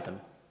help guide them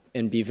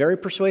and be very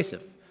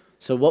persuasive.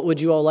 So what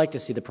would you all like to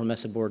see the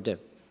PROMESA board do?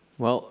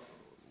 Well,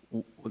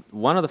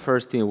 one of the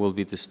first things will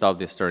be to stop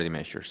the austerity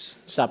measures.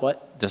 Stop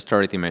what? The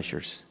austerity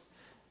measures.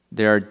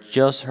 They are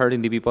just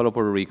hurting the people of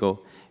Puerto Rico,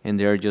 and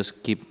they are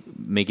just keep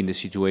making the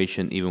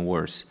situation even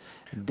worse.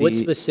 What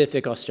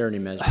specific austerity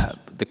measures?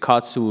 The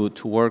cuts to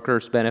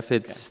workers'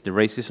 benefits, the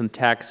raises on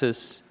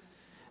taxes,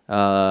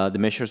 the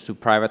measures to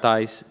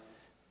privatize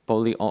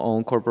publicly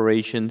owned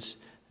corporations,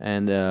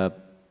 and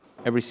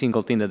every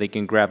single thing that they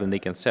can grab and they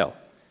can sell.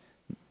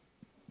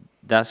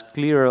 That's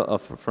clear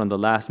from the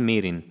last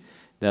meeting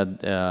that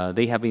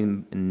they have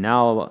been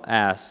now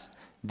asked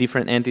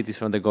different entities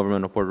from the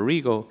government of Puerto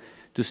Rico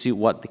to see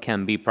what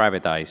can be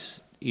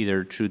privatized,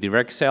 either through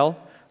direct sale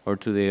or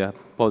to the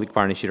public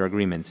partnership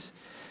agreements.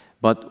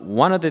 But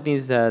one of the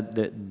things that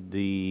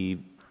the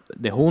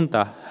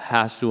junta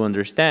has to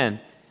understand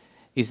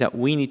is that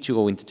we need to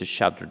go into the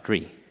chapter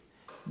 3.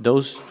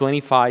 Those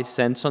 25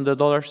 cents on the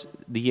dollars,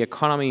 the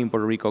economy in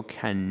Puerto Rico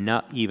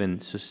cannot even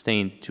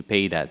sustain to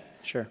pay that.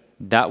 Sure.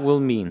 That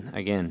will mean,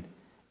 again,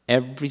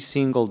 every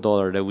single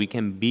dollar that we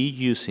can be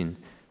using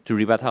to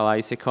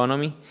revitalize the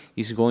economy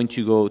is going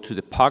to go to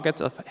the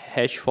pockets of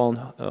hedge fund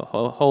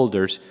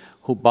holders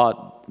who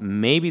bought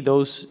maybe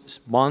those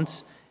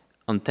bonds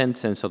on 10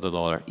 cents of the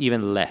dollar,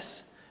 even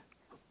less.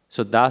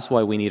 So that's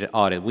why we need an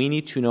audit. We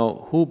need to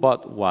know who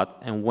bought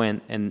what and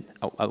when and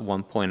at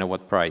one point at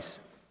what price.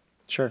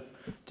 Sure.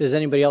 Does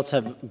anybody else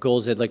have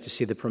goals they'd like to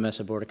see the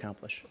PROMESA board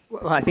accomplish?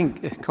 Well, I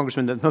think,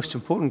 Congressman, the most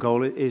important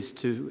goal is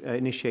to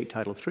initiate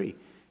Title III,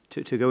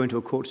 to go into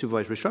a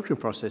court-supervised restructuring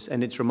process,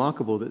 and it's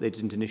remarkable that they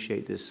didn't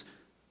initiate this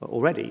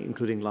already,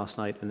 including last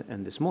night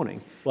and this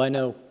morning. Well, I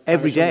know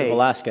every day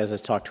Velasquez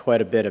has talked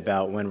quite a bit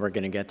about when we're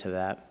going to get to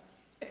that.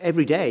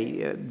 Every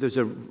day, there's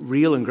a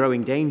real and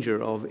growing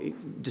danger of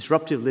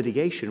disruptive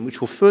litigation,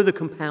 which will further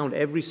compound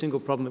every single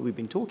problem that we've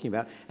been talking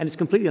about, and it's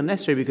completely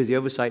unnecessary because the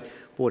Oversight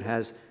Board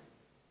has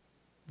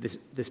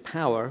this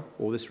power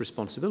or this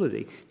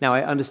responsibility. Now,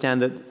 I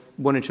understand that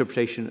one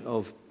interpretation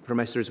of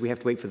PROMESA is we have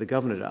to wait for the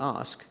governor to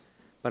ask,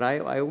 but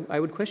I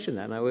would question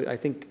that, and I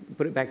think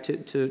put it back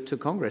to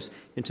Congress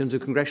in terms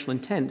of congressional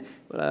intent.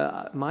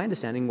 My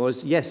understanding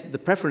was, yes, the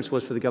preference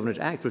was for the governor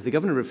to act, but if the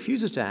governor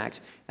refuses to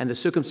act and the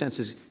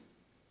circumstances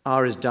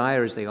are as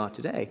dire as they are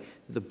today,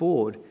 the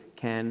board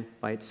can,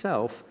 by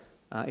itself,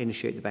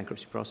 initiate the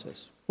bankruptcy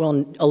process.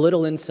 Well, a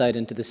little insight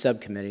into the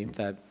subcommittee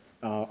that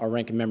our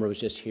ranking member was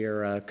just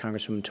here,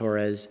 Congresswoman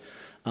Torres.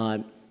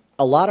 A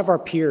lot of our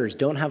peers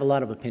don't have a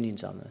lot of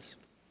opinions on this.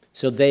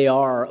 So they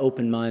are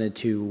open-minded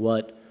to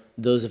what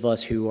those of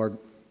us who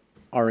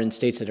are in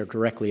states that are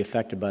directly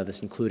affected by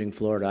this, including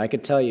Florida. I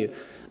could tell you,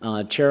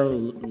 Chair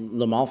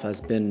Lamalfa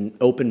has been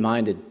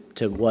open-minded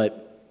to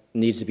what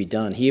needs to be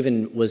done. He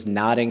even was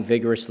nodding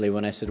vigorously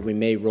when I said we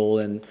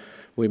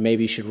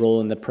maybe should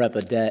roll in the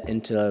PREPA debt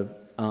into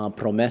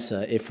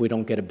Promesa if we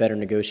don't get a better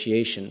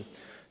negotiation.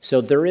 So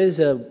there is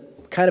a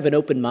kind of an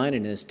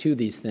open-mindedness to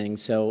these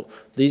things. So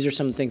these are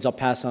some things I'll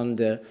pass on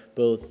to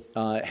both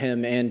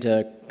him and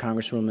to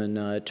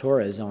Congresswoman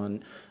Torres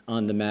on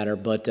the matter.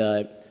 But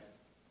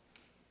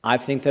I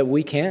think that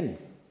we can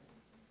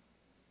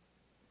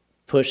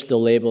push the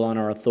label on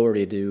our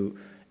authority to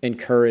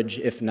encourage,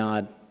 if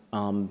not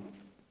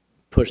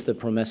push the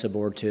Promesa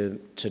board to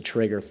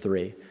trigger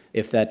 3,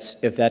 if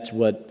that's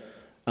what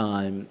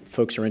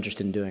folks are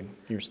interested in doing.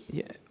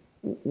 Yeah.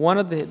 One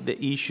of the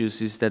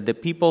issues is that the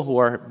people who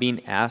are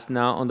being asked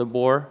now on the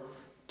board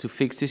to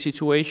fix the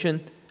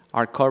situation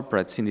are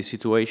corporates in the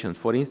situations.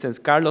 For instance,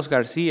 Carlos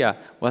Garcia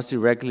was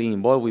directly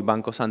involved with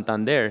Banco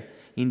Santander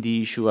in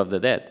the issue of the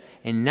debt.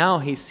 And now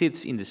he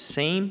sits in the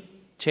same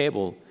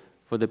table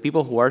for the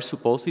people who are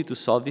supposedly to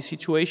solve the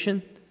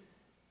situation.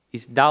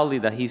 It's doubtly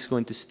that he's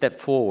going to step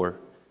forward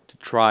to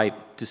try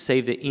to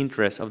save the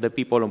interests of the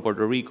people in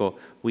Puerto Rico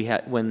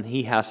when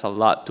he has a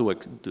lot to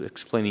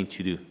explaining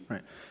to do.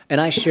 Right. And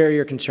I share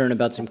your concern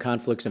about some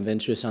conflicts of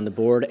interest on the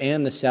board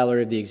and the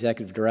salary of the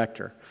executive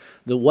director.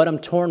 What I'm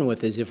torn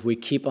with is if we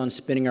keep on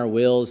spinning our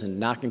wheels and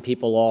knocking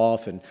people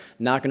off and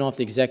knocking off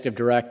the executive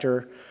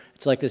director,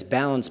 it's like this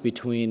balance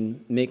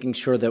between making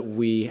sure that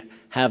we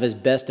have as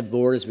best a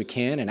board as we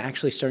can and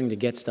actually starting to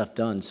get stuff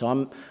done.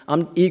 So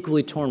I'm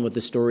equally torn with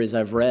the stories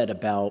I've read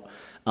about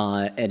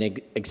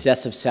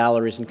excessive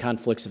salaries and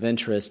conflicts of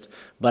interest,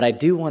 but I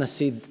do want to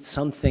see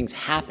some things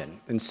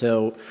happen. And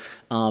so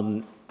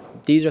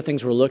these are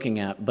things we're looking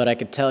at, but I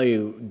could tell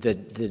you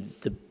that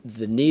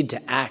the need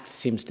to act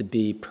seems to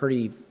be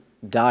pretty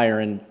dire,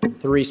 and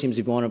 3 seems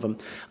to be one of them.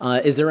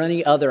 Is there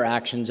any other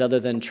actions other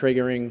than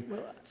triggering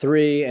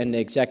 3 and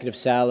executive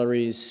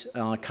salaries,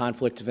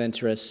 conflict of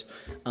interest,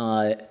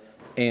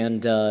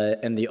 and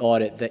the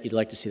audit that you'd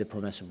like to see the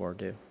Promesa board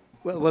do?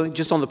 Well,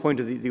 just on the point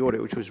of the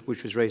audit,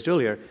 which was raised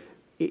earlier,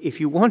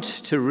 if you want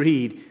to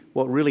read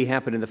what really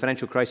happened in the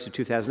financial crisis of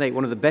 2008,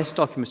 one of the best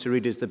documents to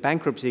read is the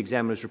bankruptcy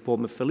examiner's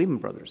report for Lehman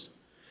Brothers.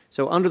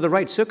 So under the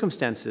right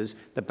circumstances,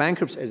 the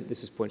bankruptcy, as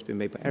this is points being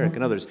made by Eric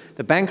and others,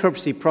 the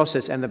bankruptcy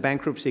process and the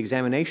bankruptcy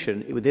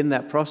examination within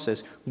that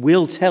process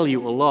will tell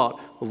you a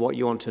lot of what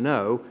you want to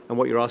know and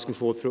what you're asking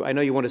for through. I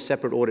know you want a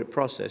separate audit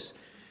process,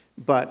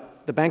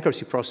 but the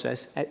bankruptcy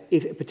process,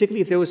 particularly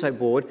if the oversight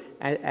board,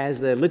 as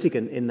the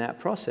litigant in that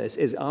process,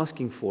 is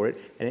asking for it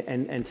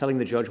and telling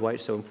the judge why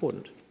it's so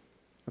important.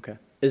 Okay.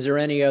 Is there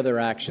any other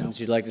actions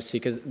you'd like to see?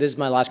 Because this is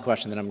my last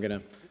question that I'm going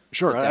to.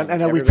 Sure,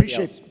 and we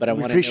appreciate. But I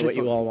want to know what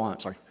you all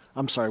want. Sorry.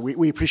 I'm sorry.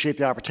 We appreciate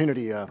the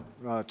opportunity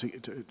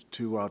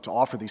to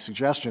offer these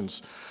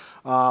suggestions.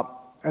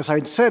 As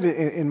I said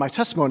in my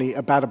testimony,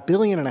 about $1.5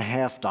 billion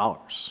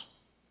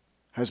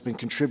has been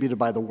contributed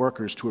by the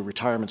workers to a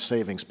retirement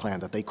savings plan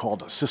that they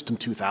called System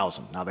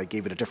 2000. Now, they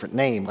gave it a different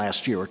name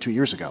last year or 2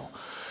 years ago.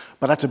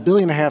 But that's $1.5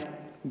 billion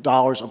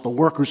of the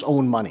workers'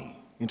 own money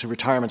into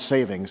retirement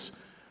savings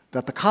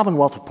that the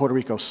Commonwealth of Puerto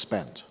Rico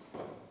spent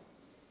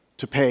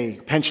to pay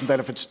pension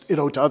benefits it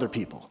owed to other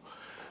people.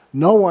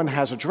 No one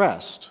has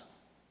addressed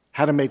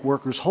how to make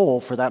workers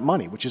whole for that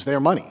money, which is their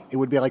money. It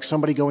would be like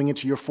somebody going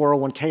into your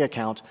 401k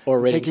account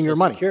and taking your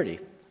money. Security.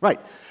 Right.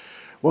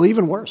 Well,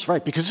 even worse,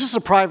 right? Because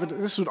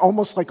this is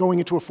almost like going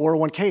into a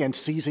 401k and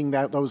seizing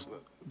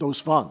those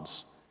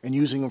funds and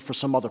using them for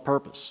some other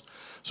purpose.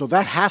 So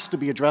that has to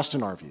be addressed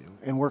in our view,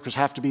 and workers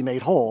have to be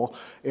made whole,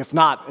 if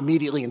not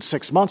immediately in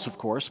 6 months, of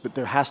course, but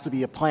there has to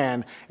be a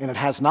plan, and it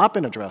has not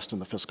been addressed in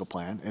the fiscal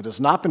plan, it has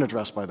not been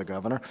addressed by the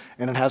governor,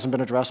 and it hasn't been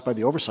addressed by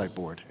the oversight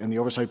board, and the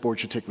oversight board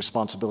should take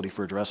responsibility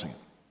for addressing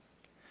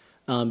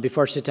it.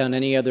 Before I sit down,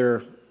 any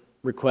other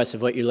requests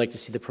of what you'd like to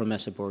see the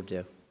Promesa board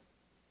do?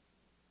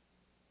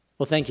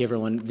 Well, thank you,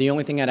 everyone. The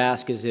only thing I'd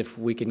ask is if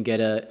we can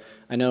get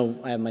I know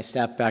I have my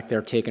staff back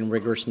there taking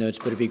rigorous notes,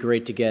 but it'd be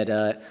great to get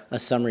a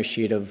summary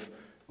sheet of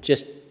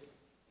just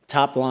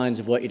top lines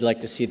of what you'd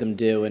like to see them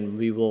do, and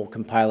we will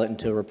compile it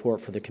into a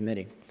report for the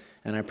committee.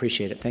 And I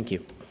appreciate it. Thank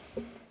you.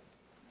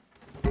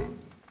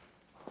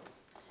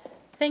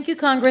 Thank you,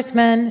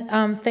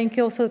 Congressman. Thank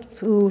you also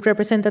to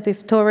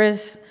Representative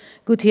Torres,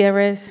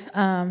 Gutierrez,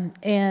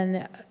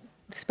 and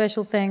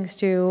special thanks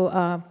to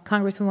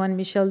Congresswoman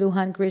Michelle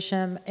Lujan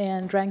Grisham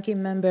and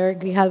Ranking Member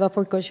Grijalva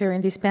for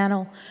co-chairing this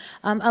panel.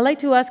 I'd like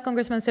to ask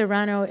Congressman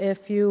Serrano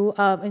if you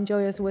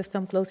enjoy us with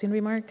some closing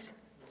remarks.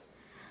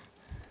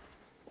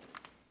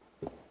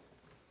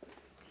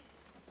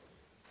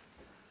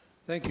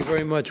 Thank you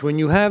very much. When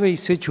you have a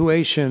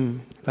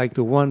situation like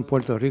the one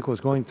Puerto Rico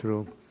is going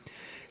through,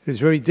 it's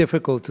very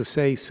difficult to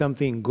say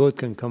something good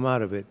can come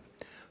out of it.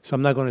 So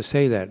I'm not going to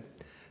say that.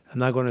 I'm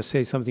not going to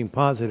say something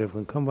positive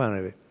can come out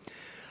of it.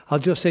 I'll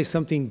just say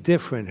something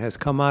different has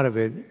come out of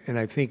it, and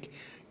I think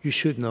you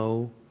should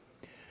know,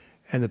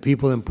 and the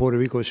people in Puerto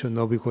Rico should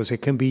know, because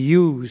it can be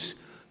used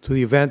to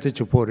the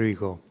advantage of Puerto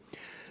Rico.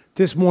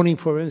 This morning,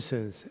 for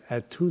instance,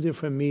 at 2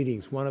 different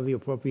meetings, one of the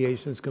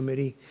Appropriations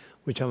Committee,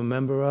 which I'm a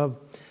member of,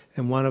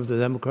 and one of the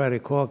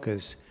Democratic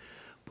Caucus,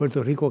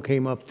 Puerto Rico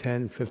came up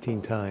 10,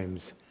 15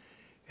 times.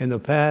 In the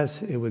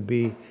past, it would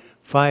be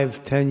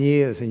 5, 10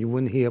 years, and you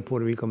wouldn't hear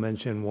Puerto Rico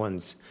mentioned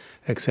once,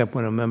 except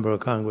when a member of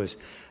Congress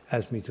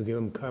asked me to give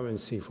him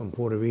currency from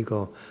Puerto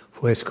Rico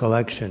for his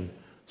collection.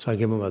 So I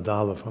give him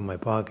 $1 from my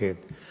pocket.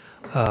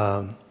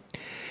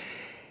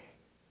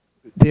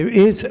 There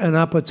is an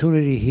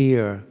opportunity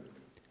here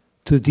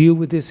to deal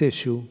with this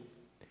issue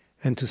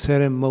and to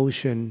set in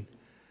motion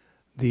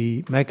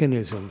the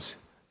mechanisms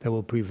that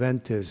will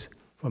prevent this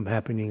from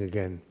happening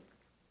again.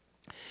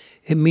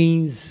 It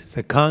means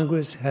that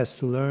Congress has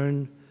to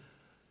learn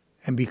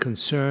and be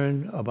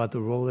concerned about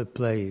the role it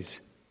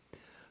plays.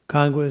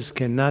 Congress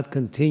cannot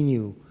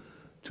continue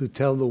to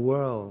tell the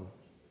world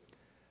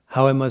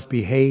how it must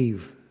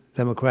behave,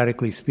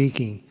 democratically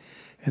speaking,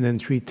 and then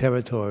treat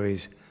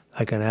territories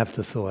like an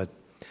afterthought.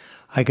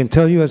 I can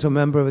tell you as a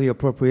member of the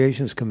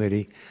Appropriations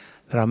Committee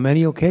that on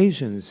many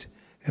occasions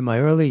in my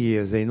early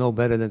years, they know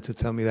better than to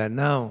tell me that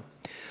now,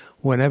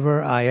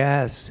 whenever I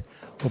asked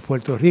for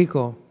Puerto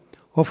Rico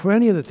or for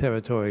any of the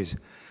territories,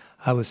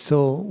 I was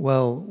told,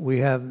 well, we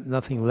have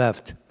nothing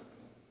left.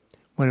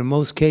 When in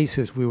most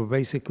cases, we were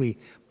basically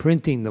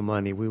printing the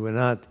money. We were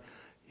not,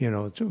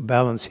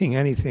 balancing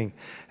anything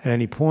at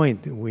any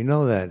point. We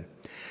know that.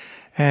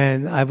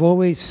 And I've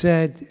always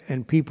said,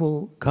 and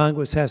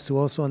Congress has to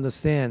also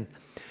understand,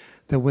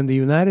 that when the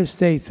United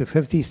States, the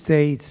 50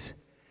 states,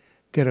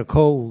 get a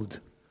cold,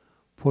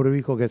 Puerto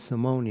Rico gets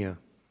pneumonia.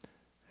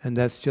 And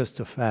that's just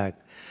a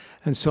fact.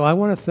 And so I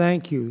want to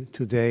thank you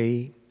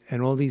today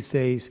and all these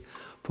days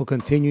for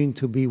continuing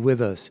to be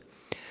with us.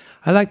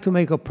 I'd like to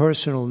make a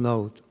personal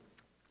note,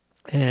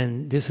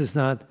 and this is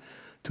not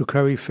to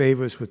curry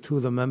favors with 2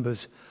 of the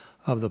members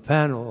of the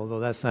panel, although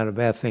that's not a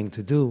bad thing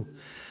to do,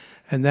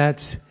 and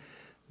that's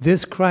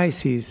this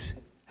crisis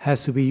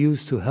has to be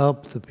used to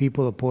help the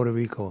people of Puerto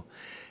Rico.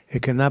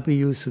 It cannot be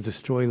used to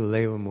destroy the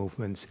labor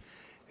movements.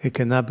 It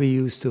cannot be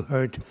used to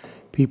hurt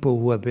people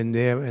who have been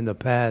there in the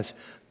past,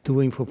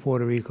 doing for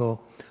Puerto Rico,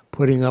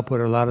 putting up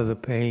with a lot of the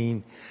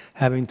pain,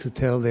 having to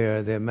tell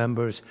their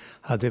members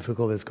how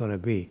difficult it's going to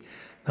be.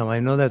 Now, I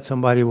know that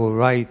somebody will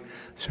write,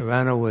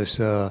 Serrano was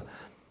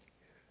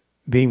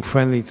being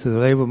friendly to the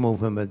labor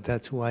movement, but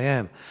that's who I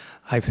am.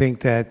 I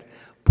think that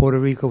Puerto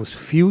Rico's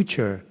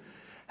future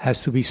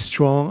has to be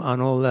strong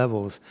on all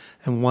levels,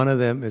 and one of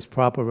them is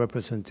proper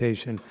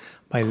representation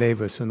by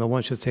labor, so no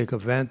one should take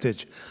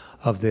advantage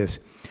of this.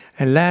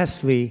 And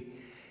lastly,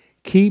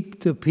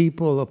 keep the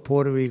people of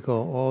Puerto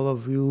Rico, all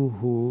of you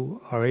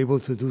who are able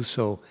to do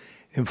so,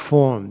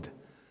 informed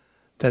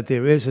that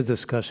there is a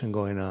discussion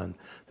going on,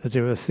 that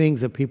there are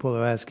things that people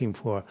are asking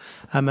for.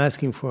 I'm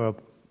asking for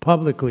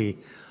publicly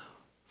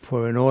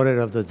for an audit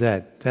of the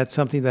debt. That's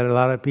something that a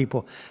lot of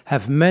people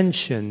have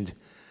mentioned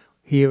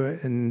here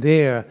and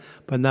there,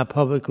 but not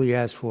publicly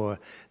asked for.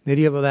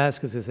 Nydia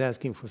Velazquez is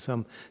asking for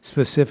some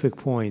specific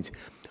points.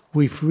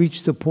 We've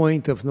reached the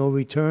point of no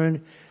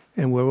return,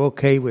 and we're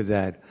okay with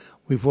that.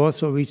 We've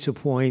also reached a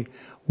point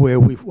where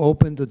we've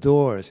opened the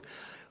doors.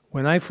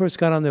 When I first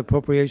got on the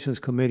Appropriations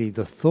Committee,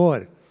 the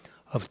thought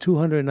of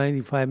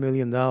 $295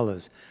 million,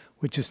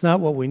 which is not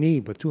what we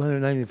need, but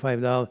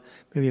 $295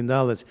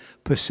 million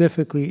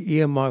specifically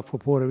earmarked for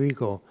Puerto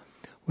Rico,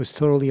 was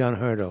totally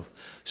unheard of.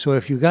 So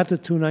if you got the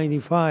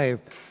 295,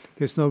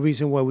 there's no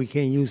reason why we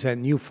can't use that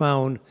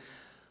newfound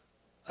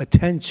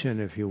attention,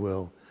 if you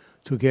will,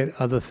 to get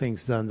other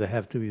things done that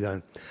have to be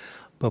done.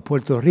 But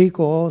Puerto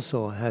Rico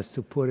also has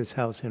to put its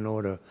house in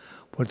order.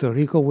 Puerto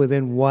Rico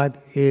within what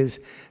is,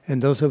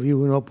 and those of you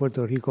who know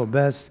Puerto Rico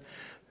best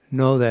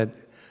know that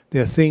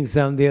there are things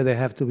down there that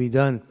have to be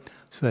done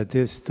so that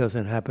this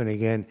doesn't happen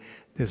again.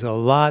 There's a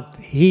lot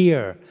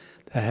here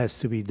that has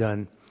to be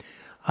done.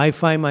 I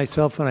find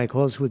myself, and I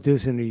close with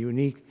this, in a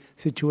unique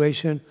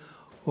situation,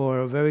 or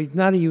a very,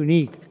 not a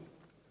unique,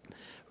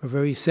 a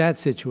very sad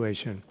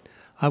situation.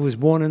 I was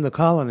born in the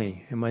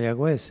colony, in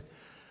Mayagüez.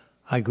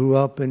 I grew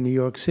up in New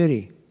York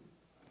City.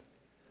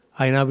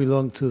 I now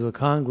belong to the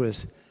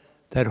Congress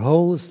that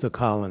holds the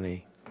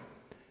colony.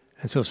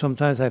 And so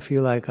sometimes I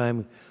feel like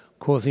I'm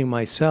causing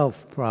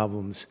myself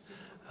problems.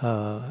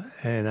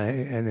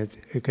 And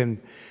it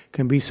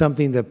can be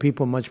something that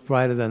people much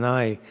brighter than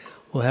I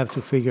will have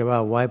to figure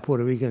out why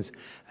Puerto Ricans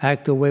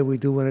act the way we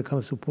do when it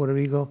comes to Puerto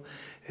Rico.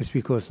 It's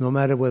because no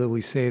matter whether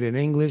we say it in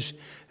English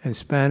and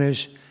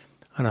Spanish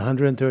on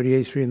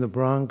 138th Street in the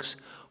Bronx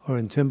or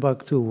in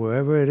Timbuktu,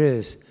 wherever it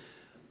is,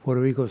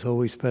 Puerto Rico is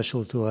always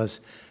special to us.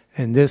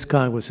 And this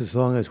Congress, as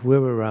long as we're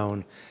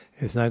around,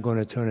 is not going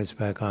to turn its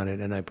back on it,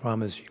 and I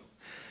promise you.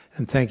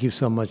 And thank you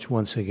so much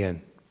once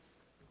again.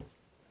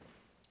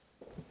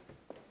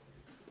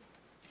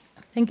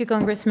 Thank you,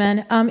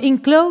 Congressman. In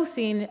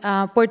closing,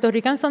 Puerto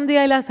Ricans on the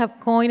islands have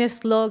coined a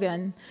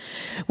slogan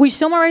which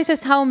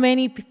summarizes how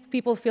many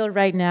people feel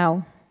right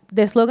now.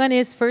 The slogan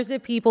is, first the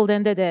people,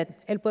 then the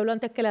debt. El pueblo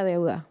antes que la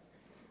deuda.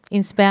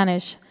 In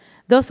Spanish.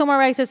 Thus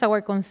summarizes our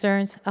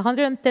concerns.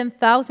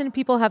 110,000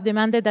 people have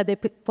demanded that the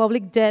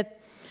public debt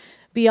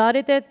be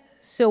audited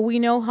so we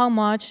know how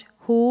much,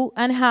 who,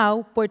 and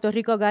how Puerto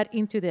Rico got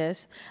into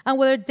this, and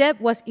whether debt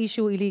was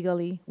issued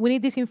illegally. We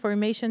need this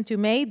information to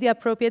make the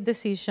appropriate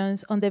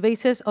decisions on the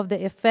basis of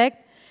the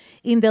effect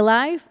in the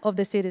life of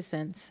the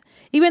citizens.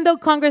 Even though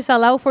Congress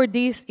allowed for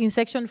this in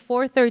Section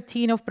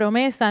 413 of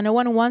PROMESA, no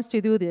one wants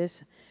to do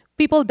this.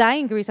 People die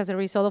in Greece as a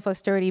result of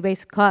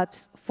austerity-based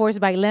cuts forced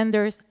by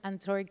lenders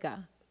and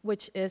Troika,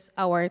 which is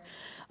our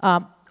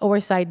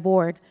oversight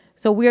board.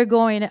 So we are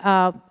going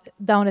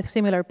down a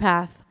similar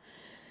path.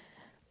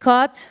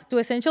 Cut to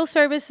essential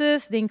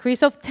services, the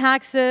increase of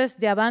taxes,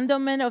 the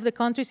abandonment of the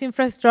country's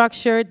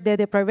infrastructure, the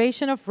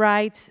deprivation of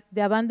rights,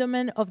 the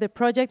abandonment of the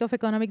project of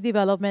economic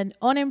development,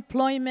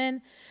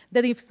 unemployment,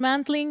 the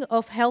dismantling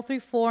of health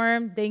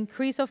reform, the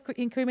increase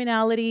in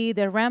criminality,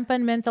 the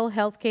rampant mental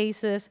health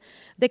cases,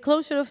 the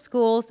closure of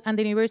schools, and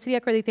the university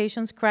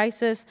accreditations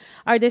crisis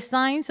are the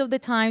signs of the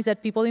times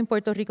that people in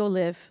Puerto Rico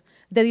live.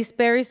 The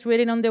despair is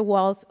written on the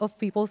walls of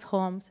people's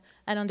homes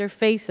and on their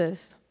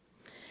faces.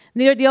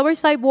 Neither the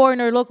Oversight Board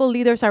nor local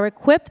leaders are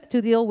equipped to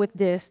deal with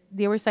this.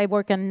 The Oversight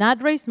Board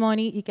cannot raise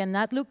money. It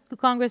cannot look to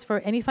Congress for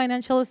any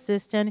financial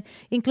assistance,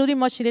 including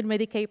much-needed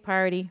Medicaid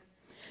parity.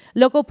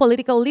 Local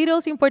political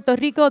leaders in Puerto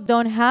Rico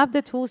don't have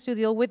the tools to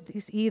deal with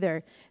this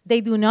either.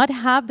 They do not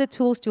have the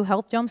tools to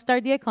help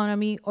jumpstart the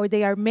economy, or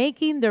they are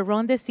making the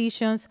wrong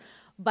decisions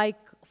by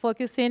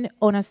focusing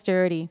on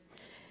austerity.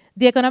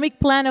 The economic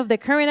plan of the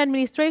current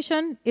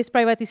administration is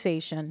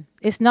privatization.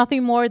 It's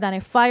nothing more than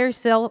a fire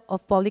sale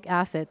of public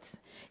assets.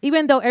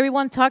 Even though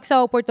everyone talks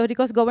about Puerto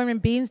Rico's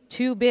government being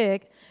too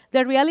big,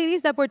 the reality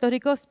is that Puerto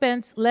Rico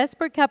spends less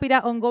per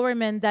capita on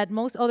government than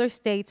most other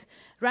states,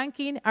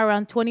 ranking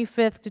around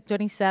 25th to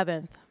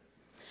 27th.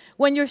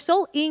 When your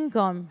sole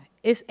income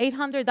is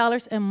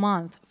 $800 a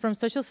month from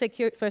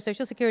for a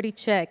Social Security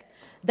check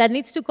that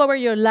needs to cover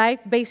your life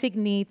basic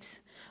needs,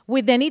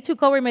 with the need to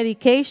cover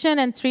medication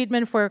and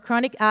treatment for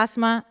chronic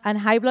asthma and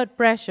high blood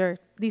pressure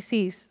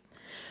disease.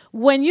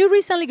 When you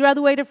recently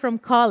graduated from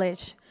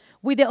college,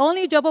 with the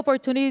only job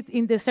opportunities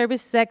in the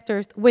service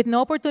sectors, with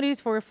no opportunities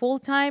for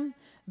full-time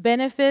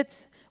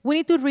benefits, we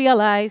need to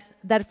realize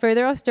that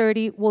further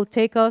austerity will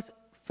take us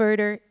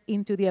further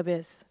into the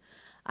abyss.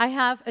 I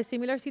have a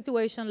similar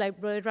situation like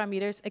Brother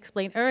Ramirez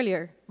explained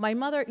earlier. My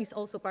mother is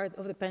also part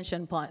of the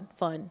pension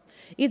fund.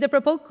 If the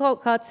proposed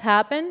cuts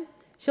happen,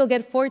 she'll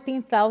get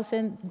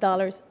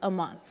 $14,000 a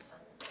month.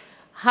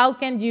 How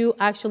can you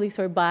actually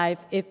survive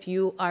if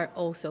you are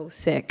also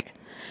sick?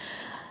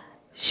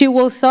 She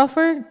will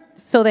suffer,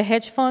 so the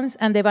hedge funds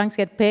and the banks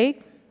get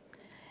paid.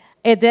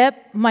 A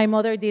debt my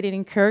mother didn't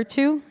incur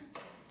to.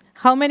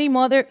 How my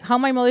mother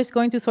is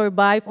going to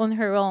survive on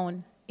her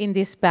own in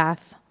this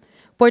path.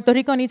 Puerto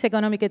Rico needs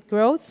economic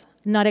growth,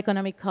 not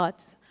economic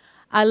cuts.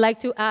 I'd like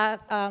to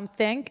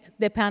thank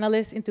the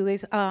panelists in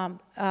today's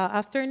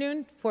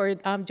afternoon for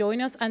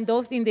joining us, and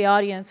those in the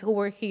audience who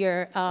were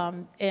here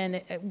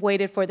and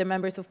waited for the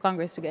members of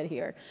Congress to get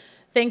here.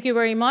 Thank you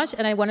very much,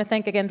 and I want to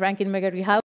thank again Ranking Member Grijalva.